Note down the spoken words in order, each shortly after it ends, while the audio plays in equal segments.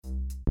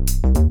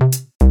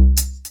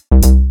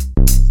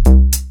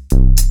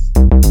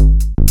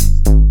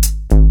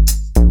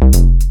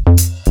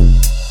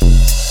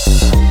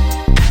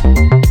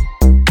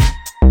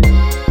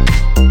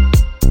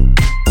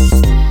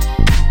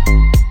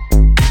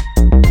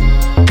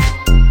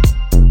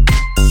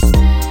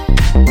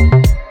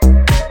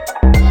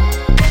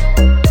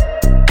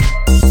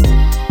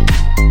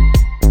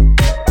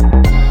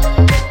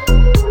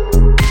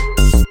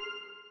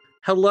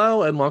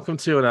Hello, and welcome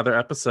to another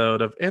episode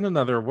of In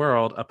Another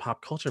World, a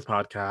pop culture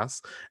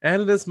podcast.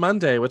 And it is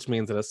Monday, which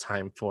means it is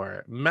time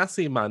for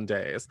Messy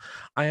Mondays.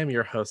 I am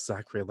your host,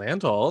 Zachary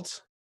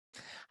Landolt.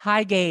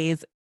 Hi,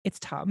 gays. It's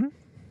Tom.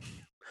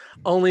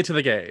 Only to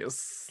the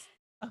gays.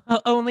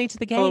 Only to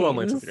the gays. Hello,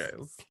 only to the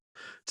gays.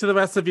 To the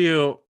rest of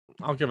you,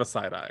 I'll give a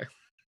side eye.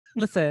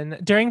 Listen,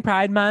 during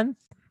Pride Month,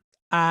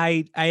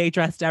 I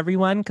addressed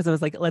everyone because I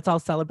was like, let's all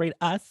celebrate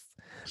us.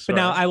 Sure.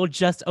 But now I will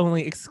just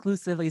only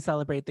exclusively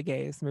celebrate the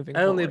gays moving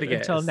Only forward the gays.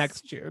 until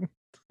next June.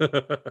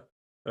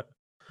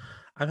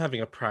 I'm having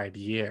a Pride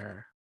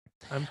year.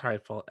 I'm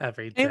prideful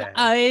every day. I'm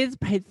always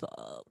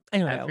prideful.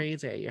 Every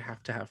day you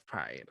have to have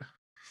pride.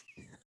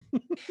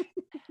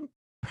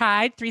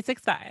 Pride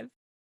 365.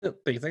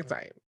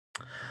 365.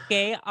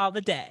 Gay all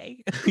the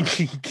day.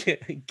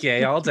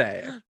 Gay all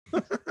day.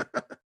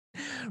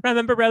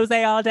 Remember rose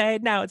all day?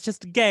 Now it's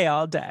just gay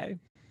all day.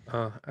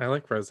 Oh, I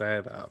like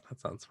rosé though.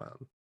 That sounds fun.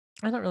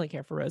 I don't really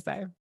care for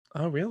rosé.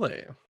 Oh, really?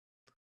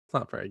 It's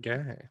not very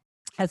gay.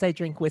 As I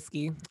drink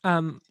whiskey.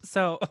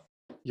 So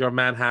your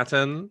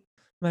Manhattan?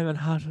 My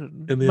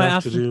Manhattan. In the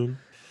afternoon.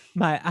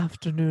 My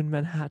afternoon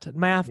Manhattan.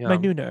 My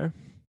nooner.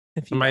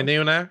 If you my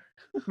nooner?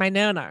 My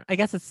nooner. I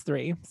guess it's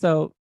 3.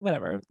 So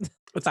whatever.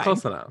 It's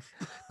close enough.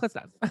 Close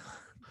enough.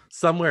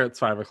 Somewhere it's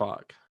 5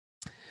 o'clock.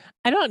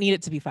 I don't need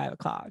it to be 5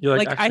 o'clock. You're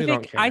like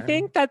I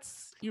think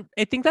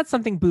that's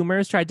something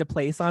boomers tried to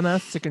place on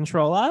us to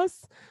control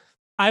us.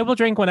 I will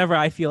drink whenever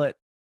I feel it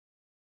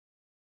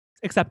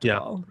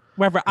acceptable. Yeah.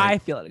 Wherever I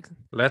feel it.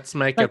 Let's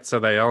make it so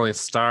they only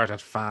start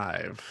at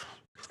 5.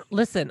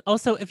 Listen,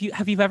 also, if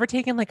you've ever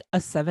taken like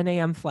a 7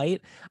 a.m.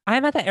 flight,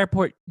 I'm at the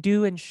airport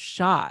doing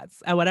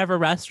shots at whatever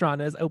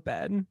restaurant is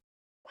open.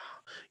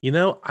 You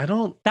know, I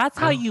don't. That's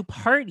how you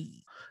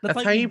party.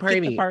 That's how you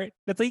party.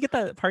 That's how you get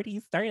the party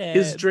started.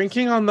 Is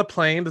drinking on the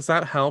plane, does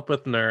that help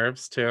with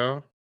nerves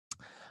too?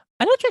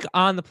 I don't drink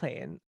on the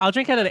plane. I'll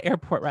drink at an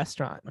airport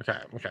restaurant. Okay.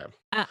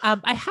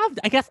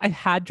 I guess I've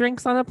had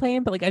drinks on a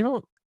plane, but like I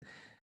don't.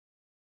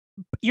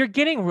 You're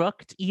getting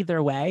rooked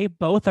either way.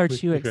 Both are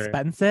too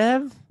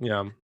expensive.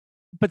 Yeah.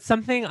 But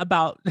something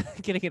about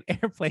getting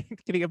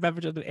a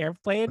beverage on an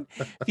airplane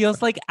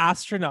feels like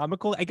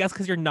astronomical. I guess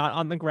because you're not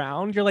on the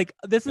ground. You're like,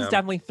 this is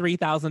definitely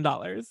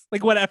 $3,000.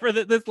 Like whatever.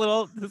 This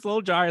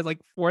little jar is like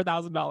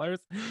 $4,000.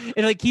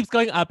 It like keeps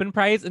going up in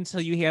price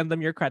until you hand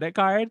them your credit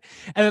card,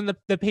 and then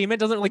the payment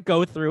doesn't like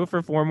go through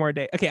for 4 more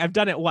days. Okay, I've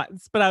done it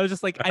once, but I was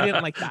just like, I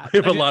didn't like that. We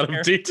have a lot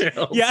of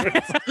details. Yeah.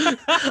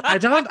 I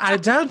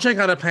don't drink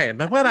on a plane,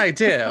 but what I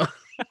do.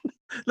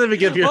 Let me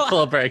give you a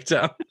full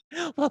breakdown.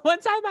 Well, one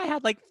time I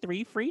had like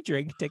 3 free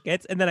drink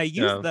tickets and then I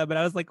used them and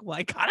I was like, well,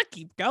 I gotta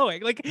keep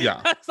going. Like,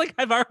 I was like,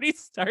 I've already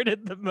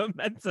started the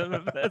momentum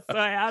of this. So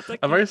I have to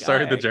I've already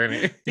started the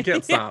journey. You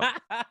can't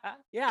stop.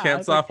 Yeah.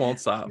 Can't stop, won't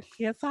stop.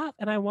 Can't stop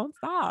and I won't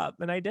stop.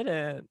 And I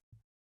didn't.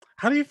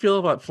 How do you feel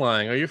about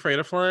flying? Are you afraid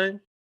of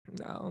flying?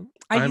 No.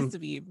 I used to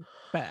be,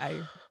 but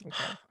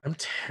I'm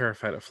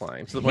terrified of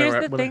flying.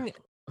 Here's the thing.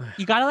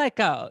 You gotta let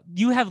go.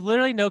 You have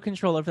literally no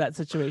control over that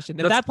situation.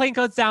 If that plane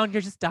goes down,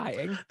 you're just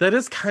dying. That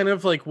is kind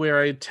of like where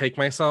I take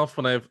myself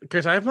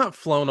because I've not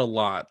flown a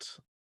lot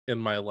in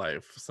my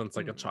life since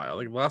like a child.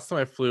 Like the last time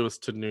I flew was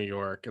to New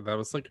York, and that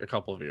was like a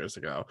couple of years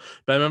ago.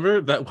 But I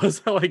remember that was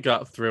how I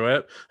got through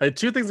it. I had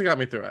 2 things that got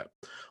me through it.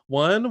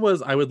 One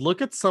was I would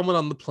look at someone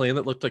on the plane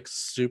that looked like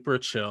super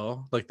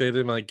chill, like they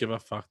didn't like give a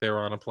fuck they were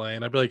on a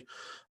plane. I'd be like,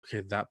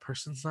 okay, that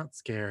person's not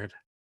scared.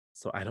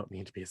 So I don't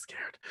need to be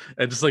scared.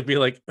 And just like be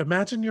like,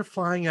 imagine you're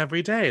flying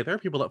every day. There are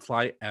people that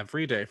fly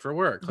every day for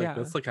work. Like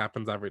this like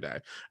happens every day.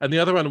 And the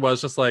other one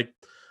was just like,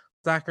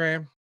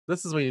 Zachary,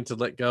 this is when you need to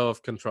let go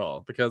of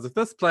control. Because if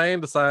this plane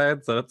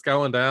decides that it's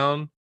going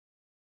down,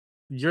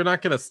 you're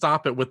not going to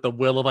stop it with the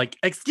will of like,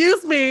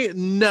 excuse me,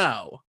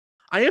 no.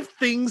 I have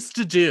things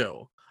to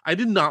do. I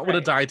did not want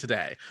to die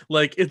today.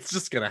 Like it's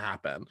just gonna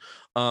happen.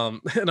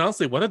 And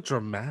honestly, what a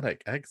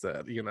dramatic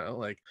exit, you know,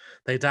 like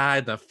they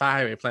died in a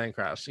fiery plane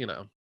crash, you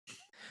know.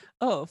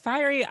 Oh,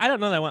 fiery. I don't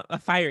know that I want a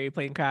fiery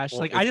plane crash. Well,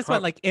 like I just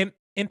went like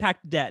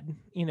impact dead,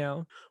 you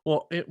know.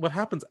 Well, what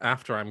happens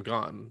after I'm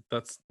gone,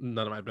 that's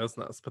none of my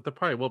business, but there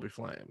probably will be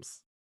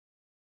flames.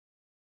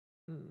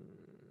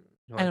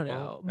 I don't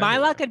know. My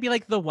luck, I'd be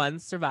like the one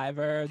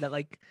survivor that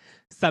like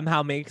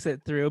somehow makes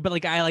it through, but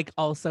like I like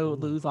also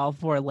lose all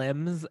 4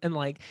 limbs, and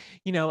like,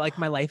 you know, like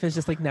my life is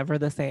just like never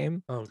the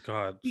same. Oh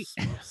God,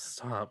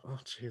 stop! Oh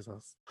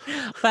Jesus!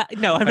 But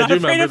no, I'm not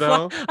afraid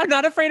of I'm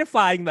not afraid of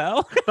flying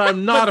though. But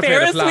I'm not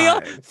afraid of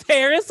flying.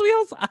 Ferris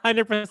wheels,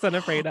 100%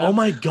 afraid of. Oh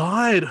my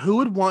God, who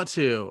would want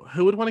to?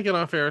 Who would want to get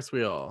on a Ferris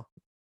wheel?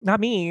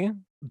 Not me.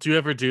 Do you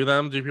ever do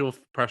them? Do people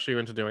pressure you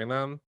into doing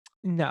them?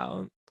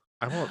 No.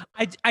 I won't.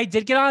 I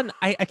did get on.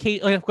 I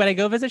like when I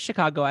go visit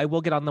Chicago, I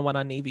will get on the one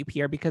on Navy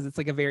Pier because it's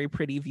like a very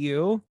pretty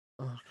view.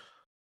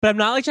 But I'm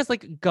not like just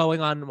like going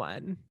on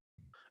one.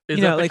 Is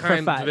that like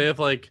for fun? Do they have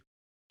like?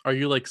 Are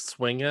you like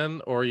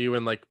swinging, or are you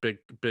in like big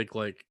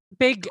like?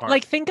 Big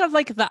like think of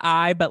like the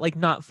eye, but like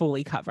not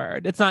fully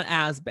covered. It's not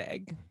as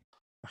big.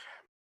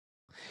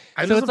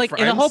 I So just it's like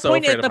I'm the whole so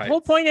point is afraid of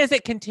heights.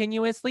 it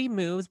continuously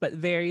moves, but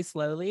very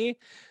slowly,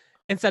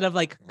 instead of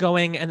like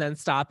going and then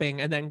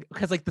stopping, and then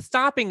because like the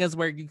stopping is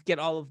where you get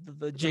all of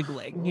the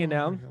jiggling, you Oh my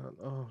know? god.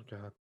 Oh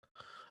god.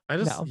 I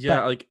just No, yeah,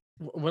 but like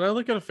when I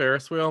look at a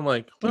Ferris wheel, I'm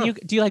like, can what you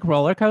do you like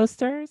roller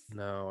coasters?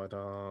 no, I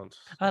don't.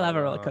 I No, I love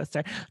a roller don't.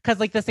 coaster because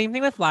like the same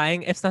thing with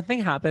flying. If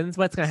something happens,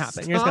 what's gonna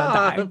happen? You're just gonna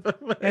Stop.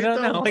 die. I I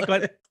don't know. don't Like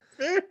want what?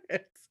 to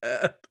experience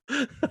it.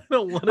 I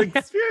don't want to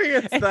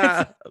experience It's,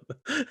 that.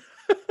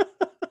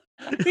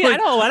 I mean, I Like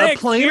don't want a to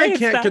plane I experience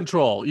can't that.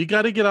 control. You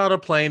got to get on a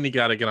plane, you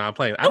got to get on a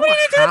plane. What do you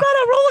do about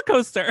a roller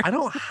coaster? I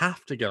don't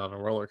have to get on a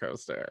roller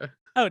coaster.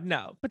 Oh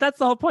no, but that's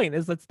the whole point.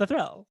 Is that's the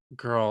thrill.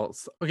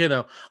 Girls. Okay,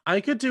 no.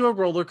 I could do a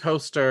roller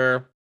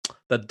coaster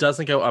that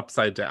doesn't go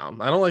upside down.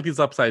 I don't like these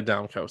upside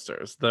down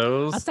coasters.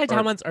 Those Upside down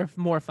are ones are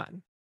more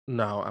fun.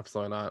 no,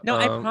 absolutely not. No,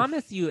 I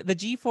promise you, the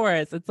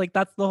G-force. It's like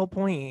that's the whole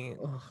point.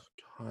 Oh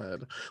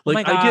god. Oh Like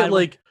my god,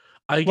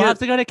 I we'll have get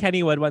to go to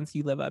Kennywood once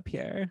you live up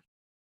here.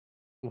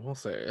 we'll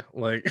see.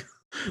 Like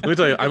let me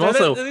tell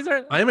you, These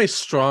are I am a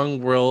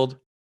strong-willed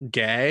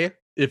gay.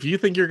 If you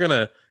think you're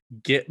gonna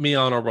get me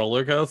on a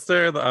roller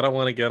coaster that I don't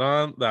want to get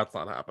on, that's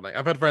not happening.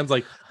 I've had friends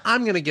like,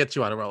 I'm gonna get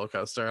you on a roller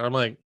coaster. And I'm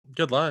like,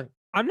 good luck.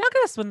 I'm not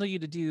gonna swindle you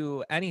to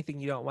do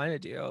anything you don't want to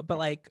do, but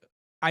like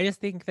I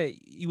just think that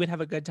you would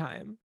have a good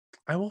time.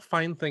 I will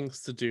find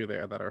things to do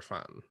there that are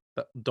fun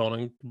that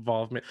don't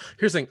involve me.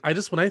 Here's the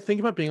thing, when I think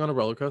about being on a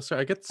roller coaster,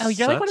 I get Oh,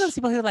 you're like one of those such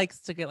people who likes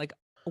to get like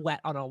wet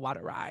on a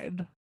water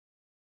ride.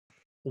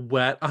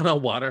 wet on a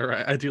water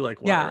ride. I do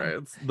like water Yeah.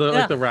 rides. The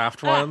like Ugh. the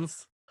raft Ah,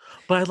 ones.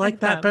 But I like like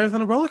that better them.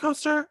 than a roller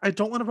coaster. I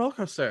don't want a roller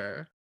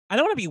coaster. I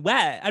don't want to be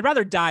wet. I'd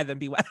rather die than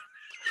be wet.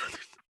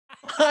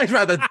 I'd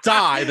rather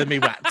die than be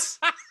wet.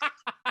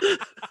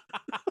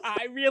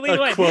 I really A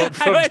would. quote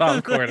from I Tom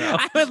would, Cornell.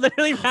 I would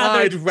literally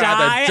I'd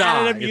rather die at die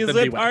an than be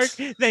amusement park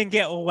wet. than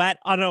get wet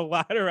on a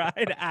water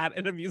ride at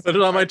an Put amusement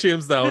it on my park.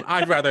 tombstone.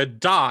 I'd rather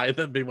die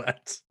than be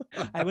wet.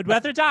 I would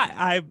rather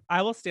die.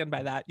 I will stand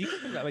by that. You can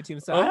put that on my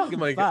tombstone. I don't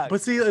give a fuck.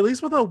 But see, at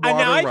least with a water And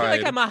now I feel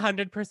ride. like I'm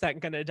 100%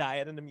 gonna die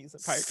at an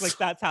amusement park. Like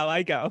that's how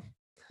I go.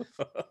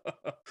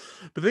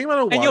 The thing about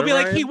a water And you'll be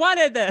ride, like, he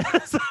wanted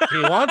this.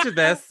 he wanted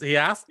this. He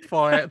asked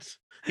for it.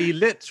 He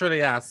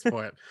literally asked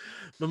for it.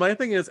 But my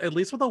thing is, at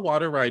least with a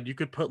water ride, you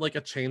could put like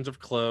a change of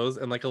clothes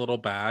in like a little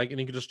bag, and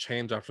you could just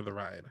change after the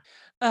ride.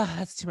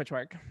 That's too much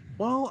work.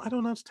 Well, I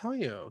don't know what to tell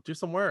you. Do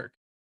some work.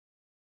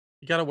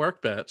 You gotta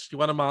work, bitch. You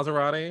want a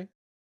Maserati?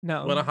 You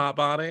want a No, hot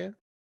body?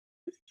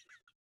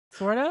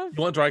 sort of.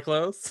 You want dry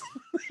clothes?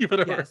 You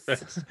better work,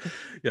 Yes. bitch.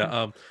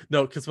 Yeah.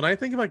 No, because when I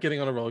think about getting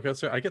on a roller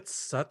coaster, I get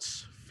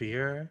such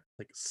fear,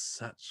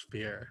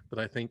 that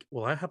I think,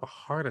 will I have a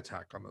heart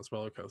attack on this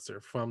roller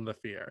coaster from the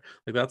fear?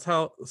 Like that's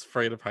how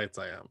afraid of heights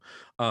I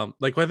am.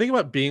 Like when I think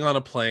about being on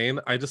a plane,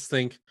 I just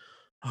think,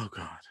 oh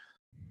God,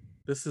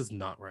 this is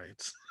not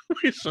right.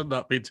 We should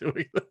not be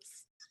doing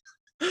this.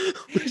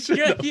 We should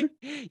You're, not you,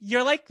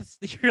 you're like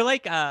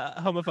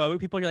homophobic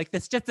people. You're like,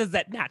 this just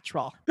isn't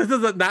natural. This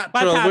isn't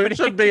natural. We happening?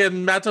 should be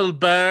in metal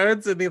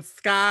birds in the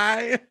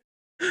sky,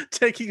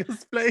 taking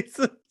us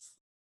places.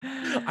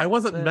 I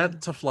wasn't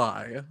meant to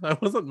fly. I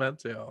wasn't meant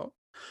to.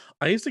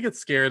 I used to get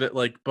scared at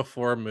like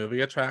before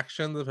movie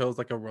attractions if it was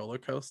like a roller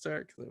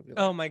coaster.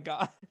 Oh my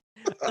god!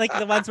 Like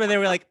the ones where they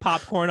were like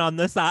popcorn on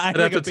the side. I'd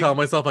like have to tell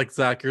myself like,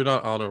 Zach, you're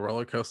not on a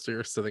roller coaster.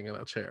 You're sitting in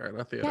a chair in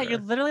a theater. Yeah, you're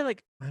literally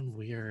like, I'm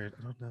weird.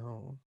 I don't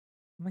know.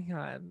 oh my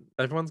god.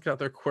 Everyone's got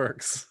their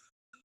quirks.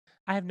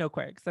 I have no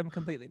quirks. I'm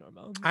completely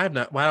normal. I have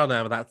no. Well, I don't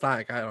know. That's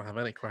like I don't have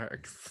any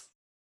quirks.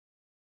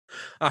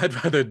 I'd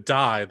rather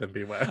die than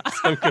be wet.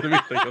 I'm gonna be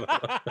thinking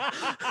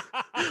that.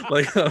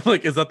 Like, I'm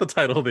like, is that the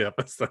title of the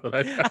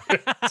episode?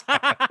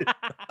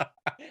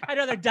 I'd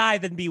rather die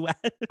than be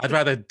wet. I'd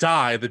rather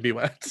die than be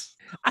wet.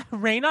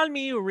 Rain on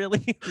me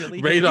really,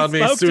 really. Rain on me,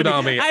 spoke to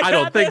tsunami. I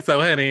don't think so,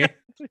 Henny.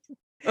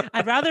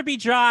 I'd rather be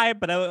dry,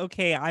 but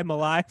okay, I'm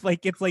alive.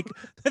 Like it's like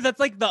that's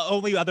like the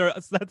only other.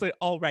 That's like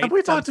all right. Have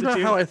we talked about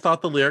how I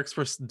thought the lyrics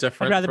were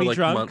different I'd rather for be like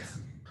drunk. months?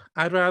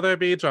 I'd rather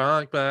be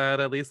drunk, but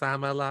at least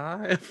I'm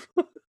alive.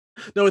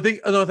 No, I think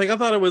I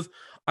thought it was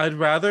I'd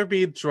rather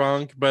be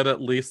drunk, but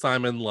at least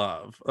I'm in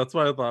love. That's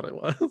what I thought it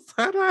was.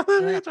 I'd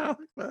rather be drunk,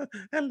 but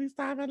at least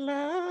I'm in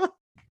love.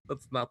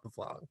 That's not the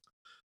song.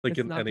 Like It's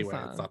in not the any way,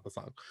 it's song. not the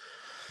song.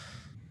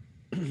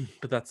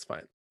 But that's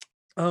fine.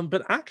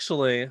 But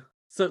actually,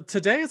 so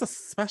today is a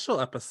special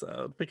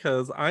episode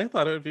because I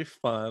thought it would be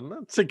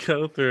fun to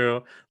go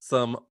through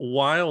some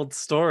wild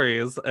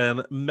stories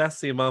and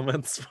messy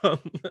moments from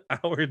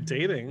our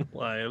dating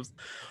lives,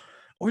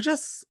 or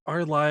just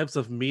our lives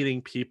of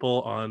meeting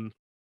people on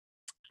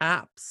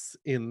apps,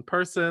 in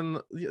person,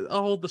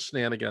 all the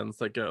shenanigans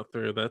that go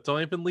through that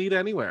don't even lead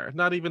anywhere,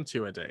 not even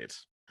to a date.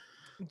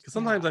 Because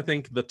sometimes I Yeah.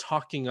 think the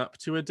talking up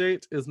to a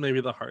date is maybe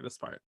the hardest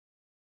part.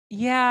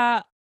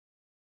 Yeah.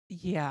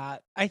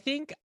 I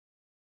think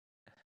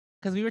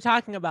because we were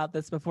talking about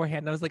this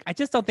beforehand, I was like, I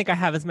just don't think I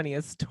have as many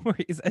as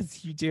stories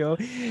as you do,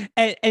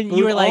 and But you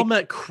we've were all like,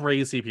 met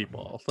crazy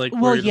people. Like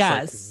well, we're just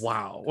yes. like,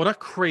 wow. Well, not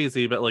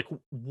crazy, but like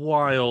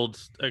wild,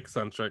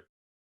 eccentric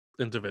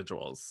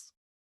individuals.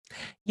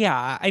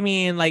 Yeah, I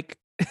mean, like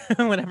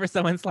whenever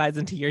someone slides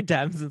into your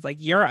DMs, it's like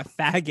you're a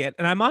faggot,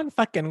 and I'm on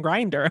fucking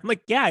Grinder. I'm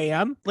like, yeah, I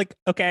am. Like,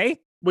 okay,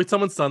 Wait,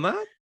 someone's done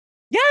that?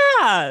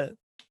 yeah,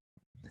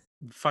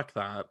 Fuck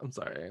that. I'm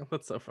sorry.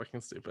 That's so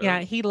fucking stupid. yeah.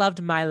 He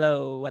loved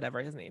Milo,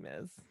 whatever his name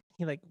is.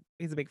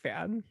 He's a big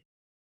fan.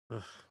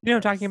 Ugh, You know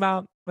what I'm talking gross.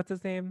 about? What's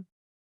his name?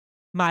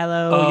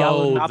 Milo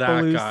Oh, that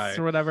Yiannopoulos guy.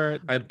 or whatever.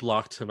 I'd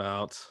blocked him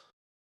out.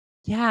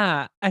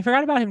 Yeah, I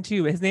forgot about him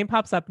too. His name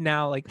pops up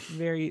now, like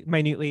very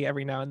minutely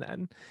every now and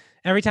then.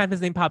 Every time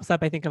his name pops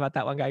up, I think about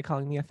that one guy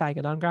calling me a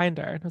faggot on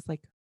Grinder, and I was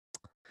like,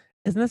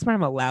 "Isn't this where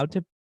I'm allowed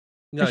to?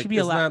 Yeah, I should like, be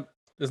allowed."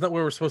 isn't that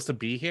where we're supposed to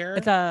be here?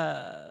 It's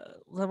a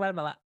what am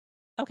I allowed?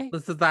 Okay.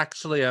 This is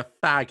actually a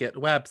faggot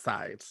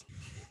website.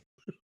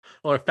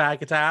 Or a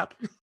faggot app.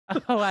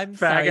 Oh, I'm Fag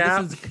sorry.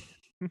 app. This is.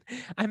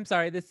 I'm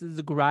sorry. This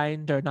is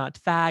Grinder, not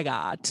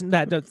faggot.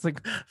 That's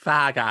like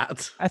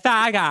Faggot. a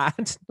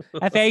faggot.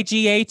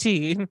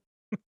 FAGAT.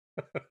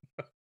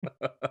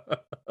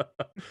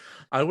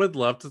 I would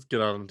love to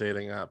get on a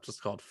dating app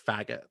just called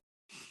Faggot.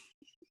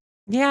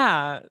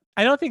 Yeah,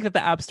 I don't think that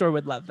the App Store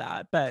would love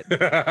that, but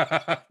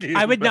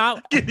I would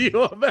not. Can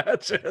you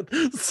imagine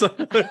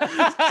someone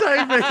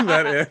typing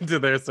that into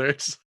their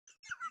search?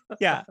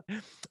 Yeah,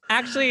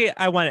 actually,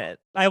 I want it.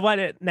 I want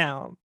it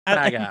now.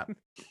 Fag app.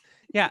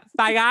 Yeah,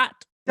 faggot.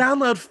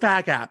 Download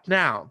Fag app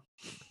now.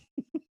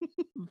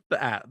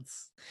 The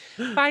ads.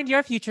 Find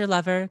your future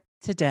lover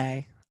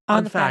today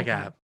on the Fag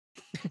app.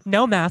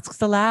 No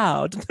masks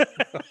allowed.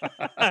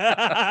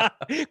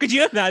 Could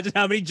you imagine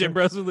how many gym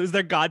bros would lose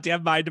their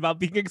goddamn mind about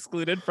being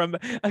excluded from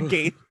a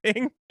gay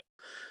thing?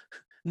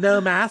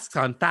 No masks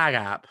on Fag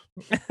app.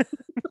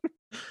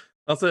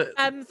 Also,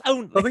 I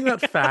think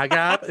that Fag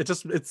app,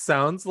 it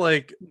sounds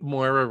like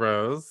Moira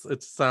Rose.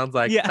 It sounds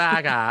like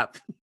Fag app.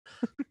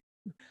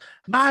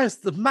 My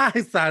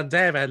son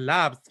David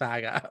loves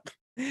Fag app.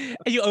 And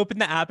you open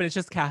the app and it's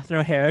just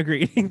Catherine O'Hara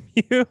greeting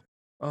you.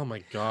 Oh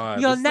my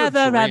god. You'll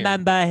never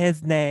remember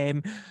his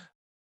name.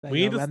 But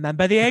you'll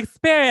remember the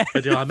experience.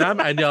 And you'll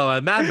remember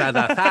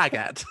the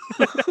faggot.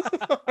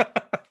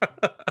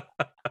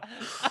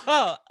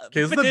 Oh,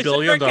 okay, this is a $1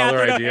 billion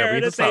idea. We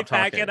need to stop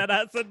talking. And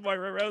us and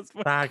Moira Rose.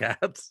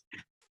 Faggot.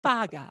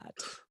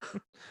 Faggot.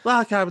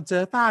 Welcome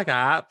to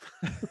Faggot.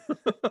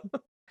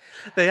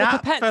 The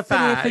app for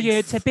fags. For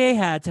you to be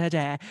here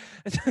today.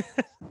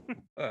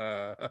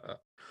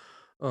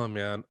 Oh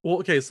man. Well,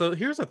 okay, so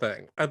here's the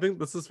thing. I think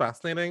this is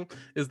fascinating,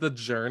 is the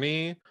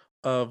journey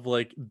of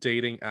like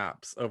dating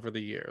apps over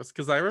the years.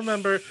 Because I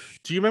remember,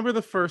 do you remember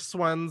the first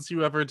ones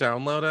you ever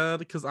downloaded?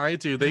 Because I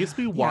do. They used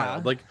to be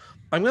wild. Like,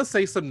 I'm gonna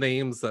say some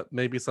names that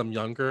maybe some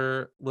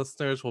younger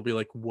listeners will be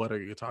like, what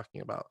are you talking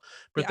about?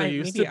 But there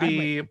used to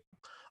be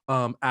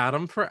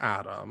Adam for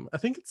Adam. I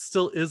think it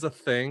still is a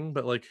thing,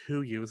 but like,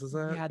 who uses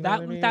it? Yeah,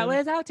 that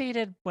was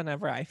outdated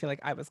whenever I feel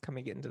like I was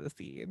coming into the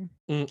scene.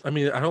 I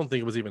mean, I don't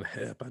think it was even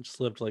hip. I just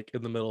lived like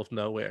in the middle of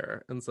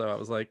nowhere, and so I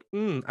was like,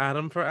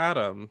 Adam for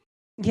Adam.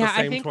 Yeah,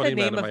 I think the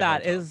name of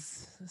that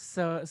is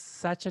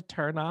such a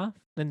turn off.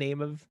 The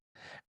name of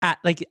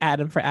like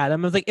Adam for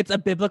Adam. I was like, it's a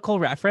biblical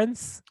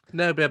reference.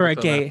 No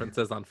biblical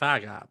references on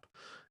Fag app.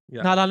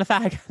 Yeah. Not on this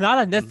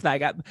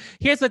Fag app.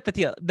 Here's what the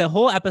deal. The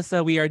whole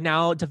episode, we are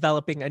now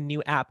developing a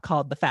new app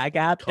called the Fag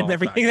app, and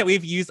everything that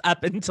we've used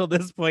up until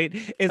this point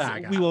is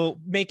we will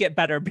make it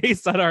better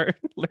based on our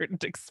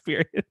learned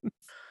experience.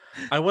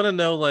 I want to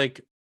know, like,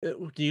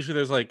 usually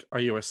there's like, are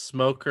you a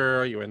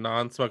smoker? Are you a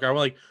non-smoker? I'm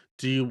like,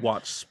 do you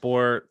watch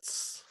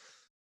sports?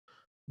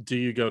 Do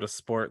you go to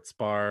sports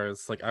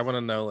bars? Like, I want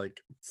to know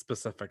like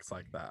specifics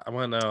like that. I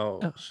want to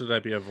know, should I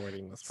be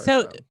avoiding this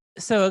person?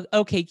 So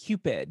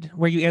OkCupid,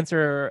 where you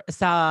answer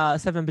 7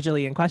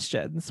 bajillion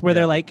questions, where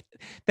they're like,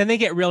 then they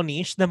get real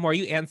niche. The more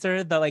you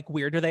answer, the like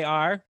weirder they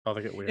are. Oh,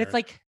 they get weird. It's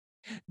like,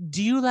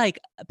 do you like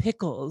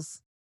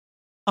pickles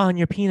on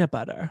your peanut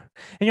butter?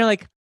 And you're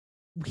like,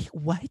 wait,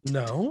 what?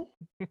 No.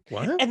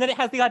 What? And then it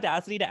has the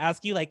audacity to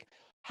ask you like,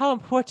 how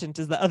important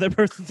is the other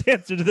person's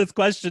answer to this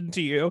question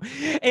to you?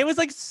 It was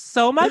like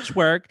so much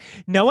work.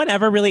 No one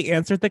ever really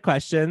answered the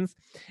questions,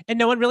 and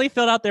no one really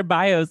filled out their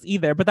bios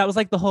either. But that was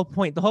like the whole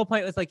point. The whole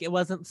point was like, it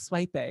wasn't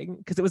swiping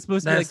because it was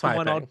supposed to be like the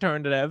one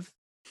alternative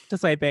to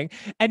swiping.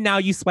 And now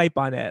you swipe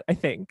on it, I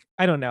think.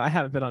 I don't know. I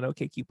haven't been on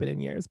OkCupid in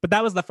years, but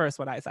that was the first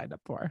one I signed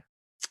up for.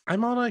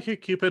 I'm on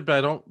OkCupid, but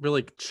I don't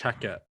really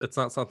check it. It's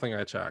not something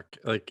I check.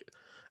 Like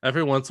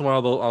every once in a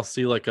while, I'll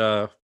see like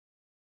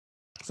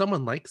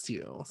someone likes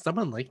you.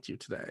 Someone liked you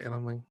today. And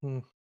I'm like,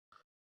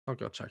 I'll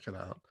go check it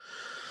out.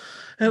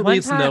 It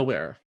leads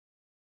nowhere.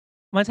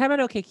 One time on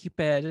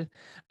OkCupid,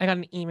 I got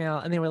an email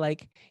and they were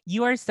like,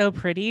 you are so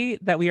pretty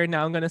that we are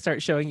now going to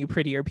start showing you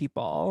prettier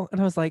people.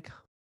 And I was like,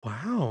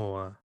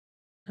 wow.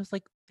 I was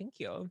like, thank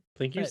you.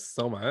 Thank you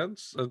so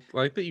much. I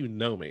like that you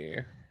know me.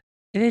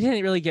 It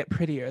didn't really get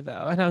prettier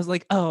though. And I was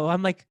like, oh,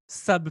 I'm like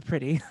sub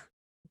pretty.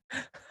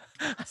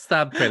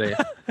 Sub pretty.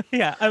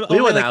 Yeah.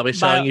 We will now be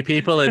showing you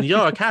people in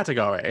your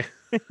category.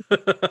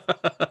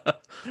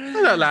 I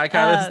don't like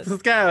how this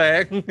is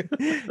going.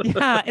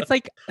 Yeah, it's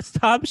like,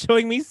 stop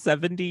showing me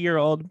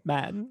 70-year-old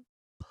men,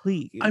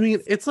 please. I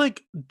mean, it's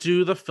like,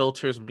 do the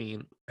filters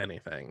mean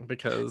anything?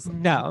 Because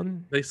No.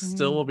 they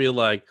still will be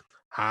like,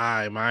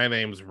 hi, my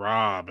name's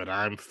Rob and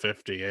I'm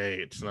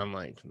 58. And I'm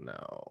like,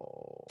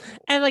 no.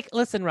 And like,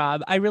 listen,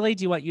 Rob, I really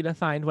do want you to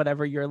find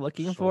whatever you're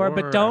looking for,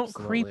 but Sure, don't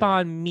creep absolutely.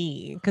 on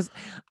me because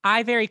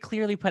I very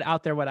clearly put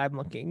out there what I'm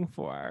looking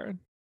for.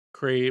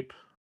 Creep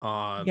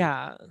on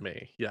Yeah.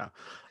 me. Yeah.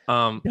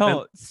 And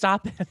Don't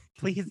stop it.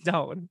 Please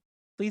don't.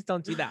 Please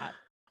don't do that.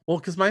 well,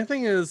 because my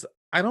thing is,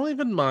 I don't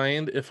even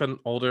mind if an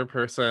older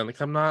person,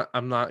 like I'm not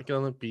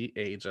gonna be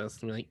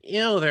ageist and be like,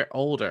 ew, they're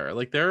older.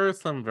 Like there are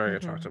some very Mhm.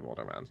 attractive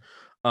older men.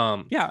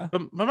 Um, Yeah.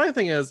 but my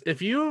thing is,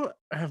 if you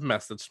have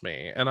messaged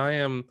me and I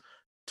am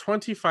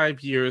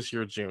 25 years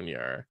your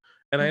junior,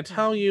 and I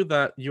tell Mhm. you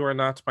that you are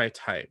not my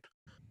type,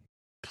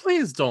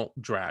 please don't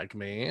drag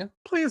me.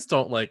 Please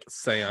don't like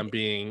say I'm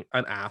being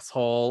an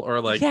asshole or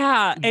like,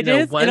 Yeah, it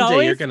is. It one day you're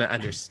always gonna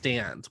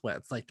understand what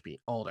it's like to be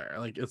older.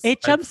 Like it's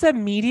it jumps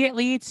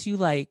immediately to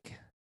like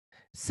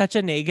such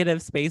a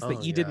negative space that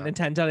oh you didn't yeah.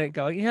 intend on it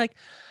going. You're like,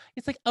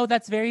 it's like, oh,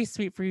 that's very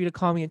sweet for you to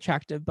call me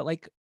attractive, but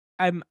like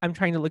I'm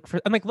trying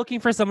to I'm like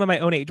looking for someone my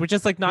own age, which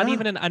is like not Yeah.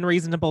 even an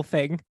unreasonable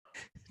thing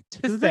to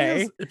Because the thing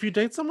is, say. if you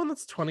date someone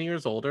that's 20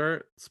 years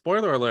older,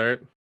 spoiler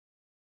alert,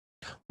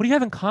 What do you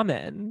have in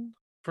common?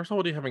 first of all,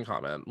 what do you have in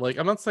common? Like,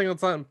 I'm not saying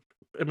it's not,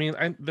 I mean,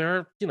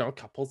 there are,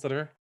 couples that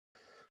are,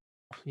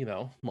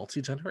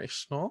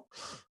 multi-generational.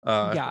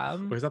 Yeah.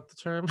 Or is that the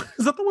term?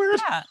 Is that the word?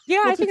 Yeah. Yeah,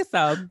 I Multi, think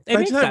so. did It I do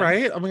makes that sense.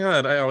 right? Oh my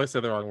God, I always say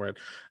the wrong word.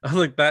 I'm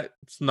like,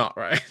 that's not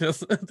right.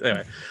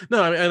 Anyway,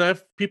 no, I mean, and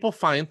if people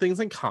find things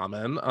in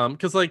common,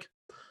 because like,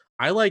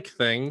 I like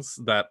things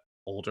that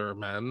older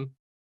men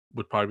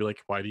would probably be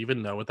like, "Why do you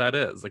even know what that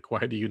is? Like,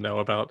 why do you know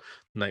about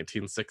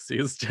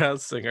 1960s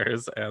jazz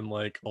singers and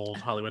like old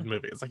Hollywood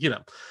movies?" Like,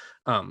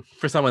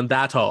 for someone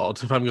that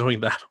old, if I'm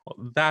going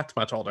that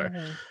much older.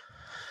 Mhm.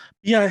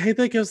 Yeah, I hate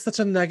that it gives such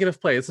a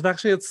negative place. If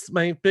actually it's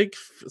my big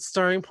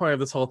starting point of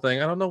this whole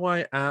thing. I don't know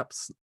why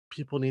apps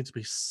people need to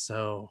be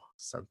so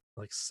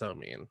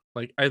mean.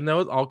 Like I know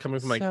it's all coming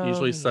from like So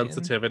usually mean.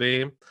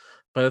 sensitivity,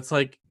 but it's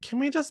like, can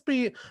we just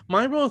be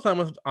my rule of thumb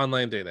with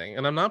online dating,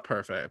 and I'm not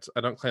perfect.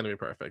 I don't claim to be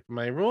perfect.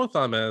 My rule of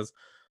thumb is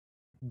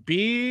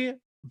be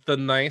the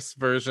nice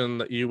version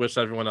that you wish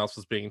everyone else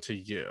was being to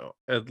you.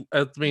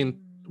 I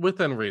mean,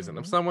 within reason.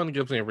 If Mhm. someone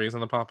gives me a reason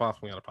to pop off,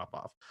 I'm gonna pop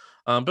off.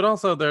 But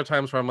also there are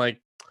times where I'm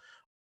like,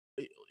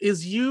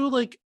 is you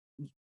like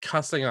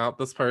cussing out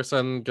this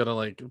person gonna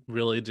like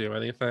really do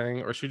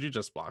anything, or should you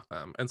just block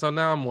them? And so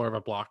now I'm more of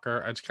a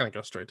blocker. I just kind of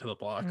go straight to the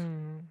block.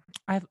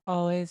 I've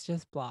always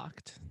just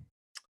blocked.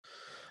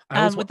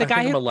 With the I guy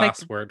think I'm who a like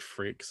last word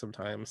freak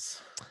sometimes.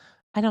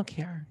 I don't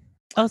care.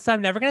 Oh, so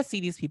I'm never gonna see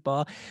these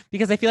people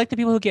because I feel like the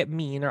people who get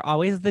mean are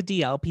always the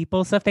DL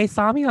people. So if they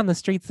saw me on the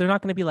streets, they're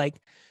not gonna be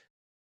like,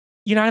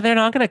 they're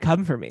not gonna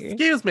come for me.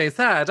 Excuse me,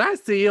 sir. Did I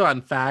see you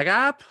on Fag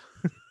App?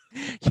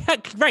 Yeah,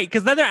 right.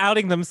 Because then they're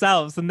outing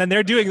themselves and then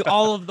they're doing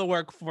all of the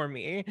work for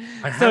me.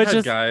 I So have it's had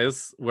just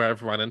guys where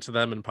I've run into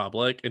them in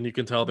public, and you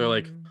can tell they're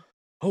like, mm,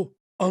 "Oh,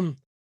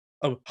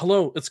 oh,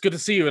 hello, it's good to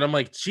see you." And I'm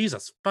like,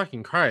 Jesus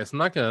fucking Christ, I'm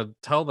not gonna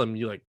tell them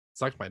you like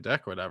sucked my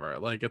dick or whatever.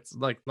 Like, it's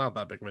like not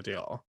that big of a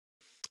deal.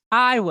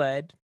 I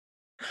would.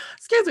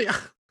 Excuse me.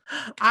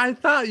 I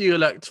thought you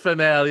looked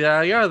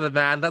familiar. You're the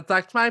man that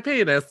sucked my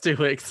penis 2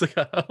 weeks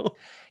ago.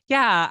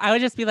 Yeah, I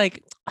would just be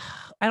like,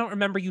 I don't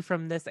remember you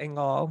from this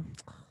angle.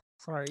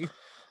 Sorry.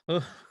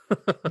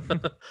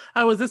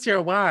 Oh, is this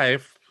your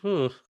wife?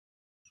 Ooh,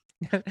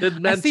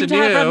 didn't I seem mention to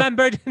have you.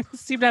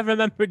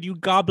 remembered you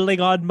gobbling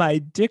on my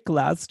dick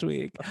last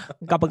week.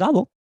 Gobble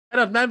gobble. I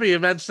don't remember you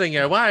mentioning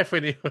your wife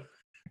when you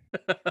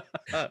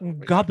oh my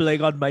God.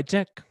 Gobbling on my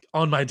dick.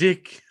 On my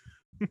dick.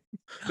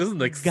 This is an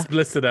Go-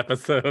 explicit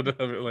episode of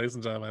it, ladies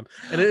and gentlemen.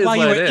 And it is While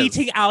you what it were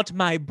eating is. out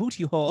my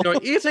booty hole. You're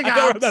eating I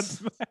don't out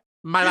remember.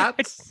 my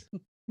butt.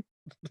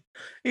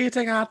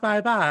 Eating out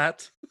my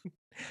butt.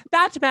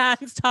 That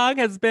man's tongue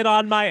has been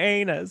on my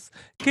anus.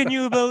 Can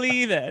you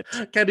believe it?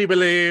 Can you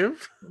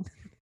believe?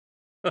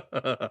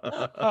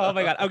 Oh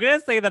my God. I'm going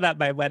to say that at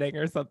my wedding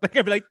or something.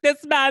 I'd be like,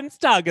 this man's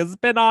tongue has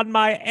been on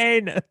my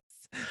anus.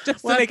 Just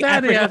to What make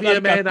many of everyone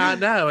you may uncomfortable. not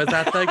know is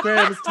that the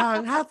groom's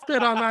tongue has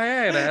been on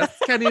my anus.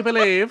 Can you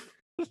believe?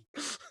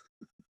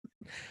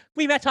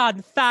 We met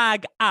on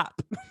Fag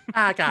App.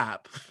 Back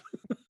up.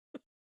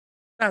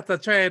 That's a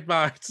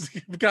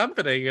trademarked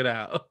company, you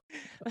know.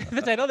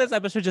 The title of this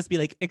episode should just be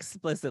like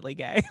explicitly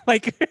gay.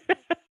 Like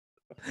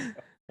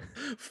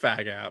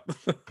Fag app.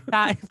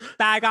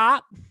 Fag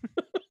App.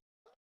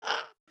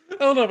 I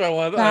don't know if I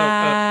want.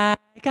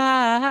 Fag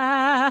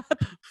App.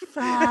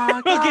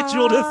 Fag We'll get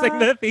Jewel to sing up.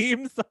 the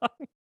theme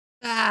song.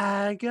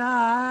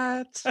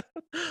 Faggot.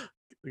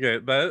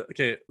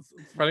 Okay.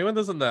 For anyone who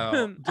doesn't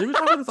know, did we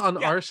talk about this on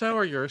Yeah. our show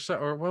or your show,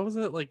 or what was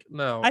it like?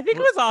 No, I think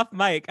it was off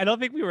mic. I don't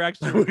think we were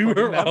actually we recording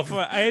were that off.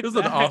 before. This is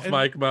an off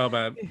mic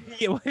moment.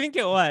 Yeah, I think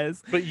it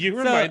was. But you So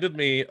reminded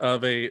me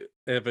of a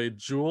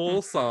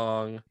Jewel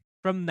song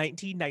from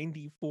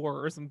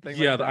 1994 or something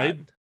Yeah, like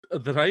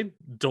that. that I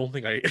don't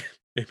think I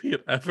maybe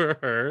had ever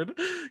heard,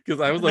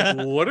 because I was like,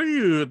 "What are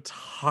you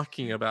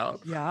talking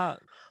about?" Yeah.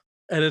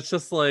 And it's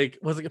just like,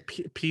 was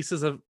it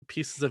pieces of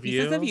Pieces of you?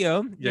 You.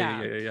 Yeah, Yeah.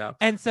 yeah, yeah, yeah,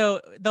 And so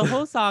the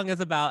whole song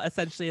is about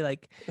essentially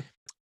like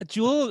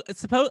Jewel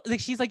suppose like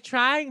she's like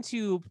trying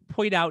to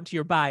point out to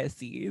your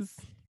biases,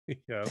 yeah.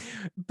 Yes.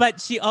 but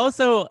she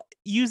also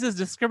uses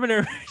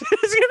discriminatory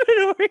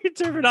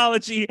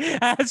terminology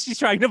as she's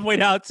trying to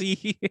point out to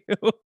you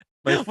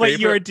My what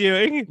you're favorite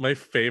doing. my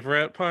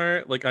favorite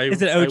part, like Is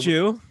it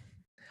Oju?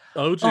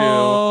 Oju,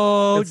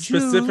 Oh, and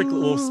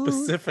Jew.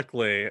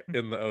 specifically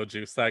in the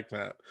Oju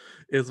segment,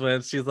 is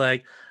when she's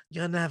like,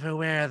 "You'll never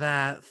wear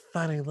that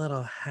funny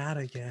little hat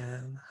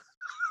again."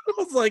 I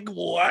was like,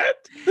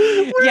 "What? What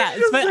did Yes,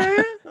 you just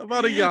say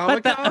about a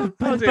yarmulke? How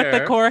but the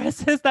dare?"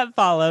 choruses that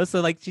follow.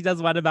 So like she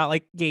does one about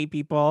like gay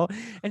people,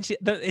 and she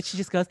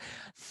just goes,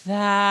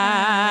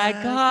 "Thank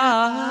Faggot,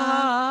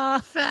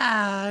 God,"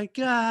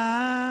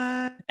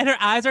 faggot. and her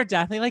eyes are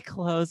definitely like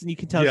closed, and you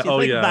can tell Yeah, she's oh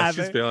like yeah,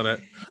 she's vibing. feeling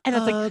it. And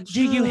it's like,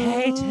 "Do you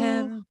hate Oju,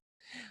 him?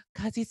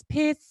 'Cause he's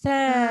pieces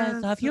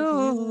because of of you.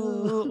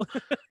 you."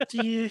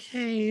 Do you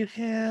hate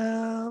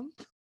him?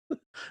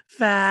 And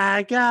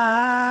I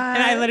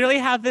Faggot. literally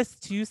have this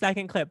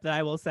 2-second clip that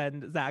I will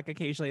send Zach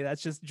occasionally.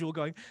 That's just Jewel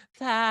going,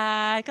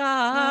 "Thank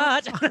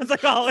God." That's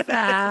like all it is.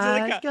 It's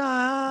really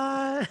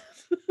Faggot.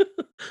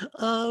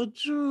 Oh,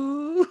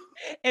 Drew.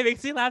 it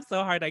makes me laugh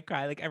so hard I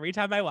cry. Like every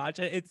time I watch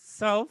it, it's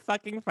so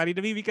fucking funny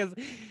to me because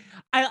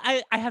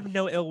I have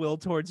no ill will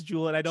towards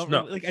Jewel and I don't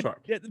No, really like sure.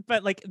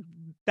 but like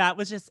that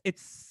was just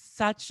it's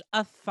such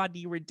a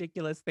funny,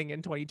 ridiculous thing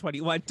in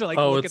 2021 to like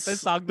Oh, look at this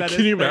it's song that can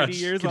is you 30 imagine?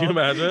 years Can you old.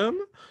 imagine?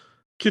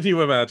 Can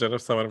you imagine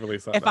if someone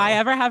released that If I now?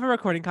 ever have a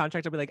recording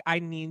contract, I'll be like, I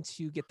need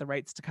to get the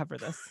rights to cover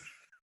this.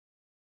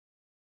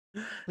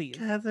 Please.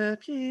 'Cause of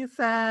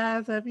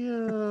pieces of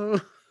you.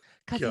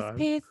 'Cause it's God.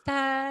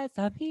 pieces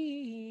of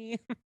me.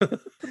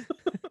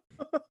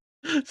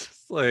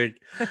 Just like,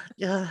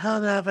 yeah, he'll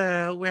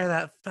never wear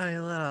that funny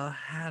little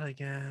hat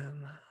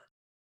again.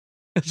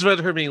 It's about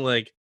her being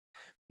like,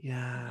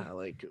 yeah,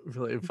 like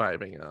really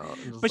vibing out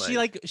and just But she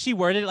like, like she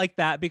worded it like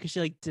that because she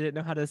like didn't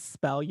know how to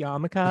spell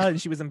yarmulke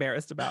and she was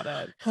embarrassed about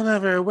it. he'll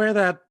never wear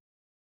that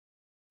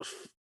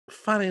f-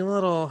 funny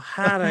little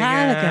hat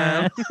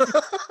That again.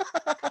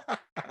 again.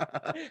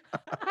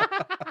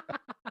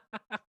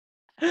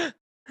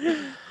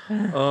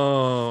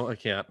 Oh, I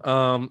can't.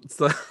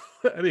 So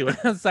anyway,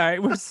 I'm sorry,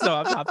 we're so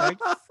off topic.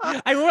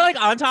 I mean, we're like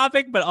on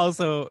topic, but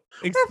also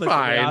we're explicitly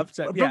fine, off.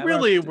 but Yeah,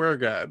 really we're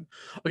good.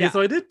 Okay, yeah,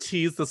 so I did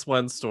tease this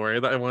one story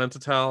that I wanted to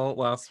tell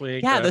last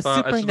week yeah. that I The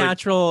thought I should like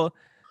supernatural,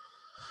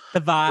 the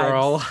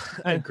girl,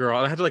 vibes. girl.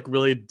 I had to like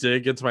really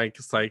dig into my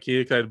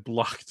psyche because I'd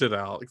blocked it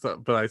out,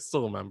 but I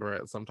still remember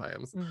it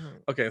sometimes.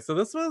 Mhm. Okay, so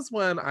this was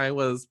when I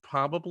was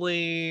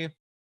probably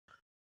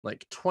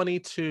like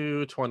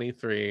 22,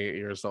 23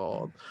 years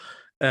old.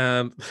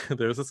 And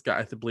there was this guy,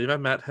 I believe I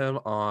met him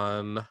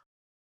on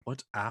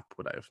what app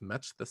would I have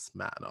met this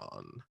man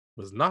on?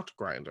 It was not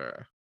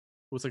Grinder.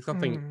 It was like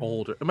something Mm.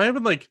 older. It might have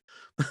been like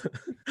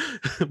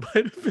it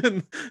might have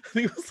been I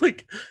think it was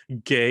like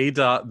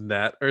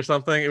gay.net or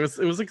something. It was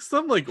like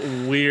some like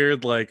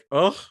weird, like,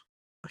 oh,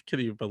 I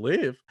can't even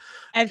believe.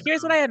 And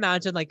here's what I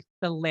imagine like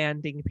the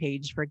landing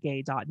page for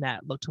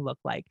gay.net look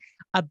like.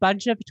 A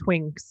bunch of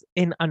twinks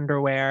in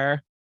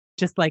underwear,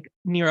 just like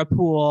near a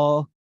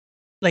pool,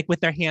 like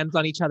with their hands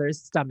on each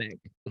other's stomach.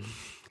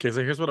 Okay,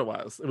 so here's what it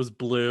was. It was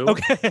blue.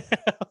 Okay.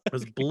 It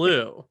was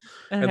blue.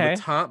 And the Okay.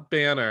 top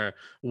banner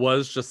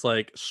was just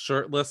like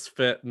shirtless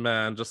fit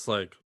man, just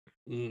like,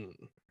 mm,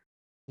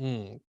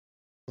 mm,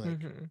 like,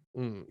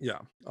 Mhm. yeah,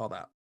 all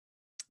that.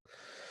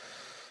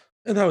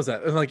 And that was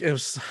it. And like it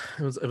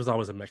was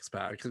always a mixed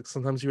bag. Like,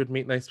 sometimes you would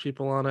meet nice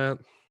people on it,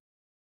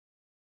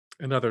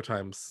 and other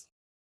times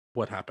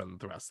what happened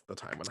the rest of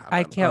the time would I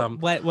happen. can't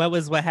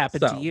what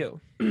happened to So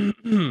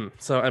you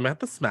so I met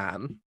this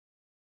man,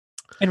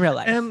 in real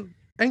life?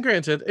 and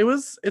granted,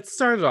 it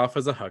started off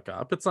as a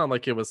hookup. It's not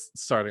like it was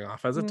starting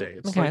off as a date.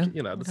 Okay. Like,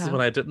 this is Okay.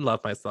 when I didn't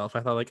love myself.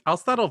 I thought like I'll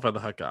settle for the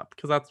hookup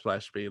because that's what I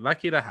should be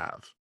lucky to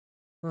have.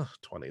 Ugh,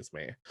 20s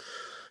me.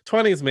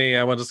 20s me,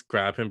 I want to just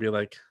grab him and be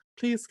like,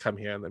 please come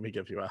here and let me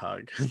give you a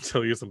hug and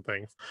tell you some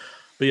things.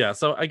 But yeah,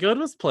 so I go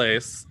to his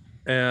place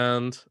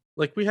and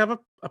like we have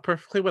a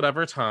perfectly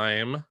whatever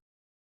time,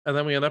 and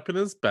then we end up in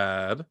his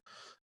bed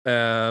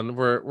and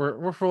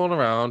we're fooling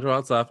around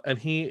doing stuff, and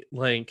he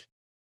like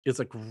is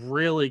like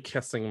really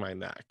kissing my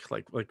neck,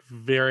 like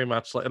very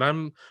much like,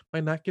 and my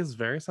neck is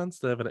very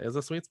sensitive and it is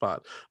a sweet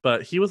spot,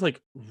 but he was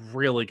like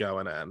really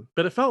going in,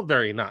 but it felt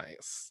very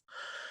nice.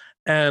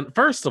 And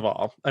first of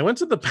all, I went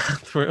to the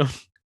bathroom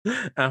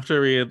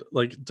after we had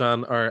like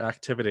done our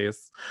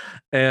activities,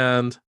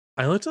 and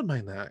I looked at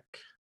my neck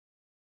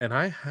and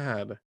I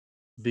had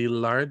the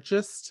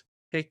largest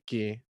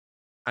hickey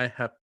I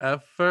have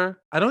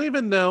ever. I don't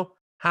even know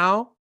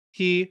how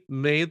he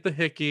made the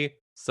hickey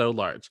so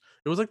large.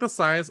 It was like the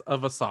size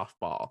of a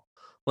softball.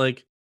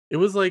 Like it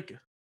was like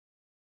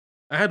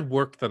I had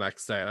work the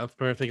next day, and I was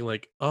thinking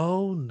like,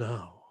 oh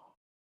no,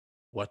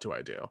 what do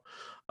I do?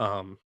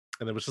 Um,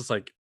 and it was just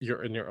like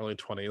you're in your early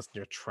 20s and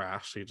you're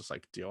trash, so you just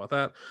like deal with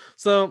that.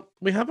 So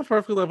we have a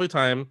perfectly lovely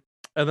time,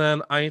 and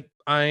then I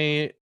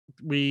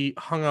we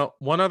hung out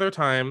one other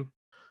time,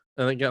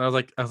 and again I was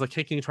like,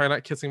 hey, can you try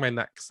not kissing my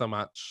neck so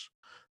much?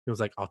 He was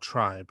like, I'll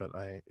try, but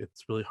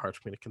it's really hard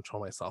for me to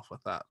control myself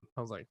with that.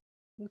 I was like,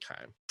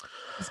 okay.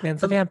 This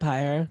man's a And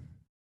vampire.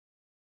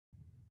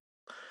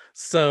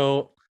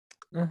 so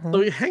Uh-huh. so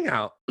we hang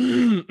out.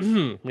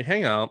 We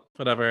hang out,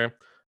 whatever.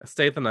 I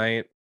stay the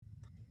night,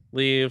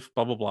 leave,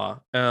 blah blah blah.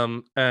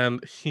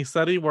 And he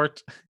said he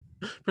worked.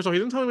 First of all, he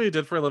didn't tell me what he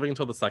did for a living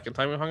until the second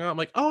time we hung out. I'm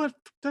like, oh, I've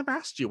never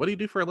asked you. What do you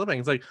do for a living?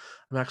 He's like,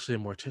 I'm actually a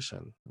mortician.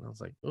 And I was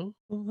like, oh,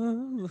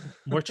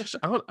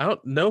 mortician. I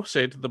don't know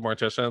shade to the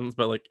morticians,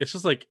 but like, it's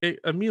just like it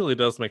immediately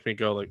does make me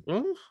go like,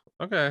 oh,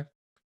 okay.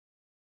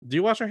 Do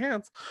you wash your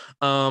hands?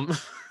 Um,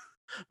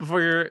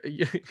 before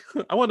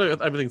I want to know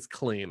if everything's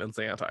clean and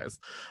sanitized.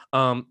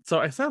 So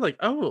I said like,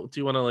 oh, do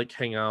you want to like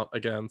hang out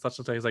again? Such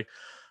and such. He's like,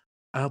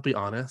 I'll be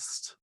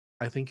honest.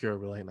 I think you're a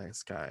really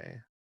nice guy,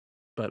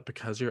 but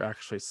because you're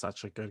actually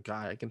such a good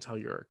guy, I can tell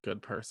you're a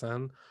good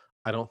person.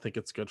 I don't think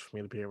it's good for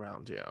me to be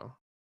around you.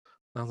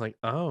 I was like,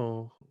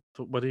 oh,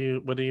 what do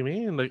you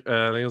mean? Like,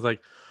 and he was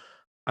like,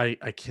 I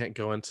can't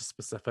go into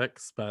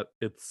specifics, but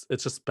it's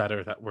just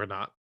better that we're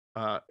not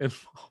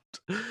involved.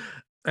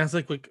 I was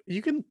like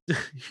you can you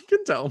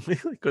can tell me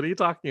like what are you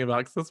talking about?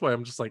 Because this way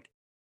I'm just like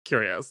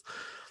curious.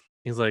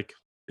 He's like,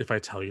 if I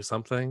tell you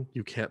something,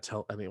 you can't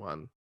tell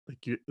anyone.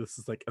 Like you, this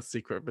is like a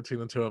secret between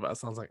the two of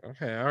us. I was like,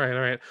 okay, all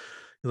right.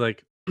 He's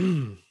like,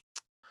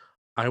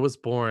 I was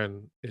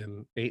born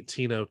in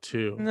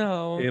 1802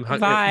 No. in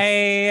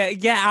Bye.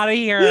 Get out of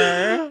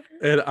here.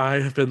 and I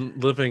have been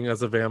living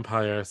as a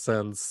vampire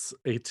since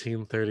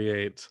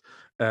 1838.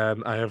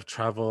 And I have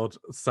traveled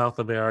South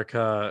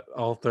America,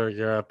 all through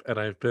Europe, and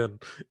I've been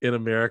in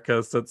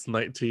America since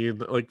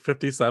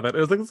 1957. It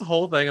was like this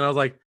whole thing, and I was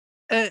like,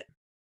 eh,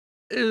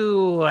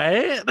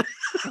 what?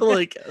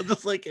 Like,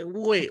 just like,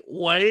 wait,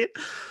 what?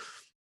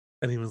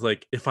 And he was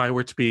like, if I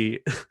were to be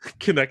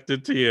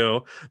connected to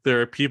you,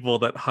 there are people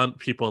that hunt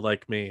people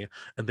like me,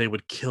 and they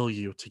would kill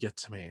you to get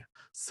to me.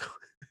 So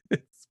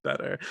it's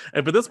better.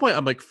 And by this point,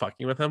 I'm like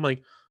fucking with him,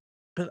 like,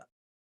 but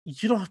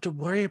you don't have to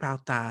worry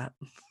about that.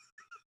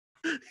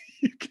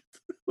 You can,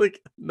 like,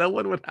 no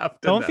one would have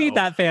to Don't feed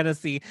know. that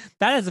fantasy.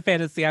 That is a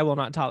fantasy I will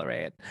not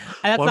tolerate.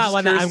 And that's Well, I was not just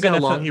one that curious I'm to see how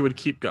gonna long he would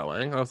keep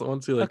going. I was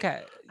want to see like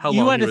okay. how You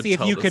long he wanted to would see if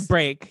tell you could this.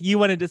 break. You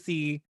wanted to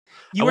see I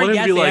you were want him to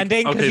yes be like,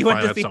 anding because okay, you fine,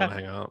 wanted I to see just don't how want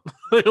to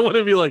hang out. I want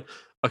to be like,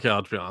 okay,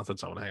 I'll be honest, I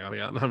just don't want to hang out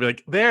again. I'll be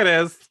like, there it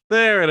is,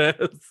 there it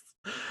is.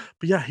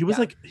 But yeah, he was yeah.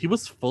 like, he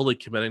was fully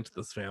committing to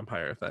this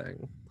vampire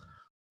thing.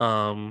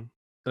 And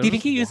it Do you was think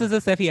just he uses wild.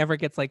 this if he ever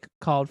gets like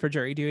called for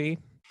jury duty?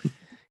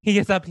 He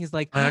gets up and he's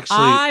like, I actually,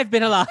 I've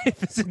been alive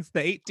since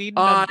the I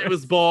 1800s.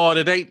 was born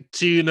in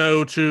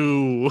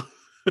 1802.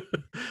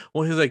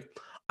 Well, he's like,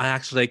 I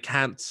actually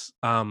can't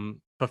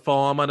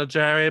perform on a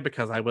jury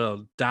because I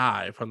will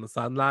die from the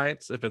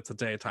sunlight if it's a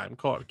daytime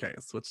court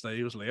case, which they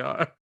usually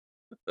are.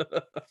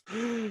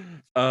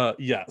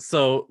 Yeah,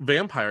 so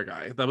vampire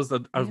guy, that was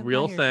a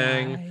real Vampire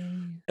thing. guy.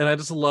 And I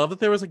just love that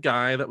there was a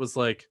guy that was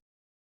like,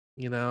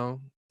 you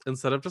know,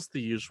 instead of just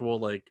the usual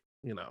like,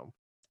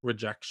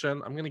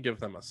 rejection, I'm gonna give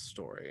them a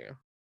story.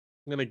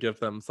 I'm gonna give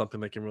them something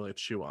they can really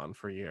chew on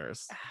for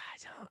years.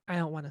 I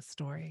don't want a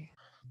story.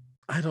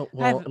 I don't, I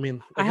well, have I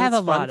mean, I again, have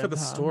it's a fun lot for of the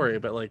story,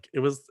 but like it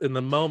was in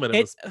the moment, it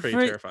it was pretty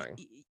for terrifying.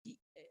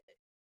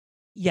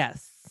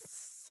 yes.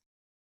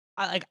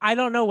 I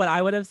don't know what I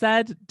would have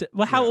said.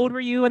 Well, how Yeah. old were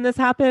you when this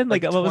happened?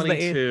 Like Like what was the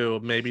age? 22,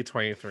 maybe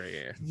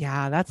 23.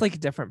 Yeah, that's like a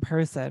different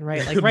person,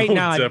 right? Like right No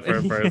now,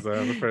 different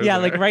person for yeah,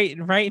 like sure.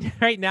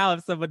 right now,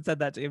 if someone said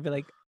that to you, I'd be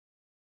like,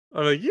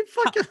 I'm like, you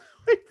how, fucking,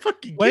 are you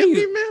fucking what are kidding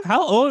you? me, man?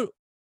 How old?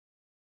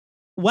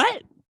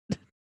 What?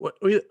 What,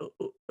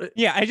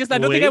 Yeah, I don't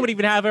think I wait. would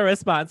even have a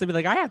response. I'd be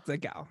like, I have to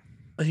go.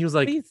 And he was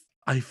like, Please,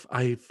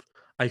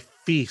 I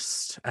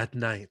feast at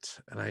night,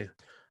 and I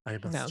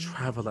must no.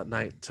 travel at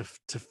night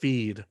to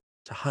feed,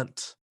 to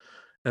hunt.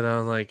 And I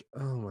was like,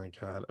 oh my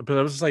God. But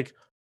I was just like,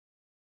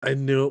 I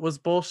knew it was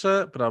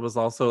bullshit, but I was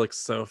also like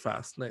so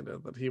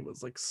fascinated that he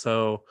was like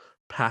so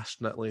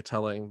passionately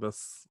telling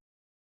this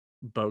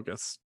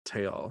bogus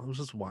tale. It was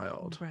just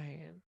wild.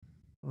 Right.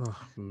 Oh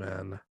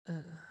man.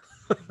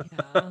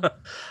 Yeah.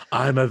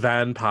 I'm a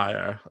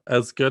vampire.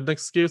 As good an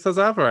excuse as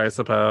ever, I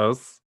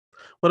suppose.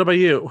 What about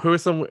you? Who are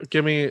some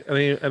give me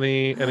Like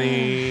any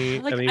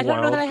I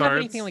don't know that wild I have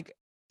anything cards? like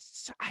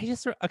I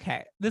just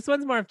okay. This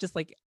one's more of just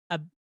like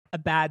a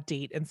bad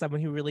date and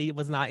someone who really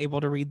was not able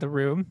to read the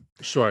room,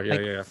 Sure, yeah,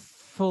 like yeah, yeah.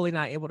 fully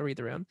not able to read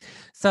the room.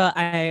 So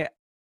I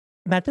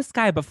met this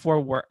guy before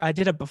work. I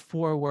did a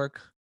before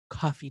work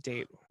coffee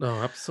date. No,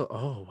 absolutely.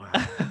 Oh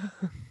wow.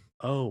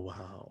 Oh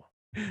wow.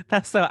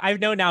 That's so I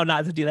know now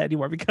not to do that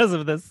anymore because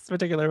of this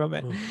particular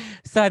moment. Ugh.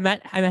 So I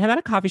met him at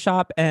a coffee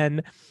shop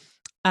and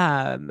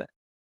um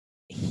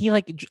he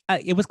like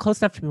it was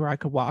close enough to me where I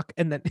could walk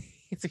and then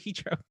so he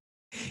drove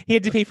He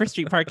had to pay for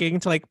street parking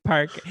to like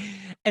park.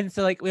 And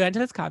so like we went to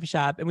this coffee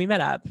shop and we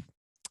met up.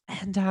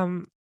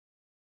 And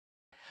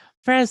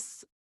for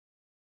us,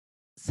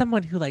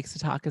 someone who likes to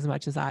talk as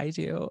much as I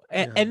do,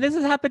 and this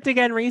has happened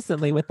again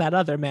recently with that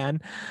other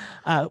man.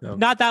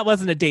 Not that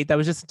wasn't a date, that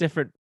was just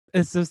different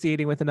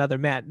associating with another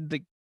man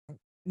like,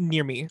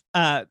 near me.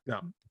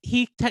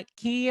 He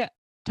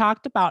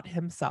talked about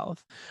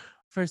himself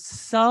for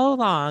so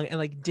long and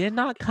like did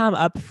not come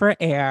up for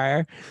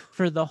air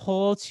for the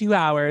whole 2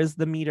 hours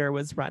the meter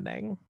was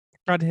running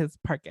on his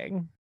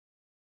parking.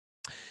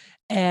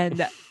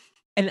 And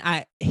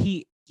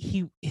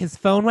his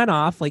phone went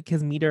off, like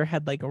his meter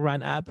had like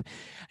run up, and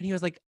he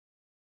was like,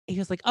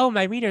 oh,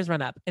 my meter's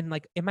run up. And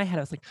like in my head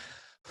I was like,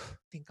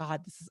 thank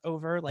God this is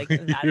over, like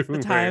that's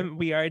the time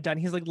we are done.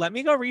 He's like, let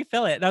me go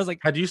refill it. And I was like,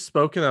 had you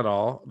spoken at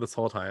all this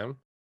whole time?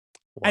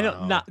 Wow. I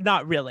don't,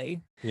 not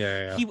really.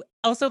 Yeah. He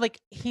also like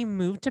he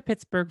moved to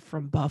Pittsburgh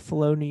from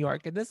Buffalo, New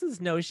York, and this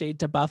is no shade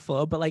to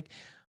Buffalo, but like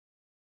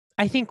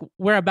I think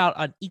we're about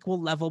on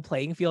equal level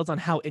playing fields on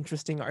how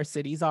interesting our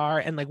cities are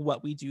and like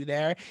what we do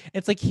there.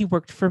 It's like he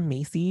worked for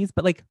Macy's,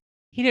 but like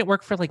he didn't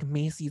work for like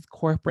Macy's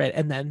corporate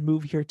and then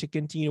move here to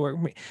continue work.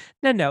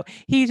 No,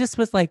 he just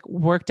was like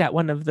worked at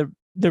one of the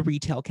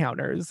retail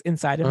counters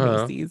inside of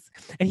Macy's,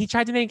 and he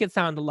tried to make it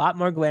sound a lot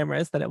more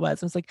glamorous than it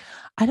was. I was like,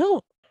 I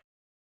don't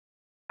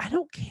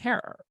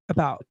care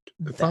about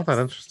it's not that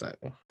interesting.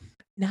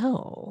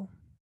 No.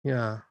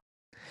 Yeah.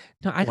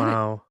 No,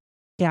 wow.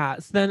 Yeah.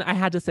 So then I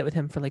had to sit with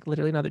him for like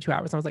literally another 2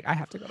 hours. I was like, I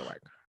have to go to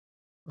work.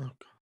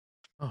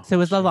 So it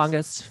was the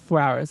longest 4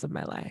 hours of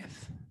my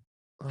life.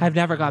 I've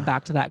never gone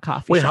back to that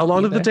coffee shop. Wait, how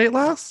long did the date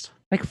last?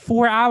 Like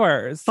 4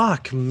 hours.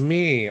 Fuck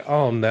me.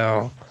 Oh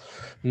no.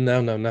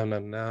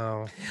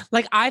 No.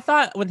 Like I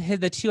thought when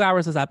the 2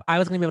 hours was up, I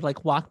was gonna be able to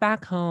like walk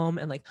back home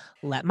and like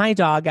let my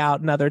dog out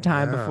another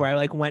time before I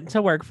like went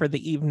to work for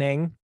the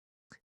evening.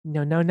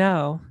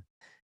 No.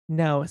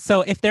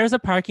 So if there's a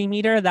parking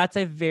meter, that's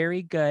a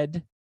very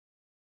good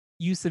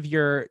use of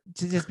to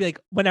just be like,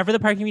 whenever the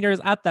parking meter is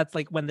up, that's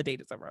like when the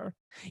date is over.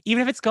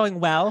 Even if it's going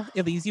well,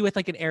 it leaves you with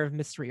like an air of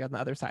mystery on the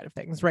other side of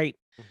things, right?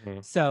 Mm-hmm.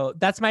 So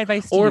that's my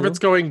advice to you. If it's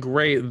going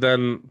great,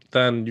 then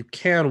you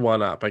can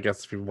one up, I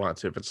guess, if you want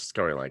to, if it's just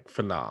going like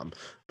phenom.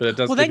 But it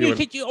does. Well, then you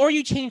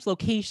change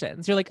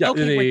locations. You're like,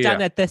 okay, we're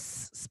done at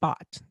this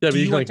spot. Do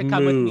you want to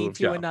come with me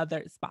to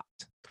another spot?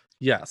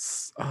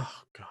 Yes. Oh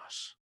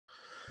gosh.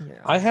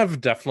 Yeah. I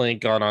have definitely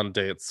gone on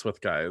dates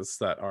with guys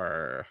that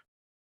are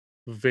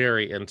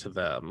very into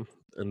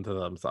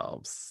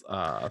themselves.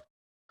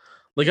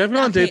 Like I've been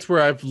on dates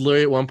where I've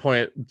literally at one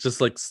point just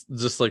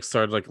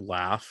started like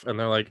laugh, and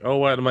they're like, oh,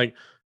 what? I'm like,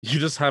 you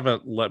just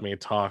haven't let me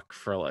talk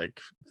for like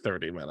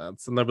 30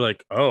 minutes. And they'll be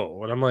like,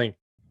 oh, and I'm like,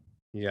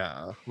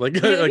 yeah. Like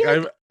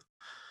it'd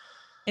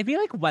be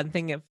like one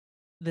thing if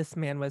this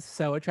man was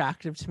so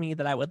attractive to me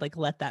that I would like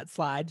let that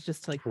slide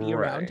just to like be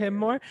around him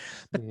more.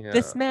 But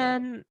this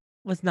man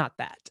was not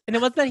that. And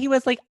it wasn't that he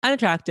was like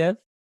unattractive,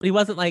 but he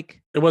wasn't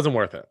like, it wasn't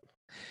worth it.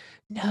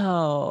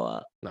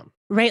 No.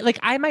 Right? Like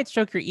I might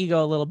stroke your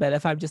ego a little bit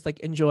if I'm just like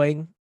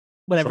enjoying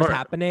whatever's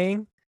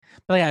happening,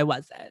 but like I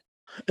wasn't.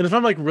 And if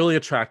I'm like really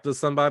attracted to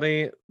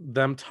somebody,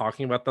 them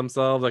talking about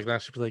themselves, like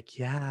that should be like,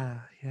 yeah.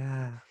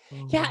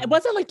 Yeah, it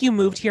wasn't like you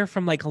moved here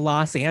from like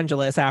Los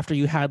Angeles after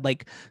you had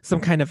like some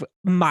kind of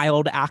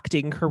mild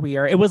acting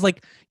career. It was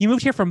like you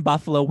moved here from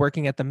Buffalo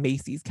working at the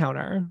Macy's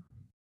counter.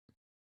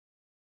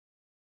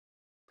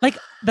 Like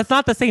that's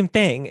not the same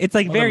thing. It's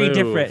like very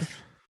different.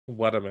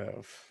 What a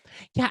move.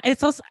 Yeah,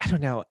 it's also, I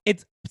don't know.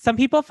 It's some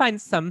people find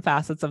some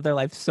facets of their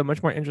life so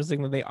much more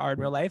interesting than they are in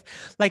real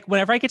life. Like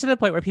whenever I get to the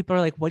point where people are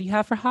like, what do you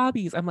have for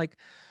hobbies? I'm like,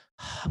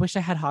 I wish I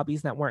had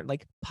hobbies that weren't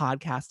like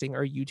podcasting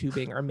or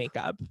YouTubing or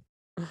makeup.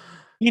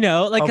 You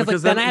know, like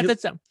because then I have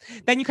to.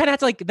 Then you kind of have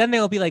to like. Then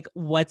they'll be like,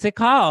 "What's it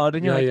called?"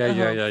 And you're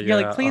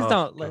You're like, "Please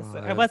don't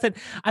listen."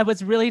 I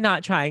was really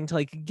not trying to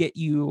like get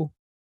you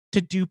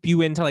to dupe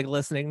you into like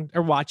listening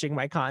or watching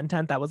my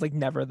content. That was like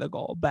never the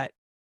goal. But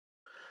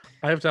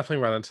I have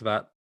definitely run into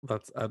that.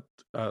 That's a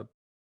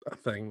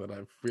thing that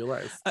I've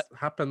realized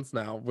happens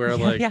now. Where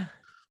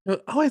oh,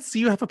 I see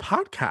you have a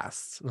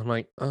podcast, and I'm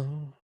like,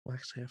 oh. Well,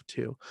 actually, I have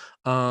two.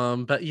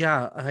 But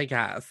yeah, I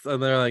guess.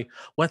 And they're like,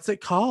 "What's it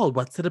called?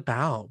 What's it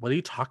about? What do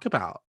you talk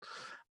about?"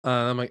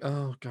 I'm like,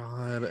 "Oh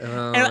God!"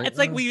 And it's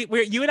like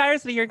we're you and I are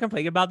sitting here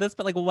complaining about this,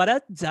 but like, what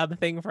a dumb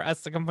thing for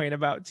us to complain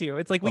about too.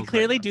 It's like we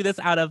clearly do this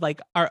out of like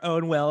our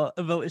own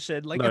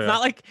volition. Like it's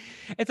not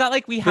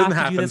like we have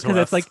to do this because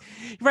it's like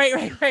right.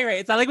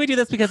 It's not like we do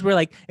this because we're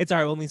like it's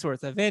our only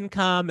source of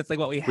income. It's like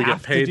what we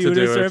have to do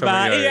to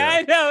survive.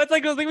 I know. It's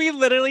like we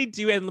literally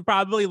do and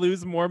probably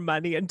lose more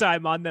money and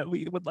time on that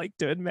we would like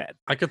to admit.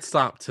 I could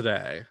stop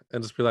today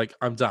and just be like,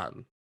 I'm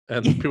done.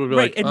 And people would be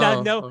like,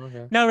 and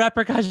no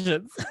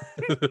repercussions.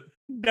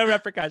 No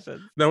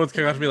repercussions. No one's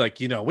coming out to me like,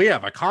 we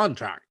have a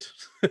contract.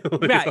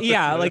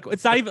 Like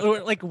it's not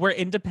even like we're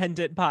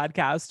independent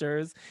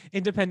podcasters,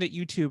 independent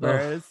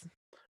YouTubers.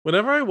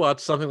 Whenever I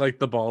watch something like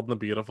The Bald and the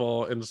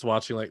Beautiful and just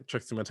watching like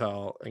Trixie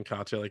Mattel and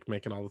Katya like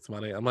making all this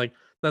money, I'm like,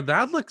 now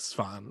that looks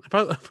fun. If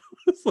I was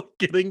like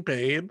getting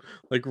paid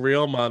like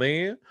real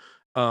money,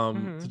 to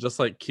Mhm. just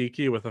like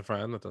kiki with a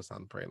friend, that does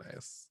sound pretty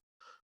nice.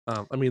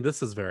 I mean,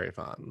 this is very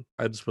fun.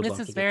 I just would This love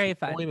is to get some very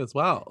fun. coin as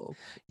well.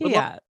 Would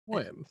love Yeah.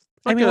 coin.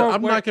 I mean,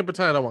 I'm we're not gonna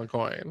pretend I don't want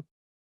coin.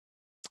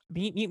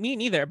 me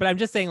neither, but I'm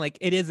just saying, like,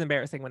 it is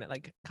embarrassing when it,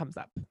 like, comes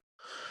up.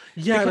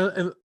 Yeah,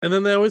 Because and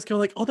then they always go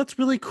like, "Oh, that's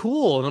really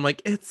cool," and I'm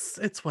like, "It's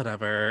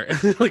whatever."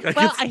 Like I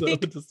well, get I so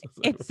think dismissive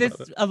it's about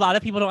just it. a lot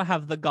of people don't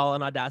have the gall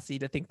and audacity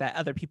to think that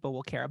other people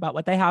will care about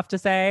what they have to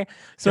say.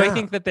 So I Yeah,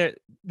 think that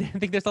I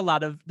think there's a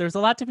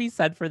lot to be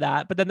said for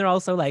that. But then they're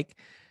also like,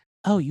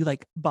 oh, you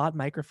like bought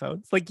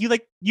microphones, like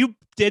you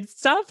did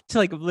stuff to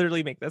like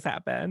literally make this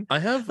happen. I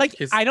have Like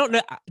his I don't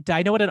know, did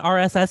I know what an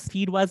RSS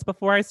feed was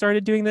before I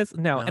started doing this?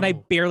 No, and I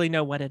no. barely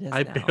know what it is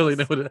I now. barely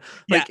know what it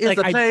Yeah, like, it's like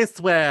a I place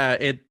where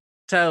it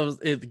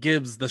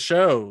gives the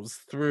shows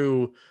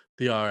through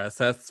the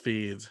RSS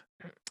feed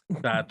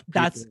that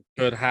that's people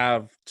could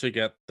have to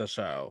get the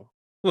show.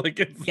 Like,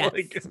 it's yes.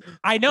 like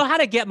I know how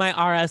to get my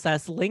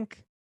RSS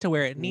link to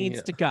where it needs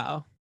yeah. to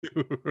go.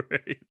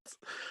 Right.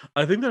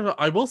 I think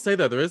I will say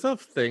that there is a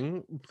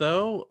thing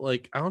though,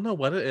 like I don't know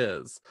what it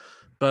is,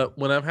 but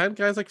when I've had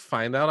guys like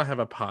find out I have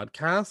a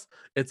podcast,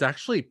 it's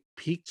actually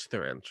piqued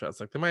their interest.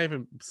 Like they might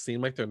even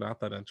seem like they're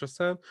not that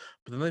interested,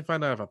 but then they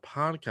find out I have a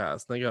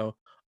podcast and they go,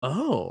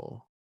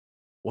 "Oh,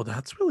 well,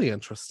 that's really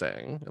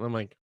interesting." And I'm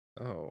like,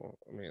 "Oh,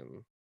 I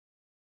mean,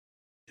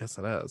 yes,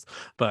 it is,"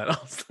 but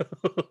also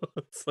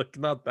it's like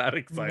not that No,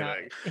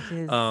 exciting. it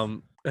is.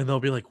 And they'll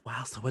be like,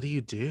 "Wow, so what do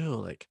you do?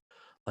 Like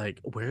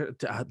where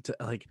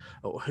like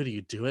who do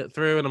you do it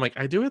through?" And I'm like,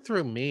 "I do it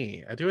through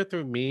me. I do it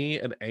through me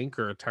and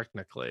Anchor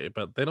technically,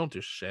 but they don't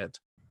do shit."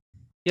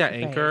 Yeah,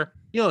 Right. Anchor,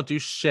 you don't do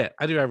shit.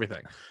 I do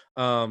everything.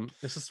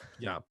 It's just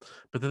yeah.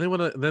 But then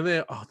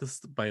they oh, this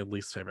is my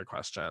least favorite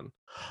question.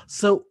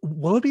 So,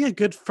 what would be a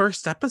good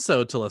first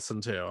episode to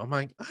listen to? I'm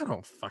like, I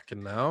don't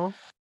fucking know.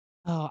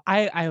 Oh,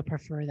 I would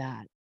prefer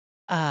that.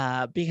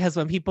 Because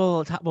when we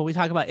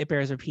talk about It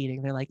Bears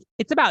Repeating, they're like,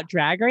 "It's about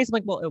Drag Race." I'm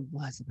like, "Well, it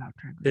was about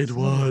Drag It Race."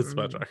 was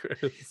about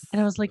Drag Race.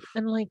 And I was like,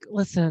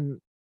 "Listen,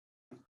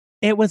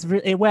 it was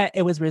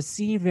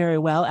received very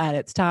well at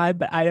its time,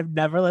 but I have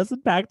never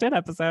listened back to an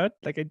episode.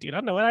 Like, I do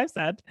not know what I've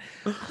said."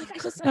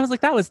 I was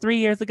like, "That was 3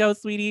 years ago,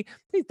 sweetie.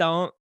 Please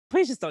don't.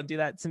 Please just don't do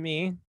that to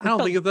me." I Like, don't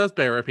the think it does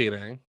bear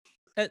repeating.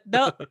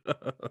 no.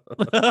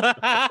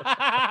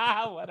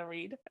 What a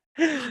read.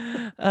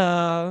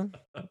 Uh,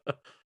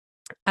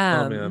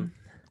 Oh man. um,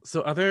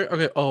 So other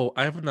okay, oh,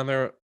 I have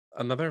another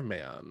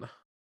man.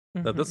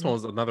 That this one mhm.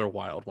 was another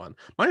wild one.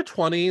 My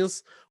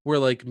 20s were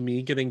like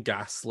me getting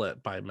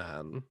gaslit by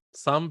men.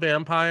 Some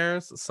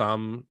vampires,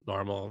 some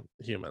normal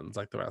humans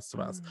like the rest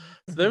of us. Mm,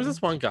 So there was mhm.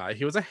 this one guy,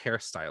 he was a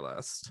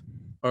hairstylist.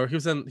 Or he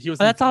was Well, in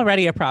that's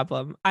already a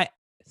problem.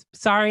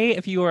 Sorry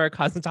if you were a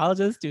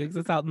cosmetologist doing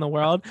this out in the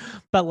world,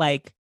 but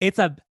like it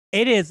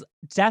is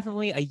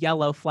definitely a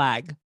yellow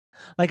flag.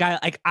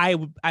 I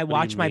what do you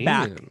watch my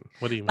back. mean?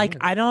 What do you Like mean?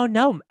 I don't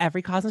know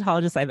every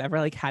cosmetologist I've ever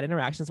like had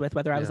interactions with,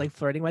 whether I was Yeah. like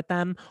flirting with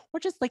them or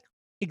just like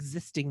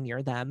existing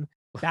near them.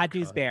 Oh Bad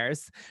news god.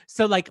 bears.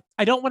 So like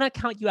I don't want to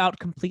count you out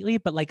completely,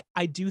 but like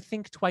I do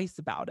think twice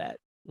about it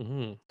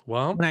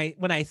Well,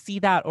 when I see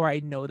that or I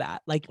know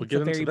that. Like we'll it's a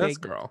get into very this,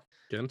 big. girl.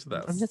 Get into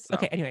I'm this. just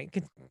okay. Anyway,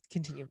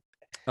 continue.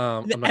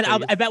 I'm not gonna I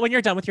use bet when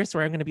you're done with your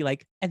story, I'm gonna be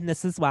like, and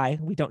this is why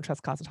we don't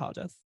trust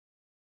cosmetologists.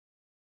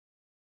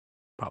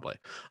 probably.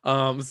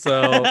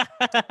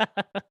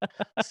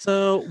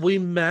 So we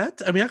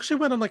met and we actually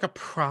went on like a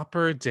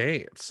proper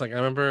date. Like I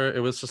remember it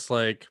was just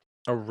like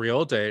a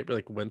real date. We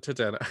like went to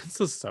dinner.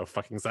 This is so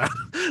fucking sad.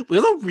 We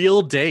had a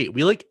real date.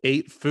 We like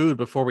ate food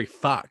before we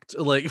fucked.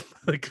 Like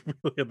like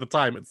really at the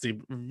time it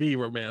seemed V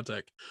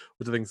romantic,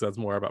 which I think says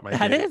more about my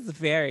That date is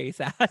very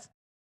sad.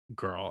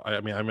 girl. I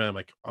mean I'm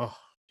like, oh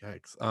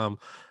yikes.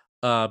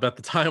 But at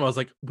the time I was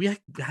like, we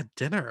had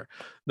dinner.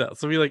 No,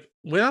 so we like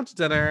went out to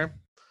dinner.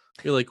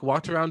 We like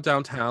walked around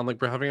downtown,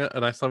 like we're having a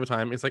nice lovely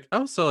time. He's like,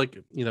 "Oh, so like,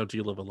 you know, do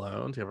you live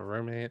alone? Do you have a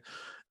roommate?"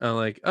 And I'm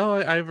like, "Oh,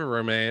 I have a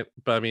roommate,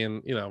 but I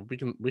mean, you know, we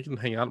can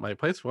hang out at my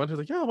place if we want." He's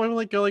like, "Yeah, why don't we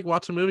like go like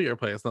watch a movie at your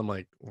place?" And I'm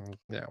like,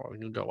 Yeah, well, we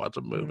can go watch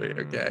a movie.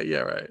 Mm. Okay,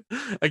 yeah, right.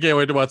 I can't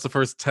wait to watch the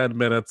first 10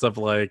 minutes of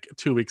like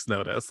 2 weeks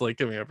notice. Like,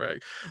 give me a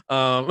break.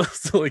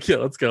 So like, yeah,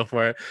 let's go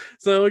for it.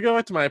 So we go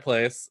back to my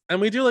place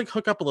and we do like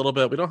hook up a little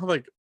bit. We don't have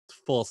like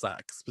full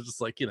sex, but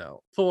just like, you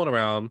know, fooling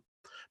around.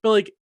 But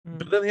like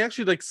but Mm. then he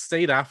actually like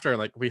stayed after and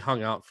like we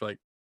hung out for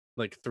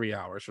like 3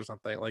 hours or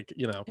something, like,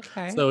 you know.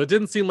 Okay. So it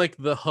didn't seem like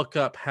the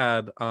hookup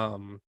had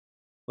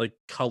like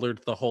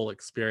colored the whole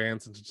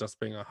experience into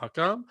just being a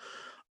hookup.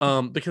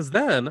 Because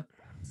then,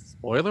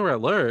 spoiler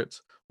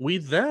alert, we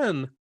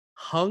then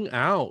hung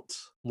out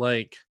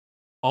like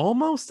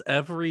almost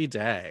every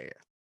day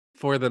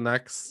for the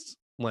next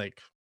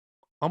like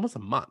almost a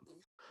month.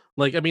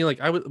 Like I mean,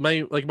 like I was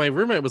my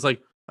roommate was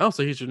like, "Oh,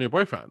 so he's your new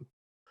boyfriend?"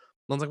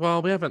 I was like, "Well,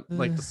 Ugh. we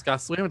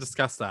haven't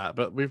discussed that,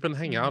 but we've been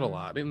hanging out a Mhm.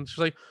 lot." And she's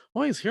like,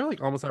 "Well, he's here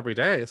like almost every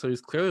day, so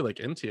he's clearly like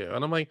into you."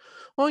 And I'm like,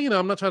 "Well,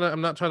 I'm not trying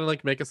to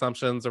like make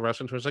assumptions or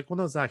rush into it." She's like, "Well,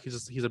 no, Zach,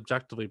 he's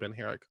objectively been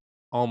here like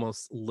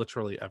almost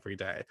literally every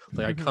day.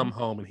 Like I come Mhm.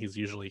 home and he's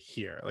usually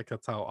here. Like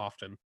that's how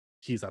often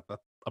he's at the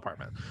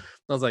apartment."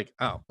 I was like,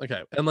 "Oh,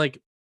 okay." And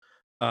like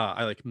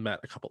I like met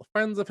a couple of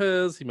friends of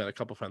his. He met a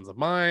couple friends of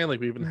mine. Like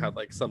we even had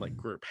like some like Mhm.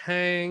 group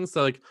hangs.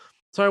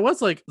 So I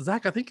was like,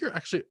 Zach, I think you're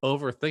actually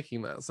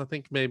overthinking this. I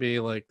think maybe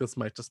like this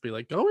might just be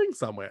like going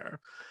somewhere.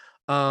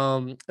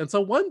 And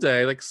so one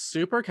day, like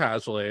super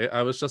casually,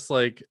 I was just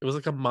like, it was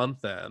like a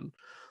month in.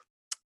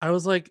 I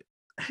was like,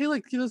 hey,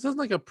 like, this isn't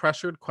like a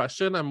pressured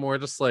question. I'm more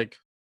just like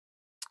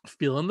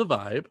feeling the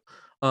vibe.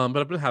 But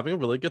I've been having a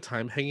really good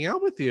time hanging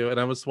out with you. And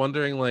I was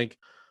wondering, like,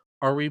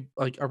 are we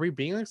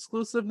being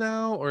exclusive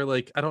now? Or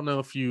like, I don't know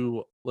if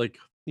you like,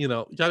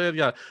 yada yada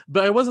yada.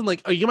 But I wasn't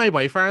like, are you my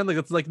boyfriend? Like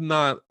it's like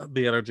not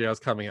the energy I was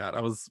coming at.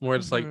 I was more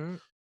just like, Mhm.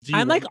 do you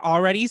I'm like want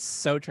already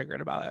so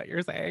triggered about what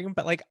you're saying,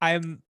 but like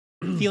I'm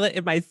feel it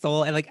in my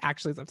soul and like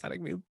actually it's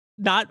upsetting me.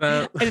 Not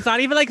that? and it's not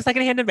even like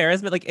secondhand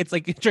embarrassment, like it's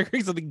like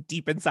triggering something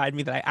deep inside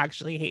me that I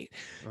actually hate.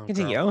 Oh girl.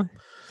 Continue.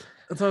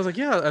 And so I was like,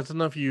 yeah, I don't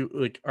know if you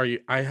like, are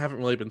you? I haven't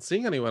really been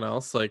seeing anyone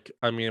else. Like,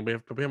 I mean, we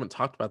haven't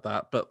talked about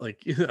that, but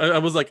like, I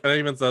was like, I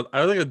even said,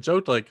 I think I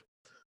joked like,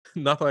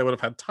 not that I would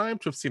have had time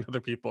to have seen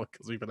other people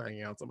because we've been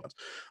hanging out so much.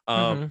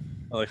 Um, Mhm.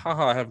 like,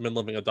 haha, I haven't been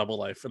living a double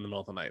life in the middle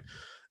of the night.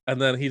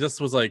 And then he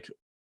just was like,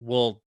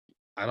 well,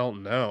 I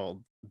don't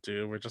know,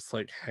 dude. We're just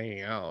like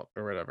hanging out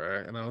or whatever.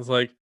 And I was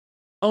like,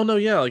 oh no,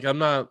 yeah, like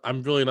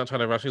I'm really not trying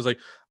to rush. He's like,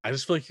 I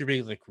just feel like you're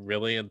being like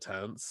really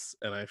intense,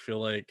 and I feel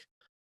like,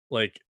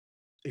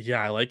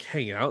 yeah, I like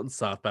hanging out and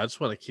stuff, but I just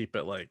want to keep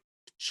it like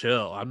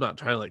chill. I'm not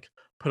trying to like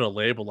put a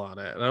label on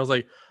it. And I was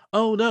like,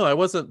 oh no, I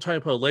wasn't trying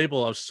to put a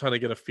label. I was just trying to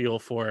get a feel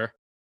for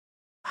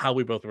how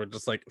we both were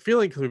just like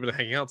feeling because we've been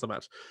hanging out so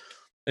much.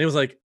 And he was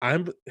like,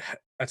 I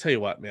tell you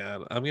what,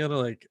 man, I'm gonna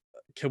like,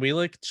 can we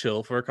like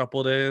chill for a couple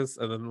of days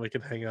and then we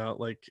can hang out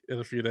like in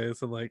a few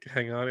days and like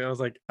hang out? And I was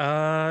like,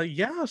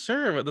 yeah,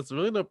 sure, but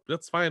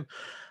that's fine.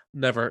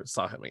 Never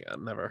saw him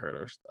again, never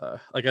heard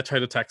her. Like I tried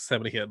to text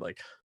him and he had like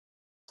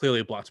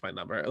clearly blocked my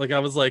number. Like I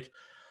was like,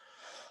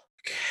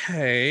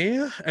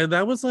 okay. And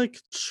that was like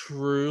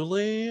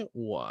truly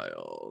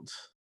wild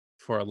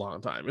for a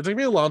long time. It took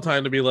me a long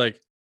time to be like,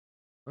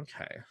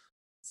 okay,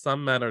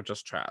 some men are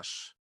just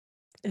trash.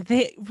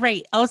 They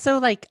right. Also,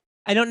 like,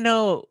 I don't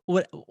know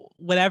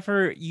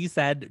whatever you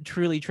said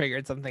truly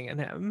triggered something in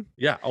him.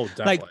 Yeah, oh,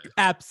 Like, definitely.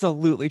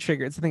 absolutely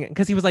triggered something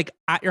because he was like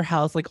at your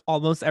house like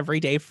almost every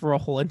day for a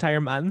whole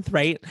entire month,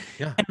 right?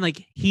 Yeah, And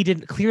like he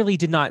didn't clearly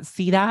did not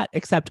see that,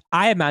 except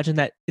I imagine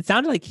that it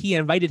sounded like he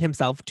invited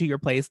himself to your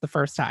place the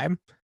first time.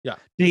 yeah.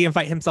 Did he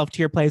invite himself to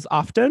your place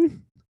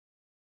often?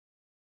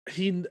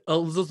 Okay,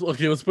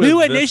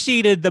 Who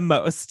initiated the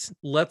most?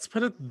 let's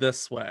put it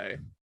this way.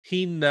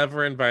 He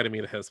never invited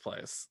me to his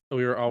place.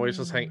 We were always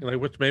just hanging, Mm,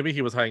 like, which maybe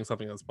he was hiding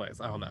something in his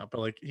place. I don't know, but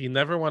like he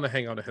never wanted to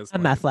hang out at his a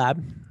place. meth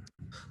lab.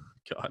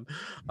 God.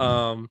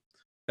 Um,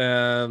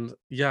 and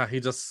yeah,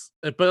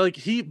 but like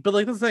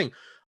the thing,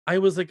 I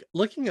was like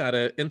looking at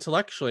it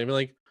intellectually, I mean,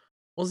 like,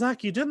 well,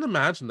 Zach, you didn't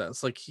imagine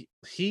this. Like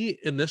he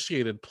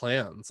initiated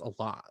plans a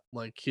lot.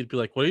 Like he'd be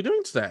like, "What are you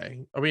doing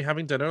today? Are we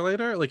having dinner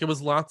later?" Like it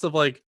was lots of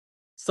like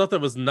stuff that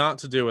was not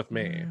to do with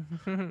me.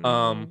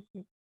 Um,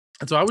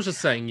 and so I was just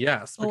saying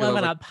yes Oh, because I I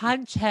was want like, to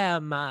punch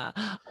him.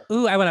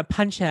 Ooh, I want to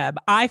punch him.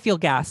 I feel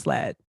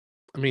gaslit.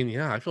 I mean,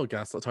 yeah, I feel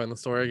gaslit telling the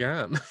story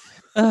again.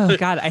 Oh I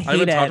God, I hate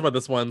haven't talked it. about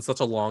this one in such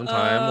a long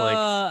time. Like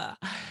Uh,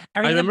 I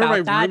Everything remember my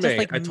about that just roommate.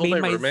 like I told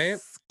made my my roommate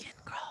skin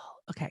crawl.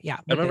 Okay, yeah. I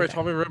What did remember you I say?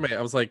 told my roommate,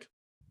 I was like,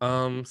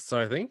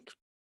 so I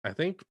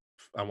think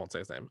I won't say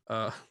his name.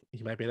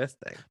 He might be this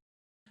thing.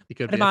 He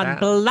could Put be him a on fan.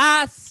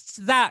 blast,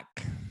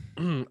 Zach.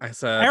 I I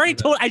said, already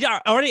told.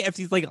 I already. If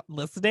he's like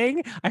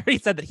listening, I already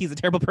said that he's a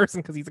terrible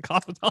person because he's a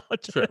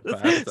true, but I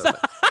haven't cosmetologist. said So,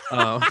 that.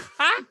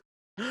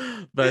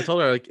 Um, but I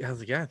told her like, I was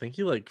like, yeah, I think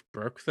he like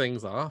broke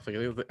things off. Like,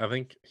 I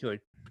think he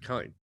like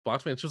kind of like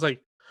blocked me, and she was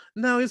like,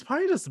 no, he's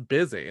probably just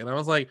busy. And I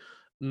was like,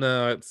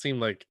 no, it seemed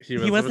like he he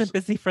was. It wasn't was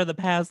busy for the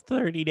past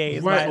 30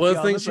 days. right. Why is Well, he the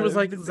all of thing a she was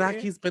sudden like, Zach,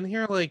 busy? he's been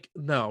here. Like,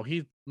 no,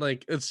 he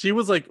like. She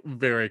was like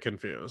very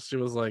confused. She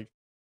was like,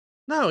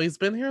 no, he's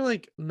been here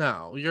like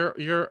no,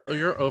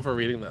 you're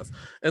overreading this.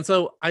 And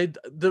so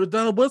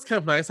that was kind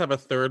of nice to have a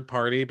third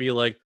party be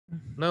like,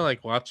 no,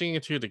 like watching you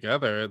two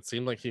together, it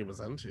seemed like he was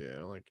into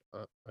you. Like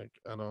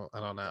I don't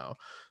know. That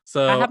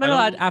So I happened a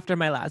lot don't after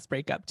my last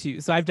breakup too.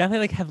 So I've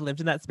definitely like have lived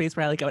in that space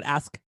where I would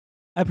ask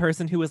a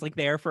person who was like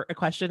there for a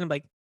question. I'm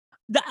like,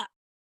 "Duh,"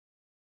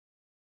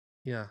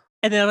 yeah.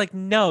 and they're like,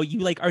 no, you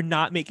like are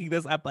not making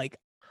this up. Like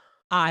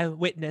I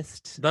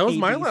witnessed That was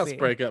my last ABC.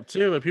 breakup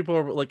too. And people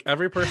were like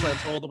every person I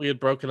told that we had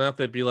broken up,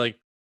 they'd be like,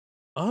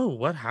 oh,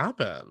 what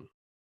happened?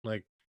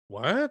 Like,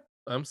 what?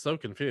 I'm so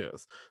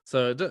confused.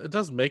 So it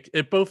does make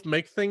it both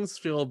make things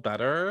feel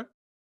better,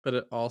 but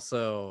it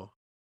also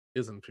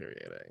is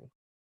infuriating.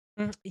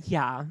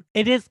 Yeah,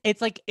 it is.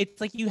 It's like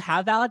you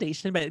have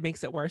validation, but it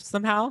makes it worse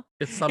somehow.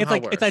 It's It's somehow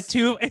like it's a worse.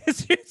 two.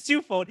 It's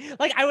twofold.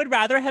 Like I would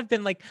rather have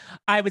been like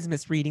I was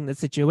misreading the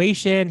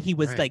situation. He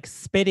was Right. like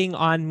spitting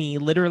on me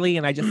literally,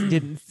 and I just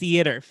didn't see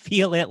it or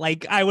feel it.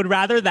 Like I would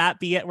rather that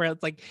be it, where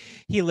it's like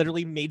he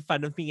literally made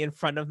fun of me in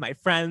front of my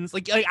friends.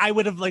 Like I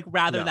would have like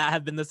rather No. that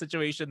have been the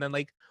situation than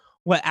like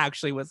what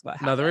actually was what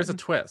Now there is a happened.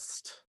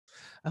 twist.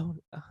 Oh,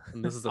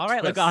 And this is a all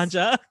right, twist.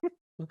 Laganja.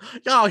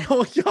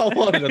 Y'all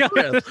wanted a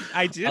twist.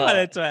 I do want Uh,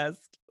 a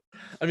twist.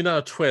 I mean, not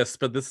a twist,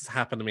 but this has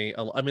happened to me.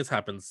 I mean, this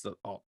happens to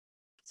all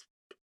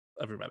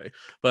everybody,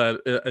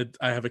 but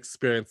I have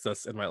experienced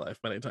this in my life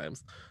many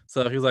times.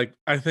 So he's like,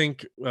 I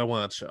think I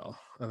want to chill.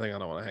 I think I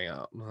don't want to hang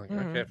out. I'm like,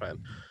 okay, fine.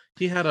 Mm.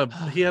 He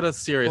had a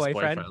serious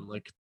Boyfriend.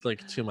 boyfriend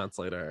like 2 months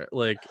later,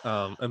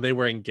 and they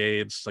were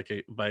engaged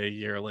like by a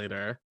year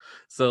later.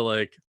 So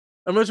like,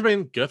 which I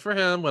mean, good for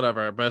him,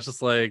 whatever. But it's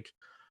just like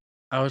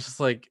I was just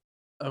like,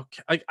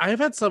 okay. I've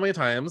had so many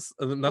times,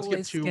 not to get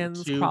Always too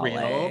skins real,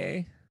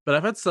 crawly. but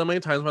I've had so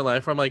many times in my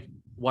life where I'm like,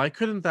 why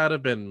couldn't that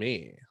have been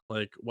me?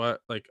 Like,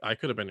 what? Like, I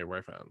could have been your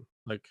boyfriend.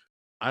 Like,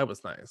 I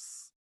was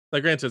nice.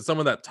 Like, granted,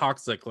 someone that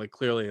toxic, like,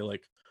 clearly,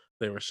 like,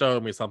 they were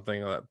showing me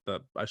something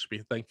that I should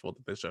be thankful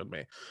that they showed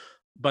me.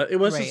 But it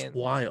was just Right.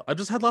 wild. I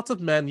just had lots of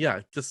men,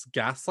 yeah, just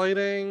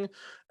gaslighting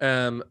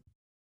and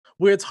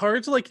where it's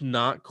hard to like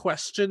not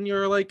question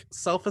your like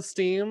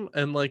self-esteem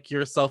and like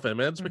your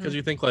self-image because Mhm,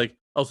 you think like,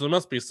 oh, so there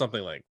must be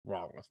something like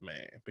wrong with me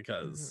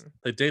because mhm.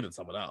 they dated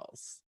someone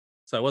else.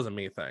 So it wasn't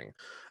me thing.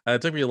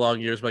 It took me a long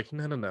years, but like,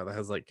 no, no, no, that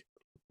has like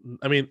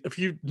I mean, if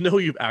you know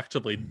you've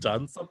actively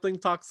done something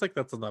toxic,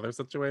 that's another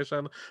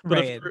situation. But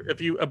if Right.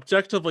 if you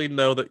objectively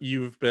know that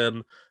you've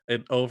been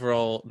an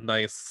overall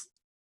nice,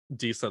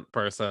 decent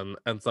person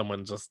and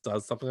someone just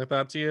does something like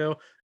that to you,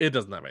 it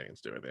doesn't have anything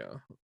to do with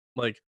you.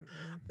 Like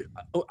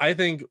Mhm, I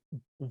think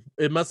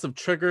it must have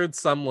triggered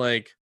some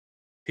like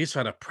he's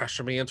trying to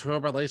pressure me into a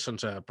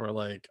relationship or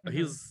like mhm.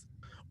 he's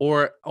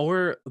or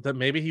that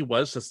maybe he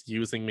was just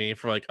using me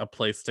for like a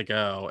place to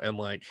go and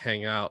like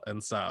hang out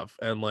and stuff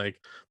and like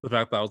the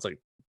fact that I was like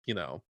you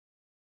know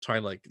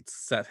trying to like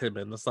set him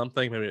into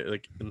something maybe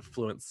like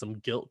influence some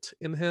guilt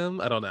in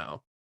him. I don't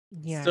know.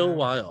 Still Yeah.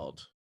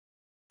 wild.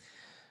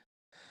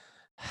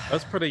 I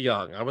was pretty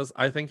young.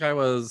 I think I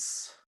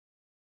was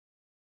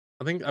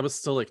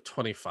still like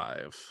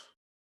 25.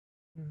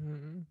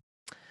 Mhm.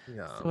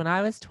 Yeah. So when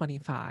I was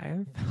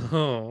 25,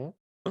 Oh.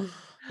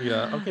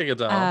 Yeah, okay,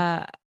 Adele.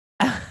 uh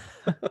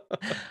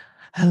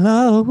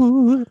hello.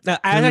 No,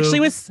 I actually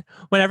Hello. was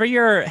whenever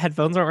your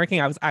headphones weren't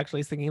working, I was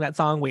actually singing that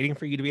song waiting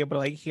for you to be able to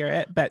like hear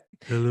it, but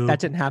that Hello.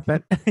 didn't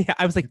happen. Yeah,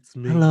 I was like, It's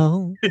me.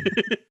 "Hello." Uh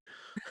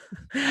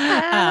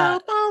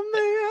Help on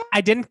the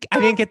I didn't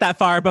get that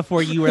far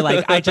before you were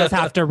like, I just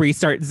have to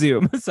restart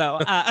Zoom. So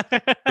Yeah,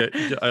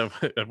 yeah,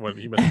 everyone,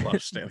 you missed a lot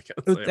of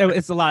shenanigans anyway.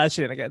 it's a lot of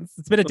shenanigans.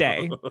 It's been a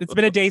day. It's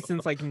been a day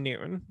since like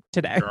noon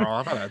today. Girl,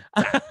 I've had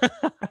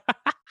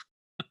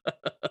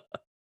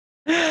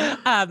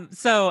a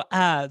So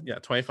yeah,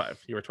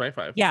 25. You were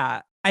 25.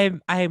 yeah,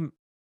 I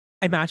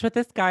matched with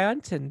this guy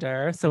on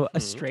Tinder. So a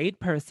Mhm. straight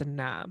person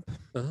app.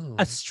 A Oh.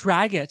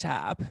 Straggit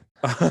app.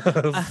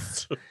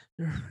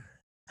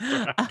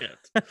 Uh,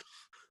 Racket.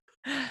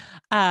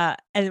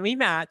 and we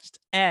matched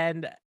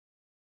and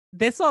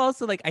this will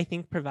also like I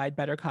think provide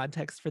better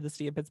context for the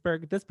city of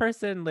Pittsburgh. This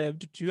person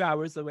lived 2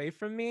 hours away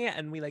from me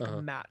and we like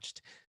Uh-huh.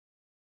 matched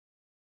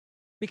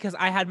because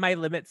I had my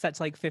limit set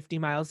to like 50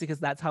 miles because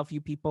that's how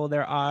few people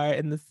there are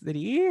in the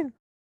city.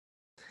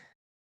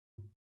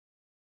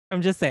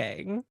 I'm just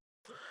saying.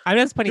 I'm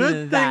just putting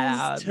Good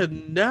that things out. to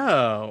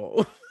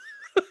know.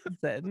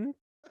 Listen,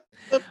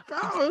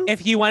 Suppose.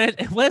 if you want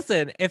to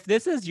listen, if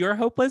this is your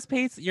hopeless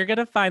place, you're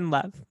gonna find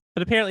love.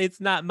 But apparently, it's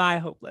not my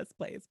hopeless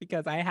place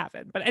because I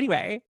haven't. But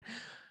anyway,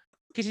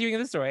 continuing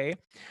the story.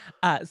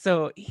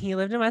 So he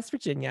lived in West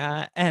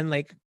Virginia, and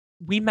like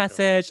we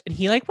messaged, and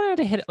he like wanted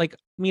to hit like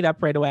meet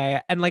up right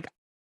away, and like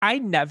I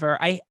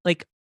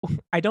like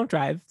I don't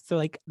drive, so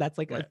like that's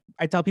like Right.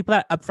 I tell people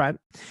that up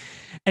front,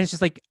 and it's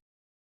just like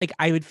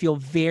I would feel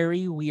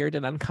very weird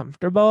and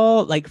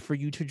uncomfortable like for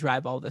you to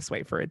drive all this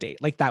way for a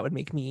date. Like that would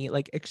make me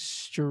like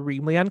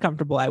extremely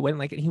uncomfortable. I wouldn't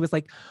like it. He was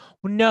like,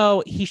 well,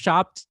 no, he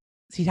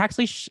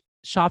actually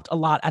shopped a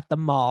lot at the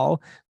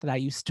mall that I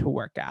used to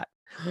work at.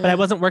 But I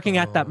wasn't working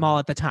at that mall Oh.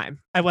 at the time.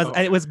 I was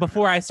Okay, it was okay.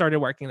 before I started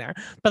working there.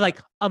 But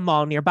like a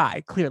mall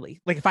nearby, clearly.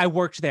 Like if I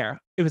worked there,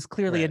 it was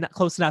clearly Right.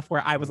 close enough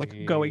where I was like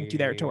going to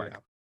there to work. Yeah.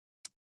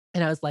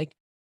 And I was like,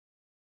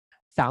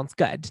 sounds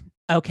good.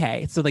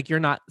 Okay. So like you're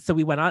not so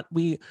we went on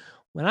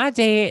a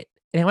date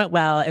and it went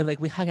well and like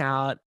we hung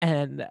out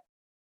and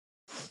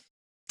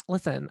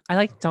listen, I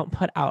like don't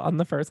put out on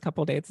the first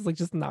couple dates. It's like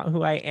just not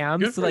who I am.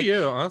 Good So for like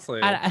you,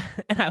 honestly. and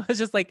I was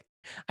just like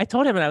I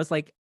told him and I was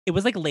like it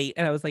was like late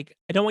and I was like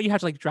I don't want you to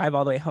have to like drive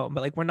all the way home,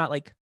 but like we're not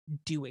like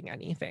doing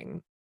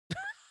anything.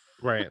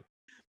 Right.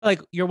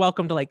 Like you're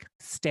welcome to like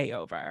stay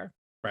over.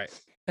 Right.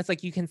 It's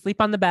like you can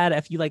sleep on the bed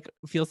if you like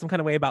feel some kind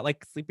of way about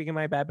like sleeping in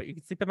my bed, but you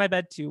can sleep in my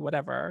bed too,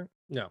 whatever.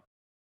 No.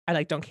 I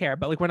like don't care,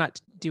 but like we're not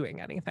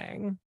doing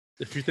anything.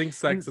 If you think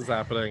sex is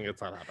happening,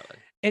 it's not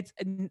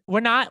happening.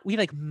 We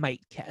like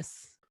might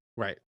kiss.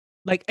 Right.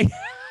 Like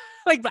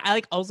like but I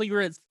like also you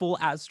were a full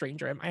ass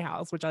stranger in my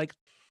house, which I like.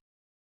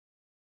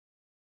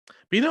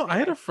 But I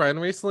had Anyway. a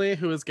friend recently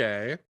who is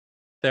gay.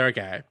 They're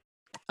gay.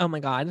 Oh my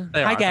god.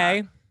 They Hi are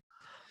gay.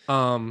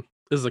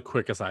 This is a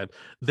quick aside.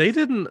 They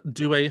didn't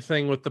do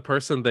anything with the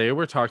person they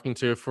were talking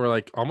to for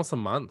like almost a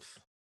month.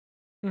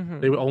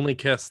 They would Mhm. only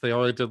kiss. They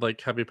only did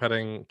like heavy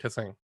petting,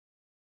 kissing.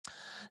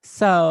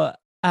 So,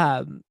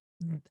 then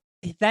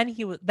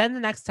then the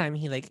next time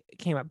he like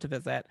came up to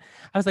visit,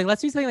 I was like,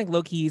 let's do something like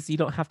low key, so you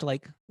don't have to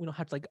like we don't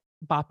have to like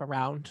bop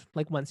around.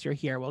 Like once you're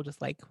here, we'll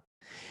just like.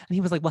 And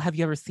he was like, well, have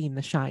you ever seen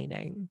The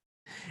Shining?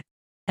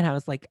 And I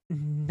was like,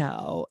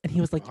 no. And he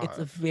was like, it's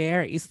God.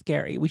 very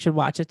scary. We should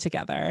watch it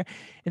together.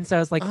 And so I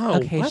was like, Oh,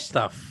 okay. what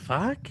the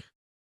fuck?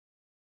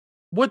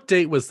 What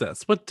date was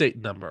this? What date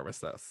number was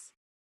this?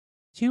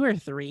 2 or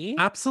 3?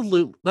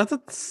 Absolute. That's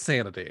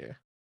insanity.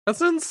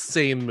 That's an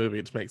insane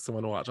movie to make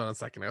someone watch on a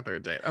second or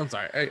third date. I'm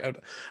sorry.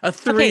 A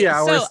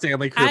 3-hour so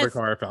Stanley Kubrick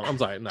horror film. I'm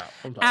sorry. No.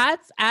 I'm sorry.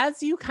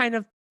 As you kind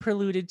of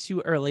preluded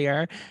to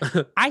earlier,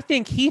 I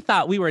think he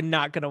thought we were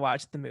not going to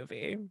watch the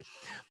movie.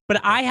 But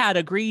I had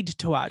agreed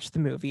to watch the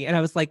movie, and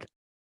I was like,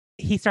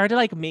 he started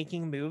like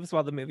making moves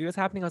while the movie was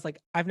happening. I was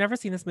like, I've never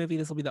seen this movie.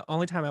 This will be the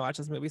only time I watch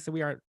this movie, so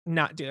we are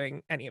not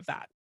doing any of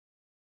that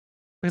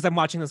because I'm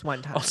watching this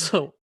one time.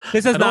 Also,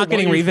 this is not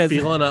getting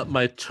revisited. Feeling up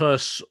my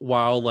tush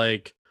while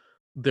like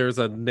there's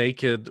a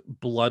naked,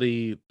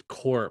 bloody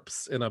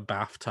corpse in a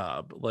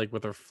bathtub, like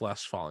with her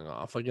flesh falling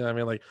off. Like, you know what I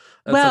mean? Like,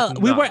 that's well, like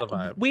we not the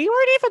vibe.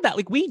 weren't even that.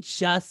 Like, we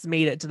just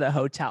made it to the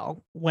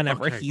hotel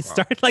whenever Okay, he well.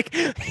 started. Like,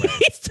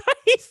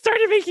 he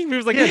started making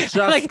moves. Like, He had just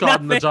like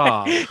gotten the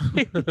job.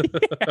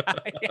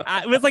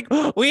 yeah, it was like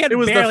we had It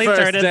was barely the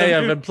first started day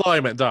of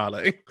employment,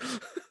 darling.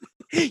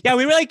 Yeah,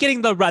 we were like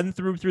getting the run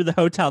through the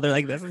hotel. They're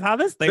like, this is how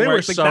this thing They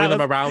works. were Like, showing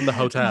them around the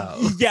hotel.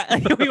 Yeah,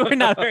 like, we were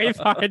not very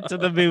far into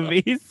the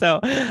movie,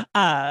 so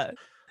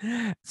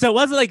it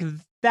wasn't like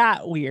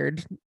that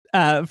weird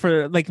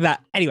for like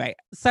that. Anyway,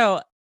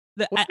 so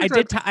I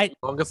did.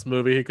 Longest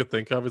movie he could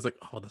think of is like,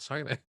 oh, The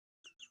Shining.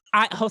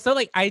 I also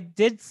like I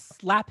did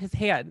slap his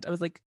hand. I was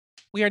like,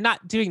 we are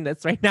not doing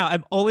this right now.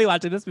 I'm only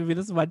watching this movie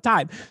this one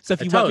time. So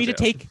if you want me to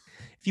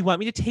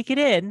take it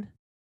in.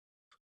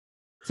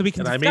 So we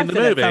can discuss it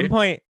at some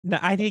point. No,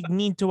 I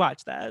need to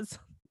watch this.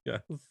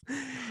 Yes.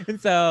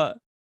 And so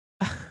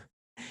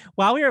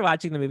while we were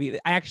watching the movie,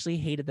 I actually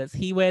hated this.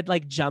 He would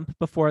like jump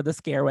before the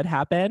scare would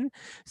happen.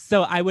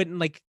 So I wouldn't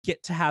like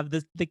get to have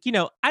this, like,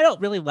 I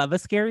don't really love a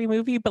scary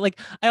movie, but like,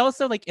 I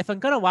also like, if I'm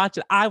going to watch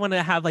it, I want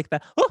to have like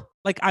the,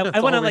 like, I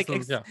want to like,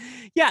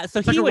 yeah. So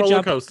it's he like would a roller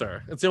jump.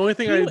 Coaster. It's the only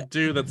thing I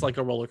do that's like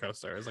a roller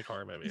coaster is like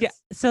horror movies. Yeah.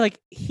 So like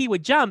he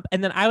would jump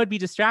and then I would be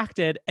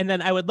distracted and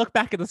then I would look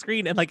back at the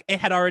screen and like it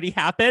had already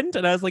happened.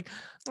 And I was like,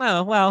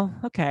 oh, well,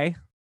 okay.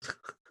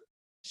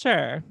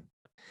 Sure.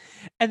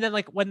 And then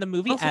like when the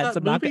movie ends,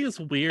 the movie is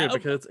weird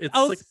because it's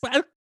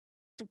like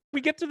we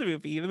get to the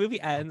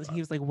movie ends, and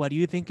he was like, what do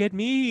you think it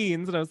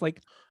means? And I was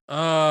like,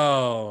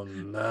 oh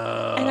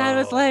no. And I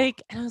was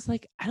like, I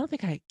don't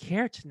think I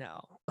care to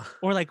know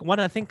or like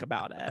want to think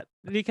about it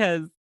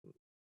because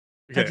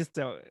I just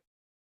don't.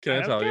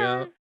 Can I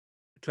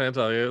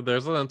tell you?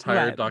 There's an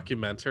entire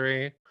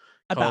documentary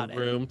about called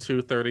Room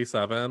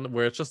 237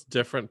 where it's just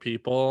different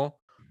people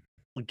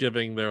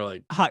giving their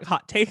like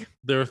hot take,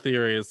 their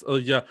theories. Oh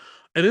yeah.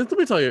 And let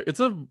me tell you, it's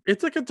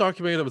like a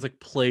documentary that was like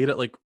played at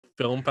like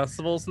film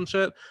festivals and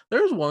shit.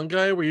 There's one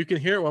guy where you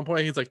can hear at one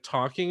point he's like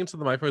talking into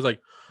the microphone. He's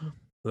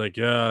like,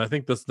 yeah, I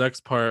think this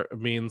next part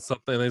means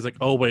something. And he's like,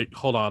 oh wait,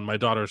 hold on, my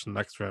daughter's in the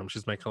next room.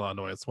 She's making a lot of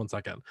noise. 1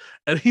 second.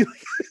 And he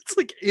it's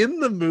like in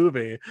the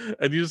movie,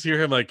 and you just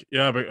hear him like,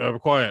 yeah, but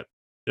quiet.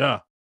 Yeah,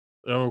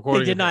 I'm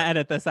recording. He did not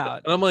edit this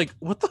out. And I'm like,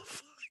 what the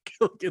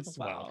fuck? It's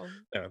wow.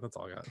 Yeah, that's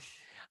all I got.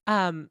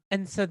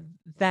 And so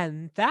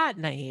then that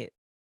night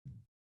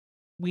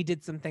we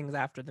did some things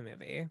after the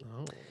movie.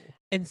 Oh.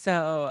 And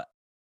so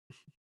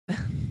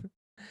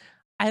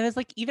I was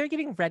like either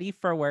getting ready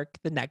for work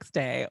the next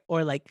day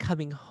or like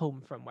coming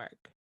home from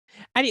work.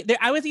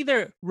 I was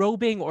either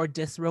robing or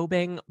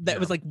disrobing. That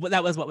was like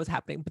that was what was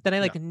happening. But then I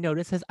like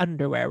noticed his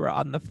underwear were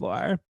on the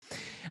floor,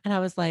 and I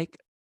was like,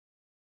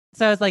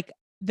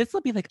 this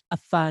will be like a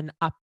fun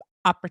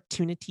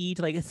opportunity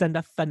to like send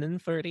a fun and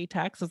flirty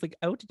text. I was like,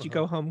 oh, did you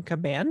go home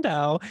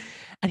commando?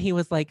 And he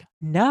was like,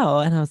 no.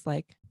 And I was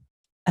like,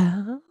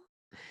 oh.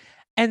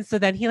 And so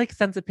then he like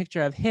sends a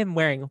picture of him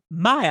wearing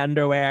my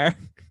underwear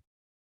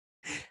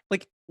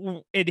like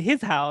in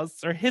his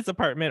house or his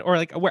apartment or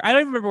like where I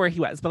don't remember where he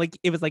was, but like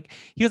it was like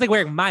he was like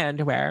wearing my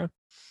underwear,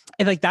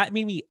 and like that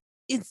made me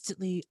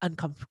instantly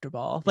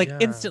uncomfortable.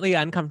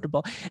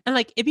 And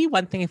like it'd be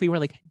one thing if we were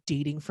like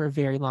dating for a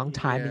very long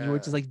time and you were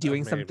just like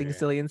doing something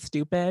silly and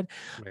stupid,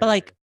 but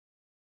like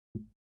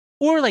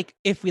or like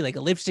if we like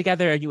lived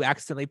together and you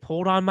accidentally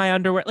pulled on my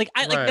underwear, like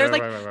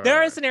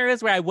there are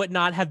scenarios where I would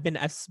not have been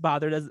as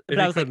bothered as. But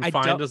I was like, I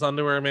find his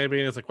underwear maybe,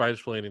 and it's like, why is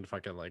she need to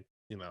fucking like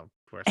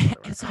wear some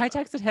underwear? So I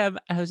texted him.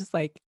 I was just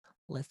like,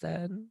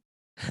 listen,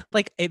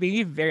 Like, it made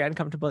me very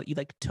uncomfortable that you,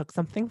 like, took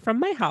something from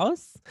my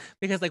house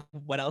because, like,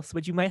 what else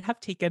would you might have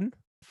taken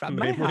from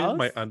my Namely,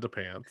 my house?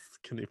 underpants.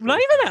 Can you Not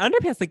please even stop? my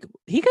underpants, like,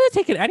 he could have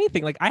taken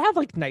anything, like, I have,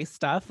 like, nice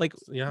stuff, like,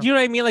 Yeah, do you know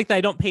what I mean? Like, that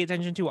I don't pay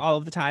attention to all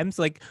of the time,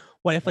 so, like,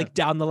 what if, yeah, like,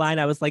 down the line,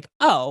 I was like,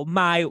 "Oh,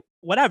 my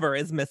whatever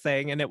is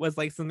missing," and it was,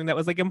 like, something that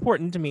was, like,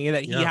 important to me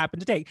that he yeah. happened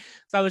to take.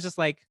 So I was just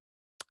like,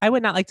 "I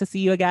would not like to see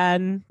you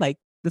again, like,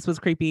 this was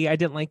creepy, I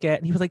didn't like it,"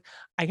 and he was like,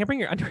 "I can bring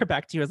your underwear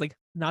back to you." I was like,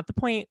 "Not the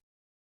point,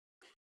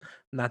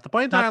 Not the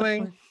point, not the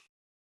darling.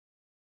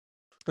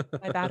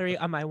 point." My battery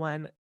on my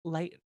one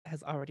light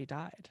has already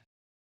died.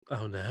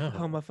 Oh no.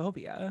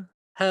 Homophobia.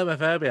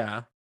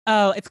 Homophobia.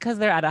 Oh, it's because 'cause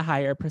they're at a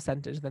higher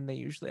percentage than they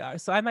usually are,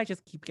 so I might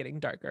just keep getting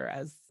darker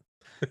as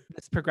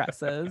this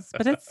progresses,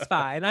 but it's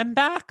fine, I'm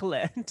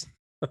backlit.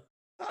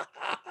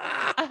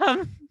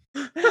 Um,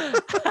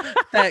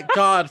 Thank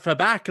God for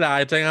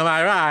backlighting, am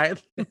I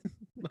right?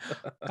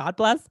 God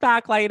bless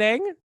backlighting.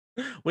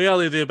 We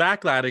only do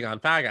backlighting on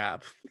Fag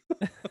App.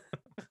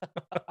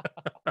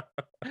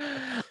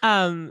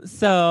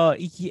 So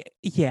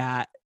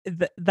yeah,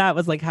 that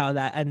was, like, how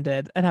that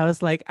ended, and I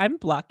was like, "I'm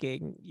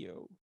blocking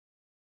you."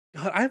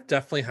 God, I've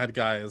definitely had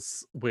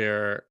guys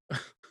where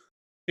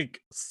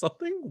like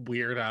something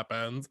weird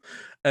happens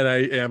and I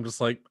am just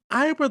like,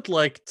 I would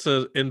like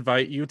to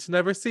invite you to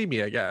never see me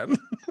again.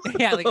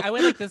 Yeah, like, I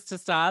would like this to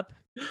stop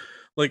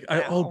Like I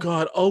now. oh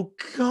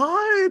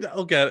god.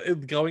 Okay,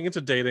 going into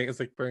dating is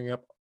like bringing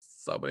up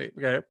so many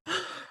okay.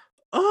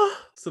 Oh,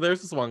 so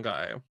there's this one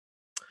guy.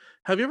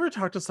 Have you ever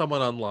talked to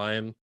someone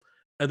online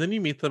and then you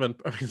meet them and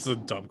I mean it's a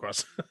dumb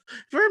question. Have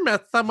you ever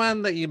met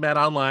someone that you met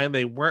online,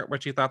 they weren't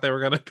what you thought they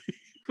were gonna be?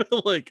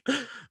 But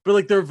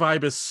like their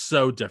vibe is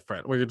so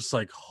different where you're just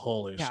like,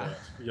 holy Yeah.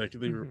 shit. Like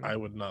Mhm. I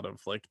would not have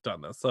like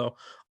done this. So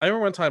I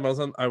remember one time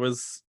I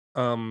was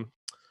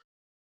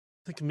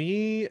like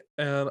me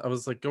and I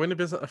was like going to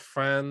visit a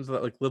friend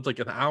that like lived like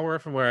an hour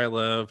from where I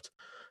lived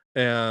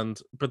and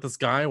but this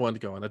guy wanted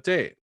to go on a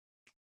date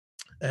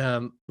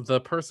and the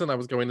person I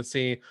was going to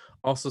see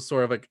also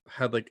sort of like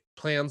had like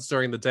plans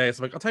during the day. So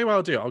I'm like, I'll tell you what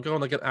I'll do. I'll go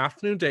on like an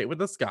afternoon date with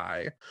this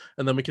guy,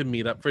 and then we can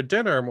meet up for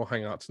dinner and we'll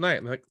hang out tonight.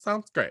 And they're like,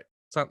 sounds great.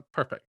 Sounds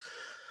perfect.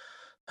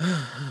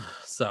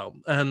 So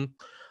and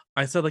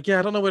I said, like, yeah,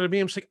 I don't know where to meet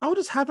him. She's like, oh,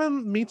 just have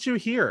him meet you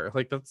here.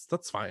 Like,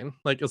 that's fine.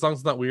 Like, as long as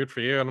it's not weird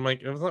for you. And I'm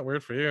like, if it's not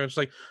weird for you. And she's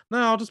like, no,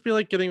 I'll just be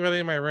like getting ready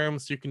in my room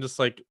so you can just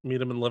like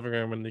meet him in the living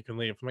room and you can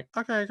leave. I'm like,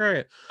 okay,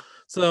 great.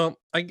 So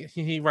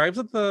he arrives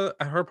at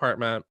her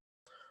apartment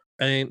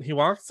and he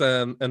walks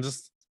in and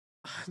just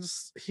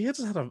he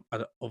just had a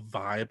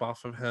vibe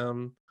off of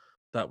him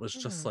that was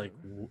just like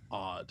Hmm.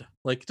 odd.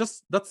 Like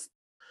just that's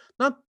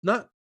not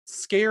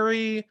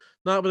scary,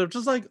 not but it was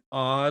just like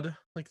odd,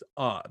 like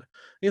odd. And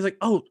he's like,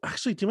 "Oh,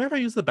 actually, do you mind if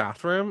I use the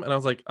bathroom?" And I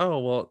was like, "Oh,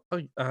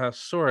 well,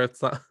 sure.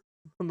 It's not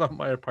not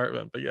my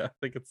apartment, but yeah, I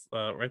think it's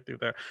right through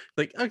there."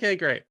 Like, okay,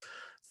 great.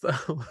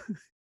 So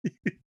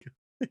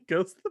he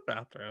goes to the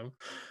bathroom.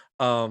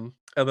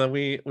 And then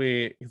we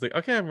he's like,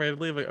 "Okay, I'm ready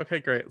to leave." Like, "Okay,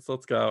 great. So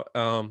let's go."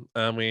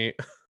 And we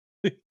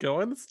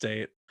go on this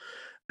date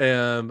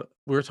and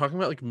we were talking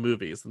about like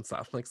movies and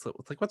stuff. Like, so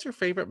it's like, what's your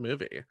favorite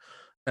movie?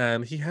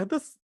 And he had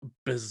this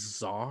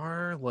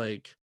bizarre,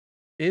 like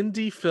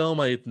indie film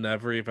I'd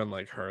never even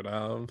like heard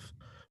of,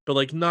 but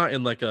like not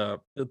in like a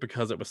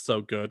because it was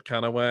so good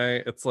kind of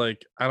way. It's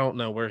like I don't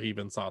know where he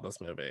even saw this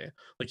movie.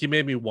 Like he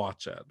made me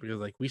watch it because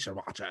like we should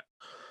watch it.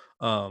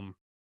 Um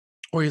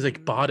or he's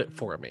like bought it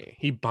for Mm. me.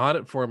 He bought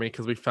it for me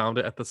because we found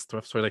it at this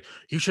thrift store. Like,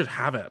 you should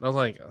have it. And I was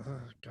like,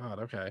 oh, God,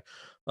 okay.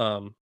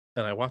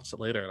 And I watched it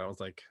later and I was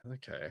like,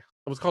 okay.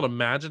 It was called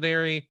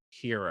Imaginary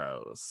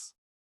Heroes,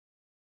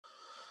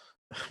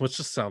 which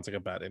just sounds like a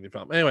bad indie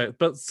film. Anyway,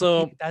 but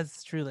so It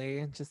does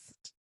truly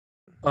just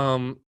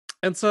um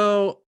and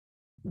so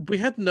we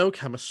had no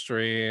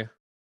chemistry,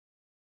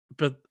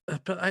 but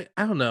I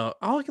don't know.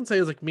 All I can say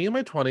is like me in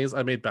my 20s,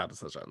 I made bad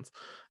decisions.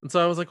 And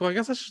so I was like, well, I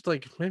guess I should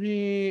like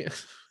maybe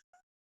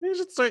you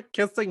should start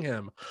kissing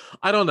him.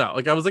 I don't know.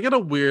 Like I was like in a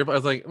weird. I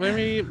was like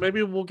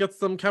maybe we'll get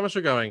some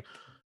chemistry going,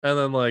 and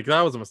then like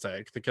that was a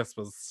mistake. The kiss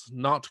was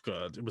not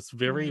good. It was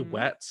very Mhm.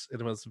 wet.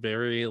 It was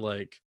very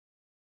like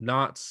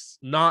not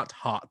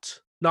hot,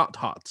 not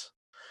hot.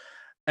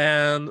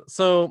 And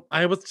so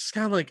I was just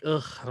kind of like,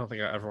 ugh, I don't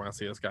think I ever want to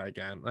see this guy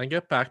again. And I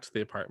get back to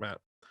the apartment,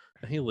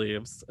 and he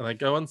leaves, and I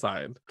go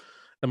inside,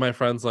 and my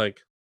friend's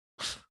like,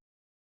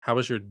 how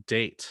was your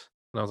date?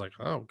 And I was like,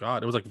 oh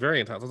God, it was like very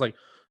intense. I was like,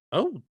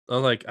 oh, I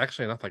was like,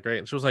 actually not that great.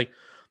 And she was like,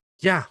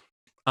 yeah,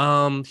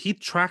 he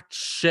tracked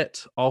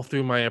shit all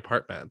through my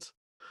apartment.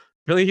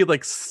 Really, he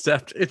like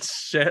stepped in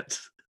shit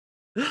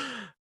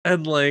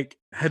and like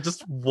had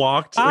just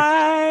walked, like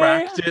Bye.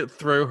 tracked it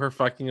through her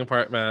fucking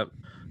apartment.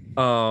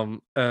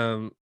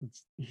 And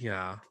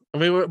yeah, I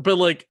mean, but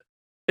like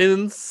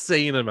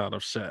insane amount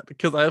of shit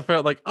because I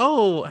felt like,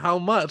 oh, how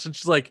much? And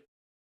she's like,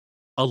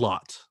 a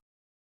lot.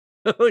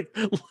 Like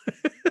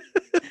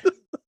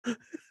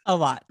A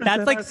lot. but That's,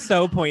 then like, I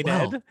so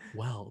pointed.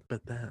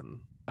 but then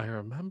I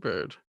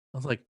remembered. I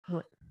was like,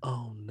 What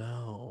 "Oh,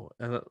 no."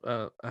 And,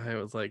 I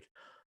was like,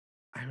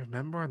 I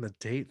remember on the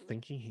date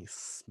thinking he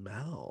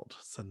smelled.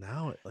 So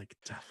now it like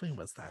definitely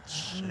was that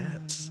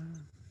shit.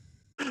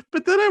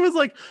 But then I was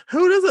like,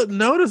 who doesn't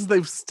notice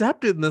they've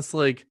stepped in this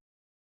like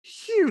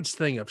huge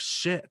thing of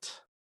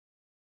shit?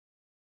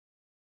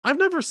 I've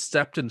never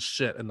stepped in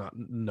shit and not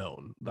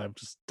known that I've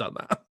just done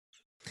that.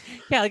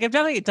 Yeah, like I've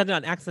definitely done it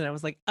on accident. I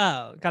was like,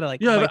 oh, gotta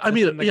like Yeah, wipe I this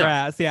mean, in the yeah,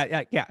 grass.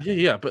 Yeah.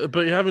 yeah.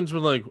 But you haven't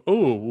been like,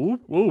 oh,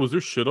 whoa, was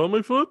there shit on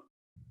my foot?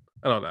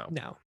 I don't know.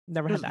 No,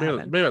 never had that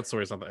happen. Maybe that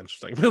story's not that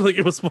interesting. But like,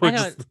 it was more I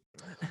don't. just.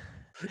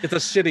 It's a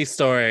shitty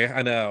story.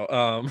 I know.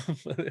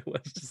 It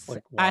was just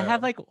like I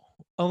have wild. like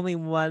only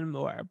one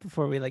more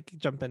before we like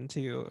jump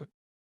into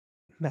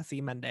Messy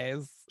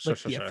Mondays, Sure, like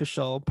sure, the sure,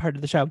 official part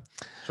of the show.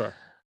 sure.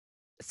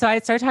 So I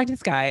started talking to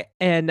this guy,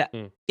 and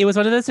Mm, it was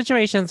one of those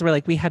situations where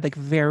like we had like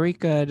very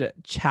good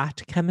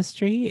chat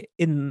chemistry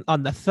in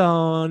on the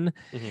phone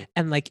mhm.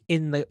 and like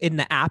in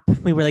the app.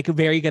 We were like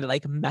very good at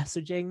like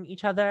messaging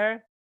each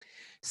other.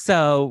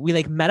 So we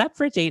like met up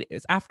for a date. It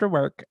was after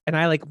work, and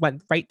I like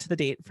went right to the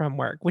date from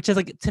work, which is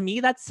like to me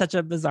that's such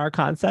a bizarre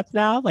concept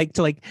now. Like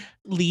to like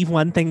leave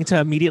one thing to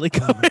immediately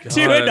go Oh my into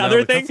god, I know. another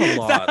Like, thing. that's a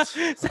lot.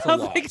 That's a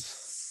Sounds like lot.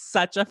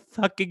 such a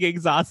fucking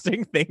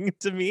exhausting thing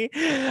to me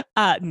Yeah.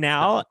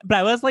 now. But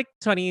I was like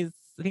 20s.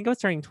 I think I was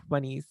turning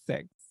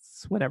 26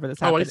 whenever this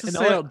Oh, I happened. used to And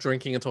stay out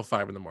drinking until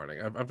 5 in the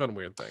morning. I've done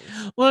weird things.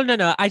 well,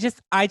 no. I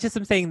just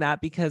am saying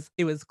that because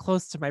it was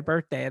close to my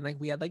birthday, and like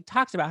we had like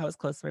talked about how it was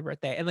close to my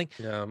birthday, and like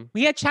Yeah.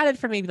 we had chatted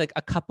for maybe like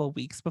a couple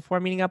weeks before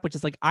meeting up, which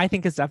is like I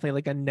think is definitely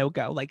like a no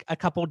go. Like a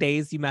couple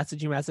days, you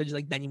message,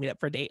 like then you meet up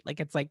for a date. Like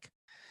it's like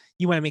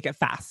you want to make it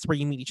fast where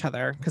you meet each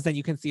other because then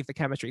you can see if the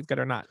chemistry is good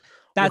or not.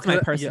 Well, That's my yeah.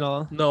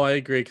 personal. No, I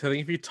agree. Because I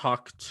think if you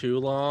talk too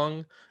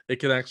long, it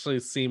can actually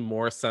seem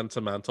more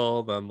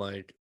sentimental than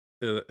like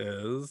it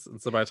is.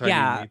 And so by the time you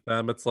Yeah, meet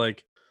them, it's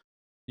like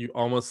you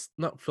almost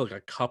not feel like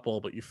a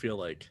couple, but you feel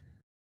like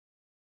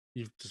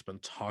you've just been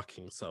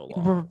talking so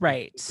long. Like,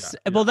 right.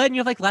 yeah, Well, yeah. then you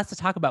have like less to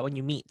talk about when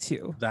you meet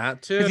too.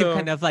 That Because you've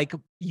kind too. of like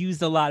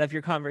used a lot of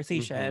your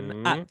conversation.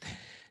 Mm-hmm.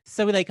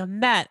 So we like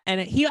met,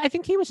 and I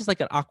think he was just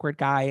like an awkward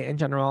guy in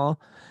general.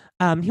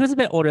 He was a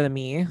bit older than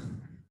me,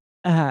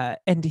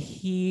 and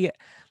he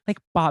like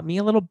bought me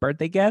a little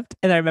birthday gift,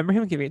 and I remember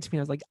him giving it to me.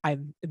 I was like,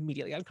 I'm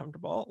immediately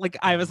uncomfortable. Like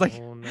I was like,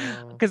 Oh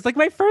no. because like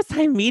my first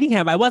time meeting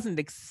him, I wasn't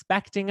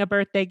expecting a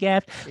birthday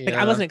gift. Like I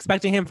Yeah. wasn't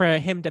expecting him for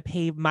him to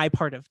pay my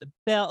part of the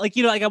bill. Like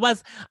like I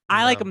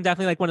like Yeah. am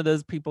definitely like one of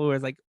those people who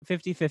is like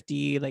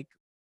 50-50, like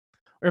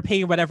or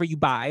pay whatever you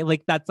buy.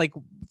 Like that's like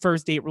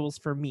first date rules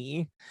for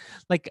me.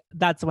 Like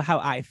that's how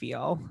I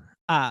feel.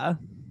 Uh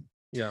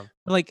Yeah.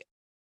 like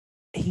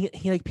he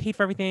like paid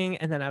for everything,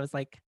 and then I was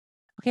like,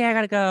 okay, I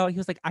gotta go. He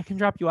was like, I can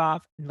drop you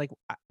off. And like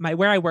my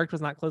where I worked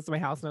was not close to my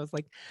house. And I was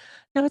like,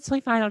 no, it's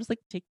totally fine. I'll just like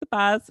take the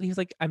bus. And he was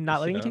like, I'm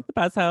not letting you Yeah. take the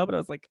bus home. And I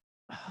was like,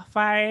 "Oh,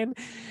 fine.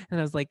 And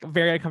I was like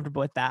very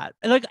uncomfortable with that.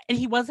 And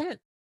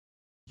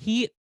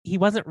he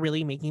wasn't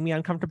really making me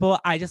uncomfortable.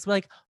 I just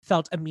like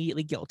felt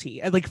immediately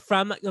guilty. And like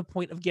from the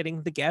point of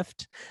getting the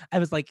gift, I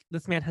was like,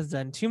 this man has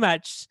done too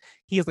much.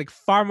 He is like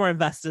far more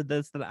invested in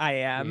this than I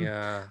am.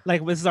 Yeah.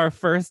 Like this is our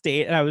first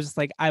date. And I was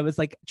like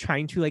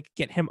trying to like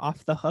get him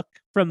off the hook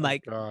from Oh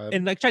like god.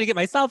 and like trying to get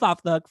myself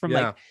off the hook from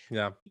like Yeah.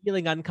 Yeah.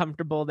 feeling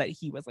uncomfortable that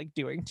he was like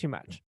doing too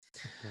much.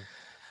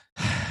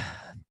 Mhm.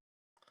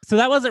 So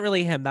that wasn't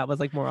really him. That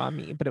was like more on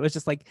me. But it was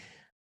just like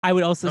I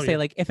would also Oh say yeah.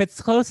 like if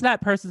it's close to that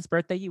person's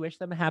birthday, you wish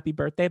them a happy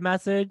birthday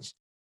message,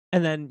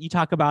 and then you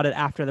talk about it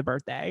after the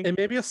birthday. And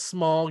maybe a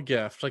small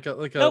gift,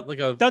 Nope,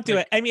 don't do it.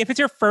 like I mean, if it's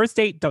your first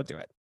date, don't do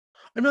it.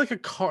 I mean like a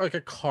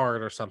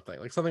card or something.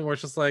 Like something where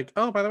it's just like,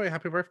 oh, by the way,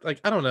 happy birthday.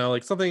 Like I don't know,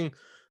 like something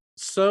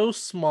so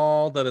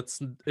small that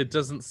it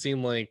doesn't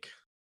seem like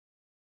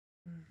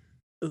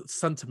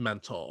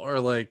sentimental or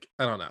like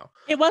I don't know.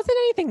 It wasn't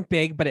anything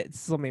big, but it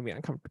still made me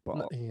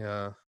uncomfortable.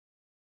 Yeah.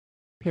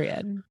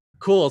 Period.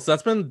 Cool. So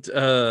that's been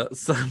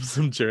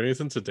some journeys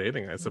into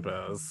dating, I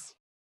suppose.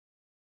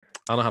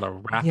 I don't know how to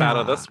wrap out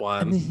of Yeah. this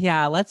one.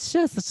 Yeah,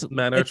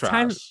 Men are it's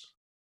time, trash.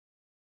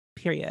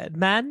 period.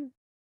 Men,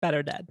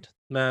 better dead.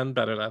 Men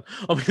better than.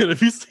 Oh my god,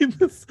 have you seen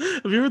this?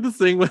 Have you heard this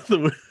thing with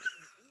the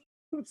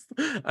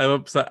I'm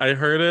upset. I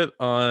heard it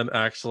on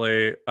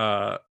actually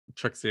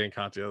Trixie and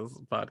Katya's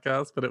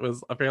podcast, but it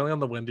was apparently on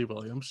the Wendy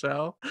Williams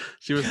show.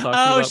 She was talking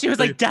Oh, about she was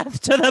like, death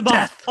to them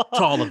death all.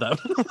 to all of them.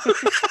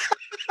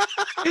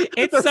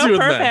 It's That's so you with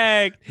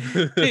men.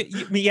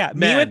 perfect. Yeah,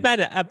 me with Men.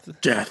 men.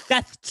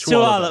 Death To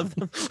all of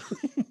them.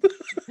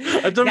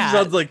 I don't Yeah.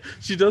 sounds like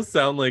she does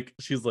sound like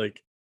she's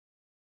like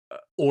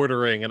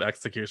ordering an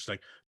execution,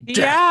 like death,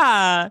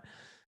 Yeah.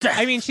 death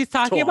I mean, she's to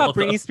talking all about of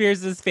them. Britney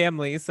Spears'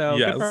 family, so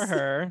good for Yes.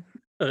 her.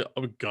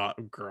 Oh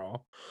god,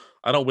 girl.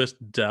 I don't wish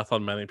death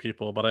on many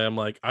people, but I am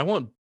like, I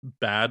want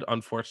bad,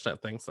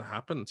 unfortunate things to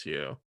happen to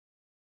you.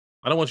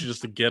 I don't want you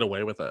just to get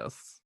away with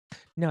this.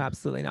 No,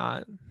 absolutely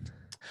not.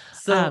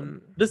 So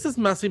this is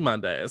Messy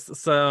Mondays.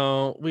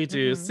 So we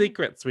do Mhm.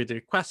 secrets, we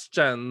do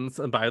questions.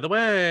 And by the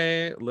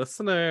way,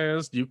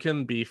 listeners, you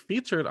can be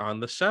featured on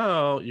the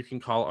show. You can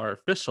call our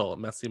official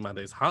Messy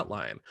Mondays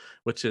hotline,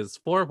 which is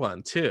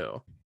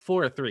 412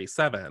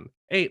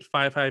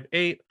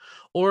 437-8558,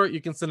 or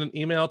you can send an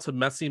email to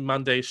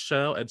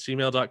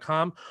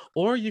messymondayshow@gmail.com,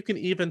 or you can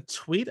even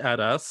tweet at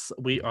us.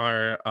 We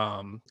are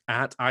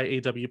at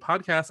IAW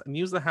Podcast, and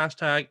use the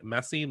hashtag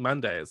Messy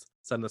Mondays.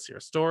 Send us your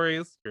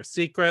stories, your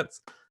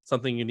secrets,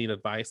 something you need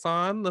advice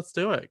on. Let's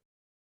do it.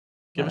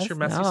 Give Let us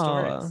your us messy know.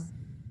 stories.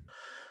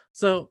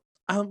 So,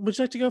 would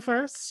you like to go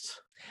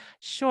first?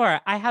 Sure.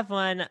 I have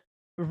one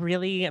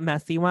really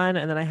messy one,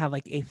 and then I have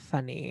like a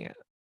funny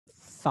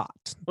thought,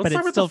 Let's but start it's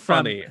with the still from.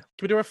 funny. Can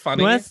we do a You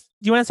funny? want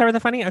to start with the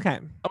funny? Okay.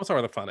 I'm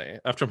start with the funny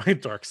after my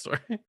dark story.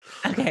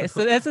 Okay.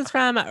 So this is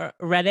from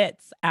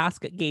Reddit's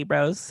Ask Gay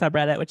Bros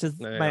subreddit, which is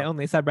my Yeah.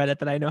 only subreddit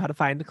that I know how to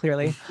find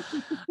clearly.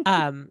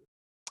 um,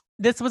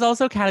 this was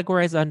also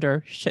categorized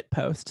under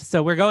shitpost,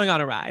 so we're going on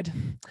a ride.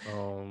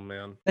 Oh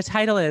man. The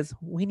title is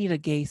 "We Need a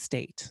Gay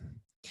State."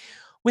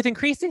 With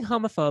increasing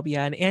homophobia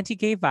and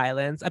anti-gay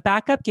violence, a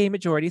backup gay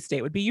majority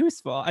state would be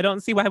useful. I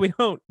don't see why we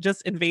don't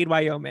just invade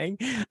Wyoming,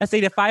 a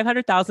state of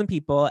 500,000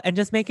 people, and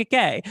just make it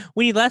gay.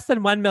 We need less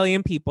than 1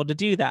 million people to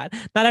do that.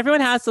 Not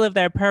everyone has to live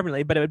there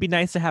permanently, but it would be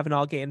nice to have an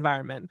all-gay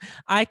environment.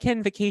 I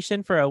can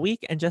vacation for a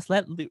week and just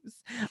let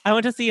loose. I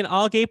want to see an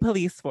all-gay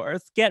police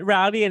force, get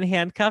rowdy and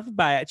handcuffed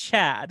by a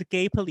Chad,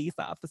 gay police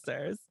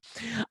officers.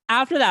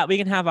 After that, we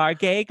can have our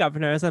gay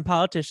governors and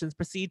politicians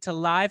proceed to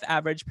live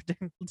average,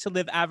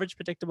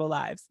 predictable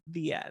lives.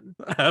 The end.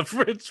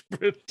 Average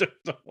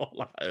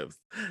predictable lives.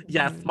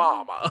 Yes,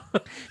 mama.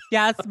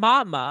 Yes,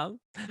 mama.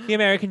 The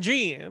American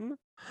dream.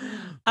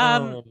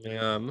 Oh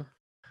man.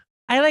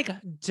 I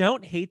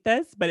don't hate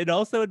this, but it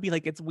also would be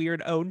like its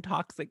weird own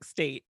toxic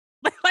state.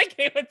 Like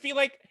it'd be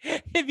like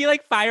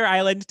Fire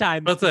Island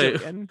times. Let's say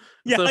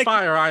Yeah, so like,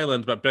 Fire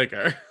Island, but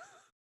bigger.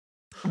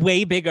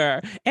 way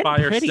bigger and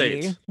Fire pretty.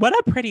 State. What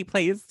a pretty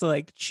place to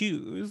like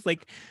choose.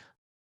 Like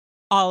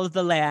all of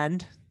the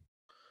land.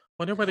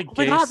 Wonder what a Oh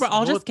my God, we're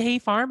all just gay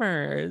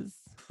farmers.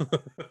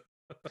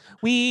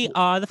 We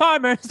are the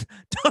farmers.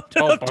 Dum,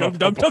 dum, dum,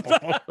 dum, dum.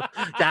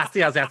 Yes.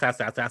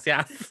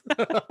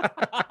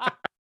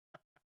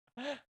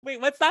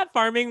 Wait, what's that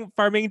farming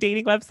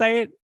dating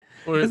website?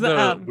 Wait, Is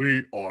it,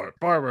 we are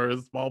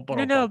farmers.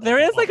 No, there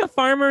is like a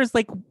farmers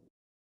like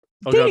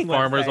Oh dating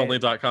god, website.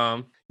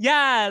 farmersonly.com.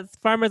 Yes,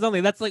 farmers only.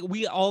 That's like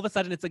we all of a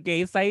sudden it's a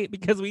gay site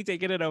because we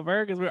taken it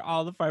over because we're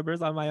all the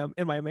farmers on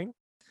in Wyoming.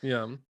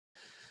 Yeah.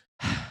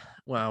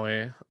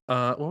 Wowie.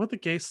 What would the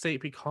gay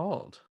state be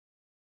called?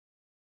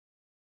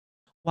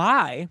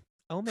 Why?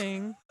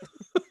 Oming.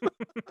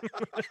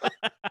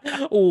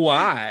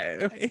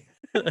 Why?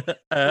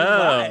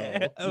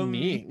 Why?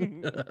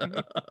 Me.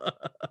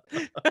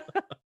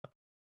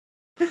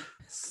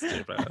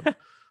 Stupid.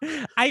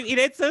 I mean,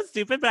 it's so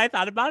stupid, but I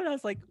thought about it. I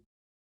was like,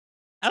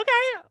 okay,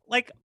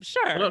 like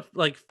sure. What about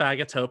like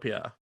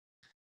Fagotopia?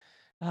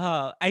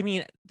 Oh, I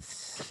mean,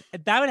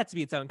 that would have to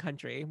be its own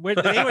country.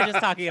 They were just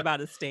talking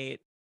about a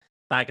state.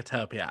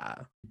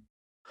 Fagotopia.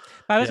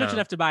 If I was rich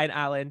enough to buy an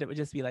island, it would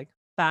just be like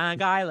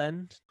Fag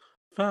Island.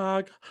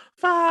 Fag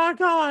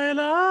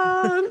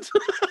Island.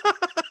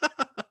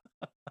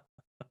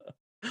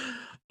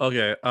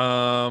 Okay.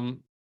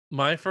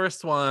 My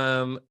first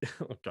one.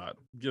 Oh God,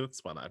 this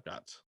one I've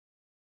got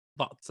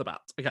thoughts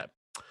about. Okay.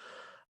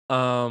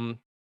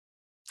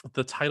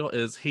 The title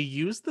is "He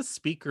used the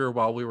speaker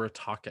while we were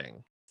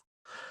talking."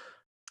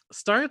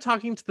 Started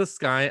talking to this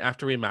guy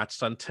after we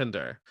matched on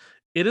Tinder.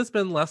 It has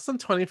been less than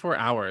 24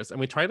 hours, and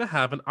we tried to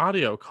have an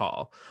audio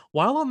call.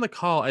 While on the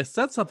call, I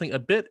said something a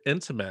bit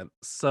intimate,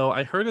 so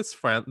I heard his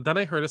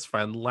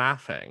friend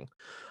laughing.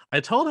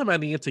 I told him I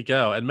needed to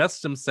go and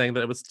messaged him saying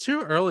that it was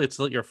too early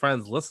to let your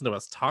friends listen to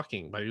us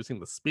talking by using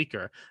the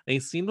speaker, and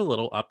he seemed a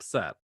little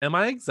upset. Am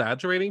I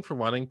exaggerating for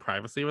wanting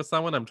privacy with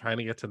someone I'm trying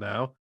to get to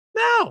know?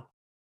 No.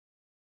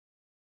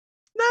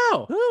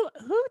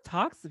 Who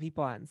talks to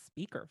people on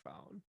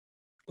speakerphone?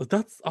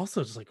 That's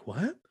also just like,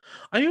 what?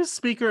 I use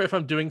speaker if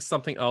I'm doing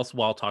something else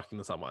while talking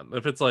to someone.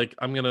 If it's like,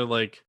 I'm gonna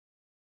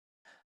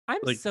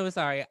I'm so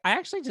sorry. I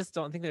actually just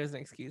don't think there's an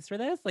excuse for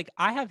this. Like,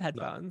 I have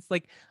headphones.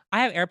 Like,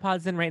 I have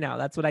AirPods in right now.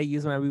 That's what I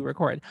use when we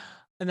record.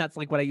 And that's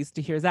like what I used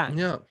to hear Zach.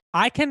 Yeah.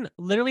 I can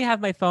literally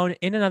have my phone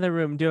in another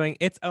room doing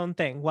its own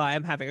thing while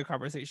I'm having a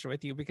conversation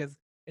with you because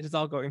it is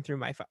all going through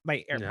my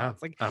AirPods. Yeah,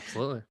 like,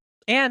 absolutely.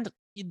 And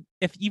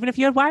even if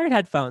you had wired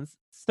headphones,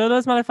 throw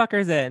those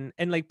motherfuckers in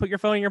and like put your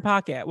phone in your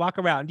pocket, walk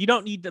around. You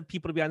don't need the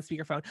people to be on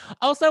speakerphone.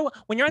 Also,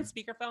 when you're on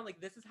speakerphone,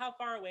 like this is how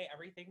far away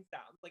everything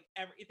sounds. Like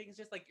everything's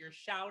just like you're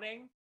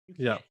shouting.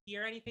 You can't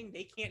hear anything.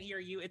 They can't hear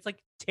you. It's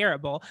like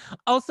terrible.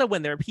 Also,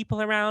 when there are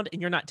people around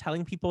and you're not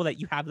telling people that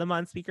you have them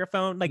on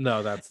speakerphone, like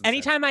no, that's insane.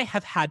 Anytime I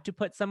have had to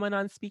put someone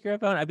on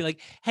speakerphone, I'd be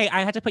like, hey,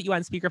 I had to put you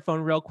on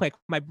speakerphone real quick.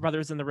 My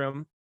brother's in the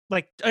room.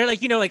 Like, or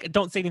like, like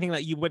don't say anything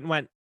that you wouldn't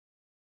want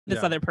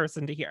this other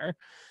person to hear.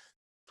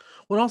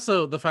 Well,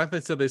 also the fact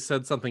they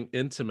said something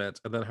intimate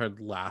and then heard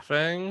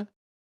laughing,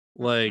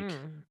 like,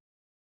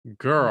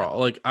 girl,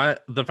 like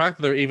the fact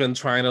that they're even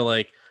trying to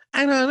like,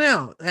 I don't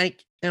know,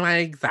 like, am I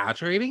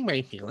exaggerating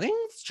my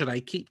feelings? Should I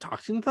keep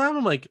talking to them?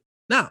 I'm like,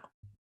 no,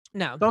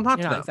 don't talk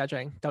to them.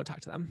 Exaggerating. Don't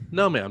talk to them.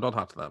 No, ma'am, don't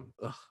talk to them.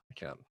 Ugh, I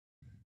can't.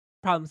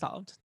 Problem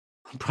solved.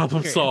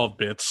 Problem Period. solved,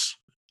 bitch.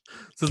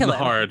 This Kill isn't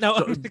him. hard. No,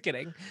 I'm just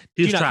kidding.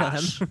 He's Do not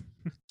trash. kill him.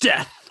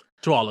 Death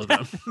to all of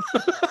them.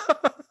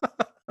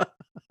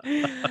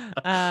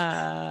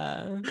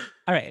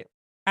 All right.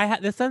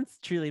 This one's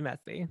truly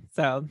messy,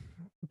 so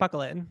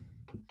buckle in.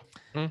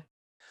 Mm.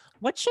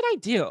 What should I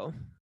do?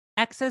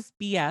 Ex's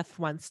BF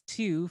wants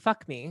to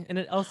fuck me, and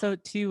it also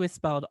two is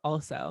spelled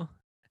also.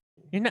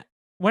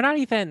 We're not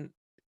even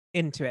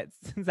into it,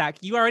 Zach.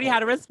 You already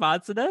had a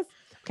response to this.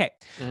 Okay.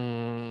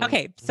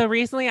 Okay. So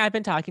recently I've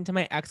been talking to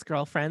my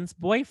ex-girlfriend's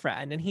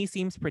boyfriend and he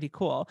seems pretty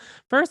cool.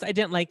 First, I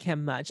didn't like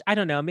him much. I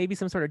don't know, maybe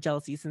some sort of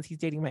jealousy since he's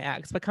dating my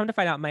ex, but come to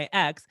find out my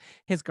ex,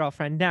 his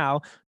girlfriend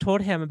now,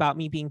 told him about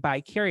me being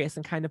bi-curious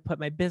and kind of put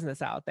my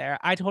business out there.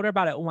 I told her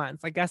about it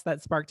once. I guess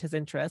that sparked his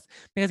interest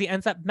because he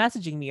ends up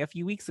messaging me a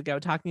few weeks ago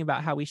talking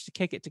about how we should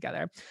kick it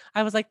together.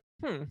 I was like,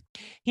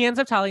 He ends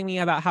up telling me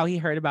about how he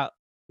heard about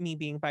me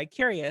being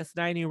bi-curious,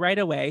 and I knew right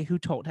away who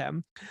told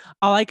him.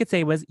 All I could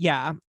say was,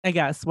 yeah, I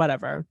guess,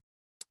 whatever.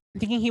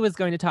 Thinking he was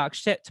going to talk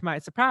shit, to my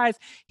surprise,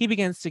 he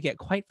begins to get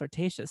quite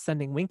flirtatious,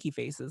 sending winky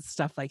faces,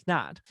 stuff like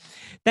that.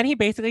 Then he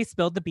basically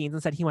spilled the beans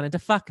and said he wanted to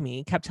fuck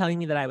me, kept telling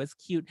me that I was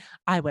cute.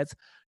 I was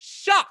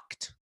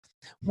shocked.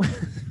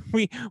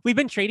 We've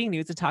been trading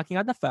nudes and talking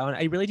on the phone.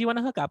 I really do want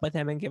to hook up with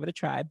him and give it a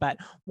try, but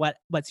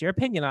what's your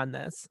opinion on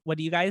this? What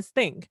do you guys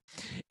think?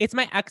 It's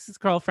my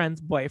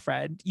ex-girlfriend's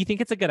boyfriend. You think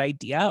it's a good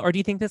idea, or do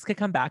you think this could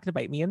come back to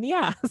bite me in the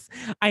ass?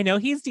 I know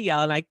he's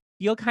DL and I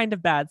feel kind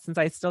of bad since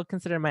I still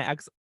consider my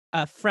ex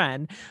a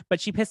friend, but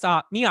she pissed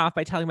me off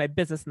by telling my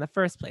business in the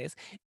first place.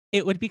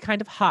 It would be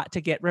kind of hot to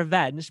get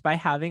revenge by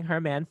having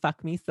her man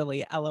fuck me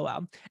silly,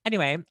 LOL.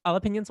 Anyway, all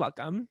opinions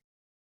welcome.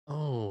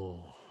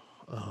 Oh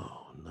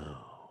no.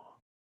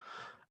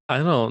 I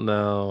don't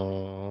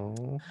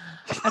know.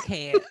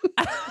 Okay.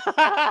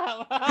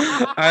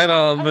 I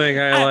don't think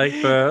I like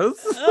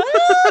this.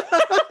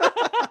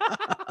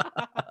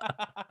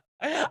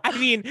 I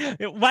mean,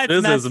 what's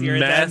this is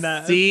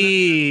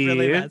messy.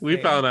 really messy. We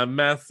found a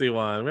messy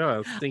one. We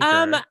found a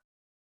stinker.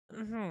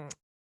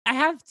 I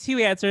have two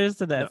answers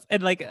to this. No.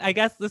 And like, I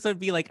guess this would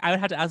be like, I would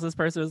have to ask this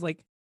person, was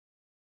like,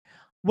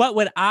 what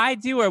would I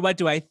do or what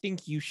do I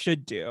think you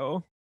should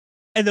do?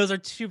 And those are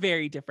two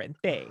very different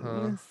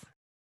things.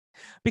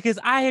 Because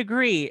I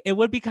agree, it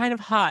would be kind of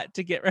hot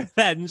to get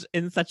revenge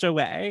in such a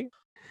way.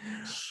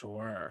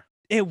 Sure.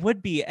 It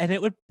would be. And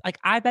it would, like,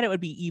 I bet it would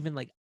be even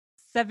like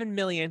 7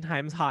 million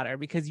times hotter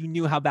because you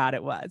knew how bad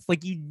it was.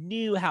 Like, you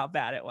knew how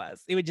bad it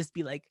was. It would just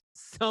be like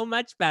so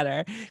much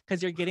better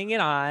because you're getting it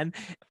on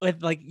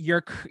with like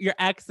your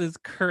ex's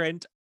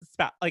current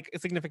like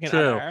significant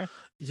other.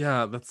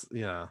 Yeah,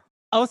 yeah.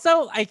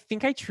 Also, I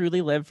think I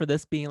truly live for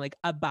this being like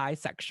a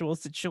bisexual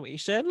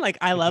situation. Like,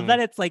 I love that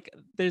it's like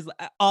there's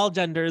all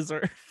genders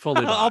or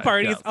fully all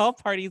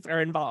parties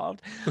are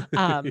involved.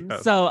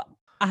 Yes. So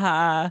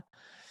I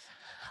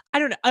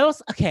don't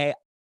know.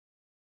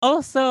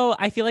 Also,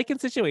 I feel like in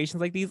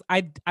situations like these,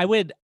 I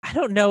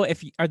don't know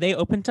if are they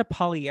open to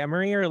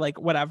polyamory or like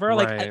whatever.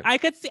 Right.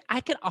 Like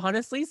I could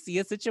honestly see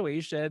a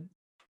situation.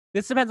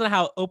 This depends on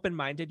how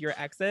open-minded your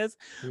ex is,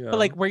 but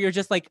like where you're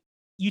just like,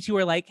 you two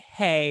are like,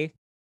 hey,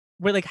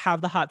 we're like have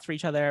the hots for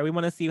each other. We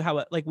want to see how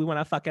it, like, we want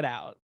to fuck it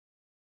out.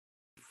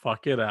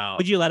 Fuck it out.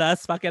 Would you let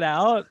us fuck it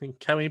out?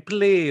 Can we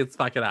please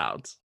fuck it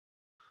out?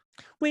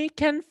 We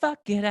can fuck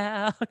it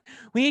out.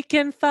 We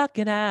can fuck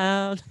it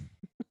out.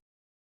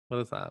 What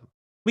is that?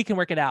 We Can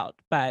Work It Out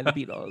by the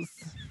Beatles.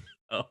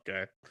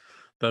 Okay.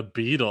 The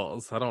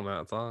Beatles. I don't know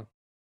that song.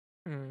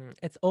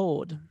 It's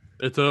old.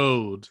 It's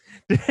old.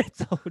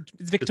 It's old.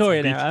 It's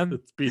Victorian era.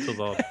 It's Beatles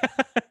old.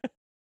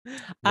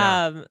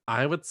 Yeah,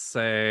 I would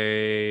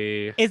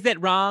say. Is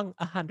it wrong?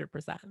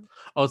 100%.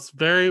 Oh, it's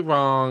very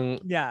wrong.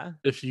 Yeah.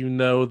 If you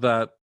know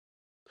that.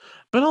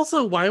 But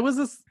also, why was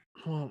this?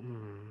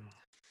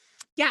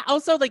 Yeah,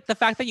 also like the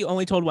fact that you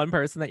only told one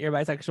person that you're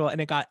bisexual and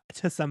it got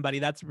to somebody,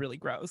 that's really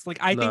gross. Like,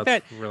 I think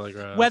that really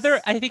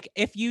gross. I think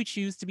if you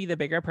choose to be the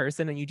bigger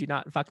person and you do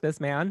not fuck this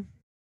man,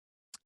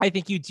 I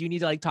think you do need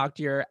to like talk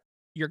to your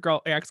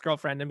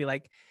ex-girlfriend and be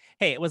like,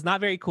 hey, it was not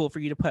very cool for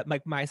you to put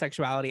like my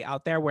sexuality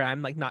out there where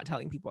I'm like not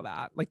telling people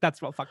that. Like,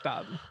 that's real fucked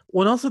up.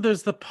 Well, and also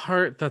there's the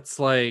part that's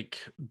like,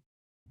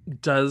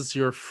 does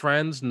your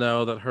friend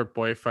know that her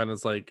boyfriend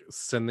is like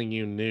sending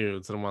you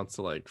nudes and wants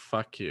to like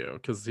fuck you?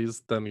 Because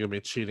he's then gonna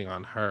be cheating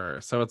on her.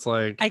 So it's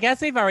like, I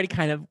guess we've already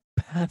kind of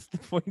passed the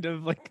point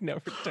of like no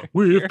return.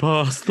 We've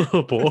passed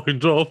the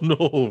point of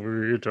no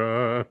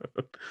return.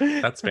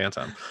 That's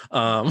Phantom.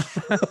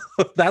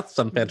 That's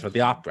from Phantom of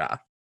the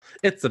Opera.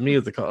 It's a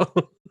musical.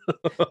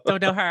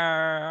 Don't know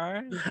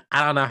her.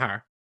 I don't know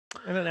her.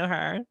 I don't know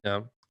her.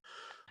 Yeah.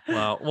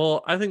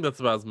 Well, I think that's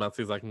about as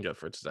messy as I can get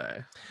for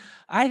today.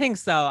 I think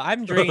so.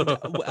 I'm drained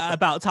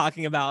about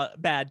talking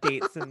about bad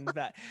dates and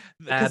that,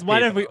 because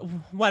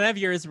one of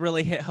yours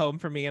really hit home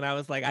for me, and I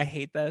was like, I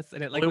hate this,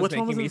 and it like was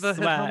making me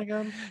sweat.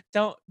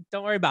 Don't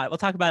worry about it. We'll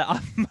talk about it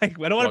off mic.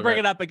 I don't want to bring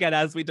it up again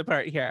as we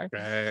depart here.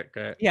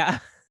 Great. Yeah.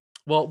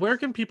 Well, where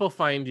can people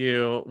find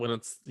you when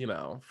it's,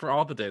 for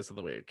all the days of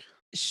the week?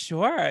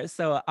 Sure.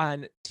 So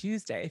on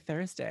Tuesday,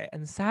 Thursday,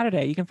 and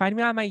Saturday, you can find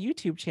me on my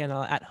YouTube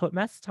channel at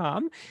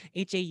Hautemestom,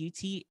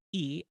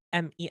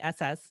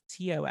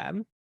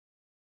 HAUTEMESSTOM.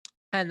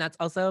 And that's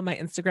also my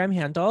Instagram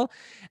handle.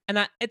 And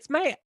I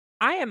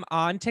am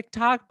on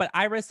TikTok, but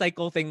I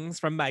recycle things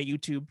from my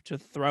YouTube to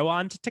throw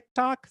onto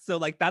TikTok. So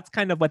like that's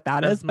kind of what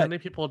that is. As But many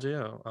people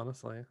do,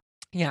 honestly.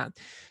 yeah,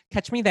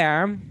 catch me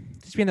there.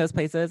 Catch me in those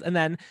places. And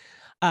then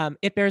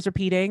It Bears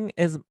Repeating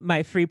is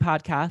my free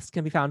podcast,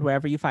 can be found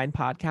wherever you find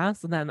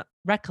podcasts. And then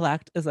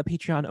Recollect is a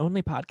Patreon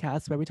only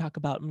podcast where we talk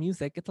about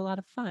music. It's a lot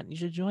of fun. You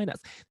should join us.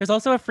 There's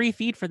also a free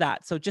feed for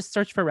that. So just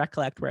search for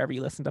Recollect wherever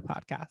you listen to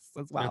podcasts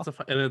as well.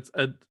 It's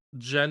a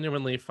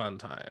genuinely fun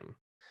time.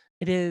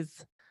 It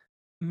is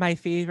my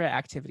favorite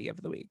activity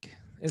of the week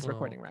is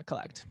recording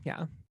Recollect.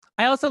 Yeah.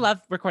 I also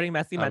love recording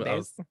Messy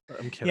Mondays.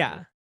 I'm kidding.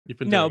 Yeah. You've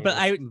been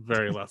doing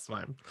very less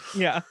time.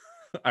 Yeah.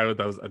 That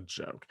was a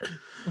joke.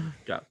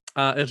 Yeah.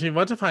 If you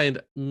want to find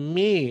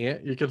me,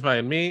 you can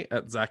find me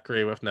at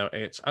Zachary with no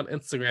H on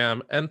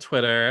Instagram and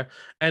Twitter.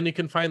 And you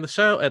can find the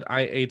show at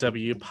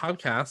IAW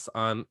Podcasts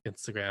on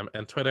Instagram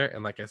and Twitter.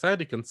 And like I said,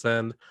 you can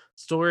send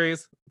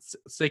stories,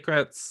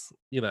 secrets,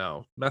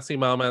 messy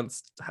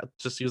moments.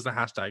 Just use the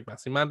hashtag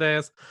Messy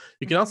Mondays.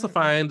 You can also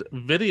find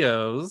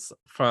videos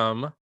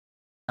from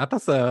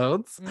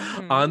episodes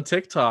on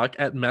TikTok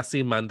at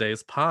Messy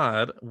Mondays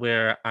Pod,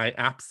 where I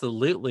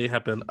absolutely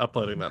have been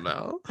uploading them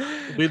now.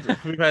 We've had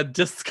one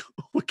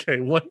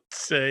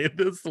day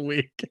this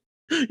week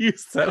you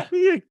sent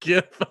me a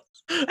gif of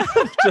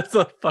just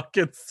a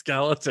fucking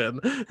skeleton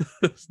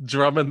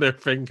drumming their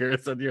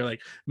fingers, and you're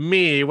like,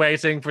 me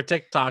waiting for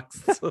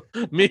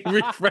TikToks, me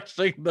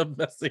refreshing the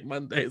Messy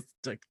Mondays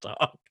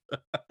TikTok.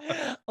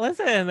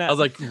 Listen, I was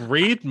like,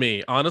 read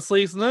me.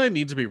 Honestly, it's not I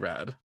need to be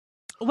read.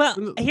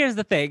 Well, here's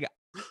the thing.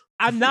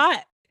 I'm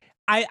not.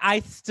 I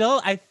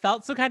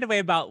felt some kind of way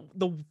about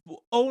the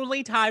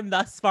only time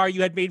thus far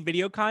you had made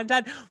video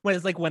content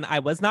was like when I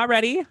was not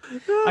ready,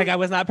 like I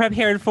was not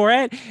prepared for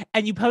it,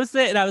 and you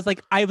posted it, and I was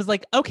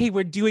like, okay,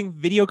 we're doing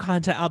video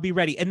content. I'll be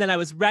ready. And then I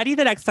was ready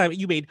the next time.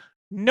 You made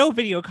no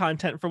video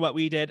content for what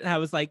we did, and I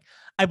was like,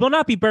 I will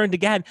not be burned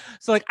again.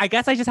 So like, I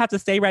guess I just have to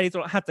stay ready, so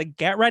I don't have to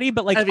get ready.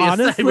 But like,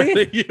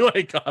 honestly, you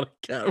ain't gotta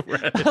get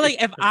ready. Like,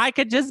 if I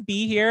could just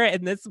be here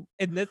in this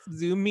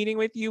Zoom meeting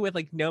with you with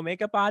like no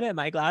makeup on it and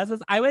my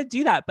glasses, I would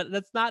do that. But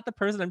that's not the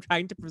person I'm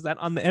trying to present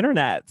on the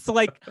internet. So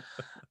like,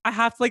 I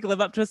have to like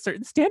live up to a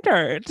certain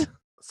standard.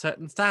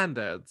 Certain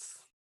standards.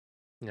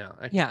 Yeah.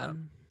 Yeah.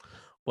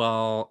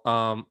 Well,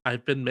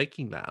 I've been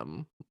making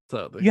them.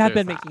 So you have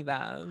been making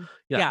them.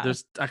 Yeah.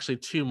 There's actually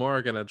 2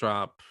 more gonna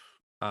drop.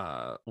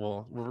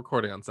 Well, we're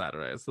recording on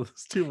Saturday, so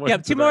there's 2 more. Yeah,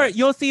 2 more.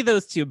 You'll see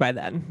those 2 by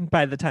then.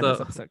 By the time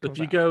this episode comes if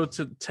you out. go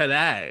to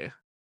today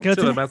to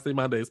the Messy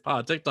Mondays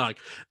Pod TikTok,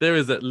 there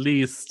is at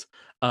least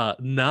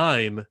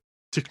 9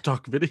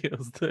 TikTok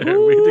videos there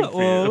waiting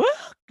for you.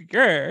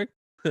 Grr.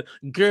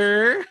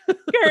 Grr.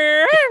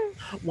 Grr.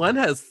 One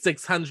has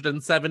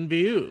 607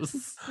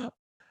 views.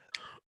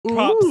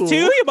 Props to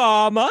you,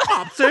 mama.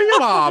 Props to you,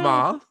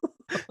 mama.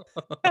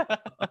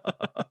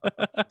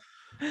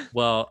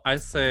 Well, I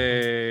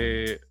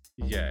say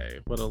yay.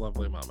 What a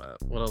lovely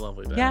moment. What a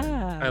lovely day.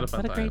 Yeah. I had a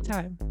fun what a great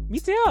time. Me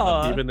too.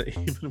 Even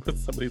with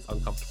some of these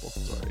uncomfortable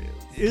stories.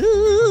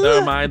 Ooh. They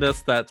remind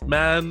us that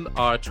men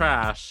are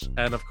trash,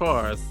 and of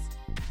course,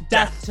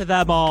 death to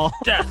them all.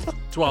 Death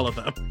to all of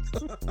them.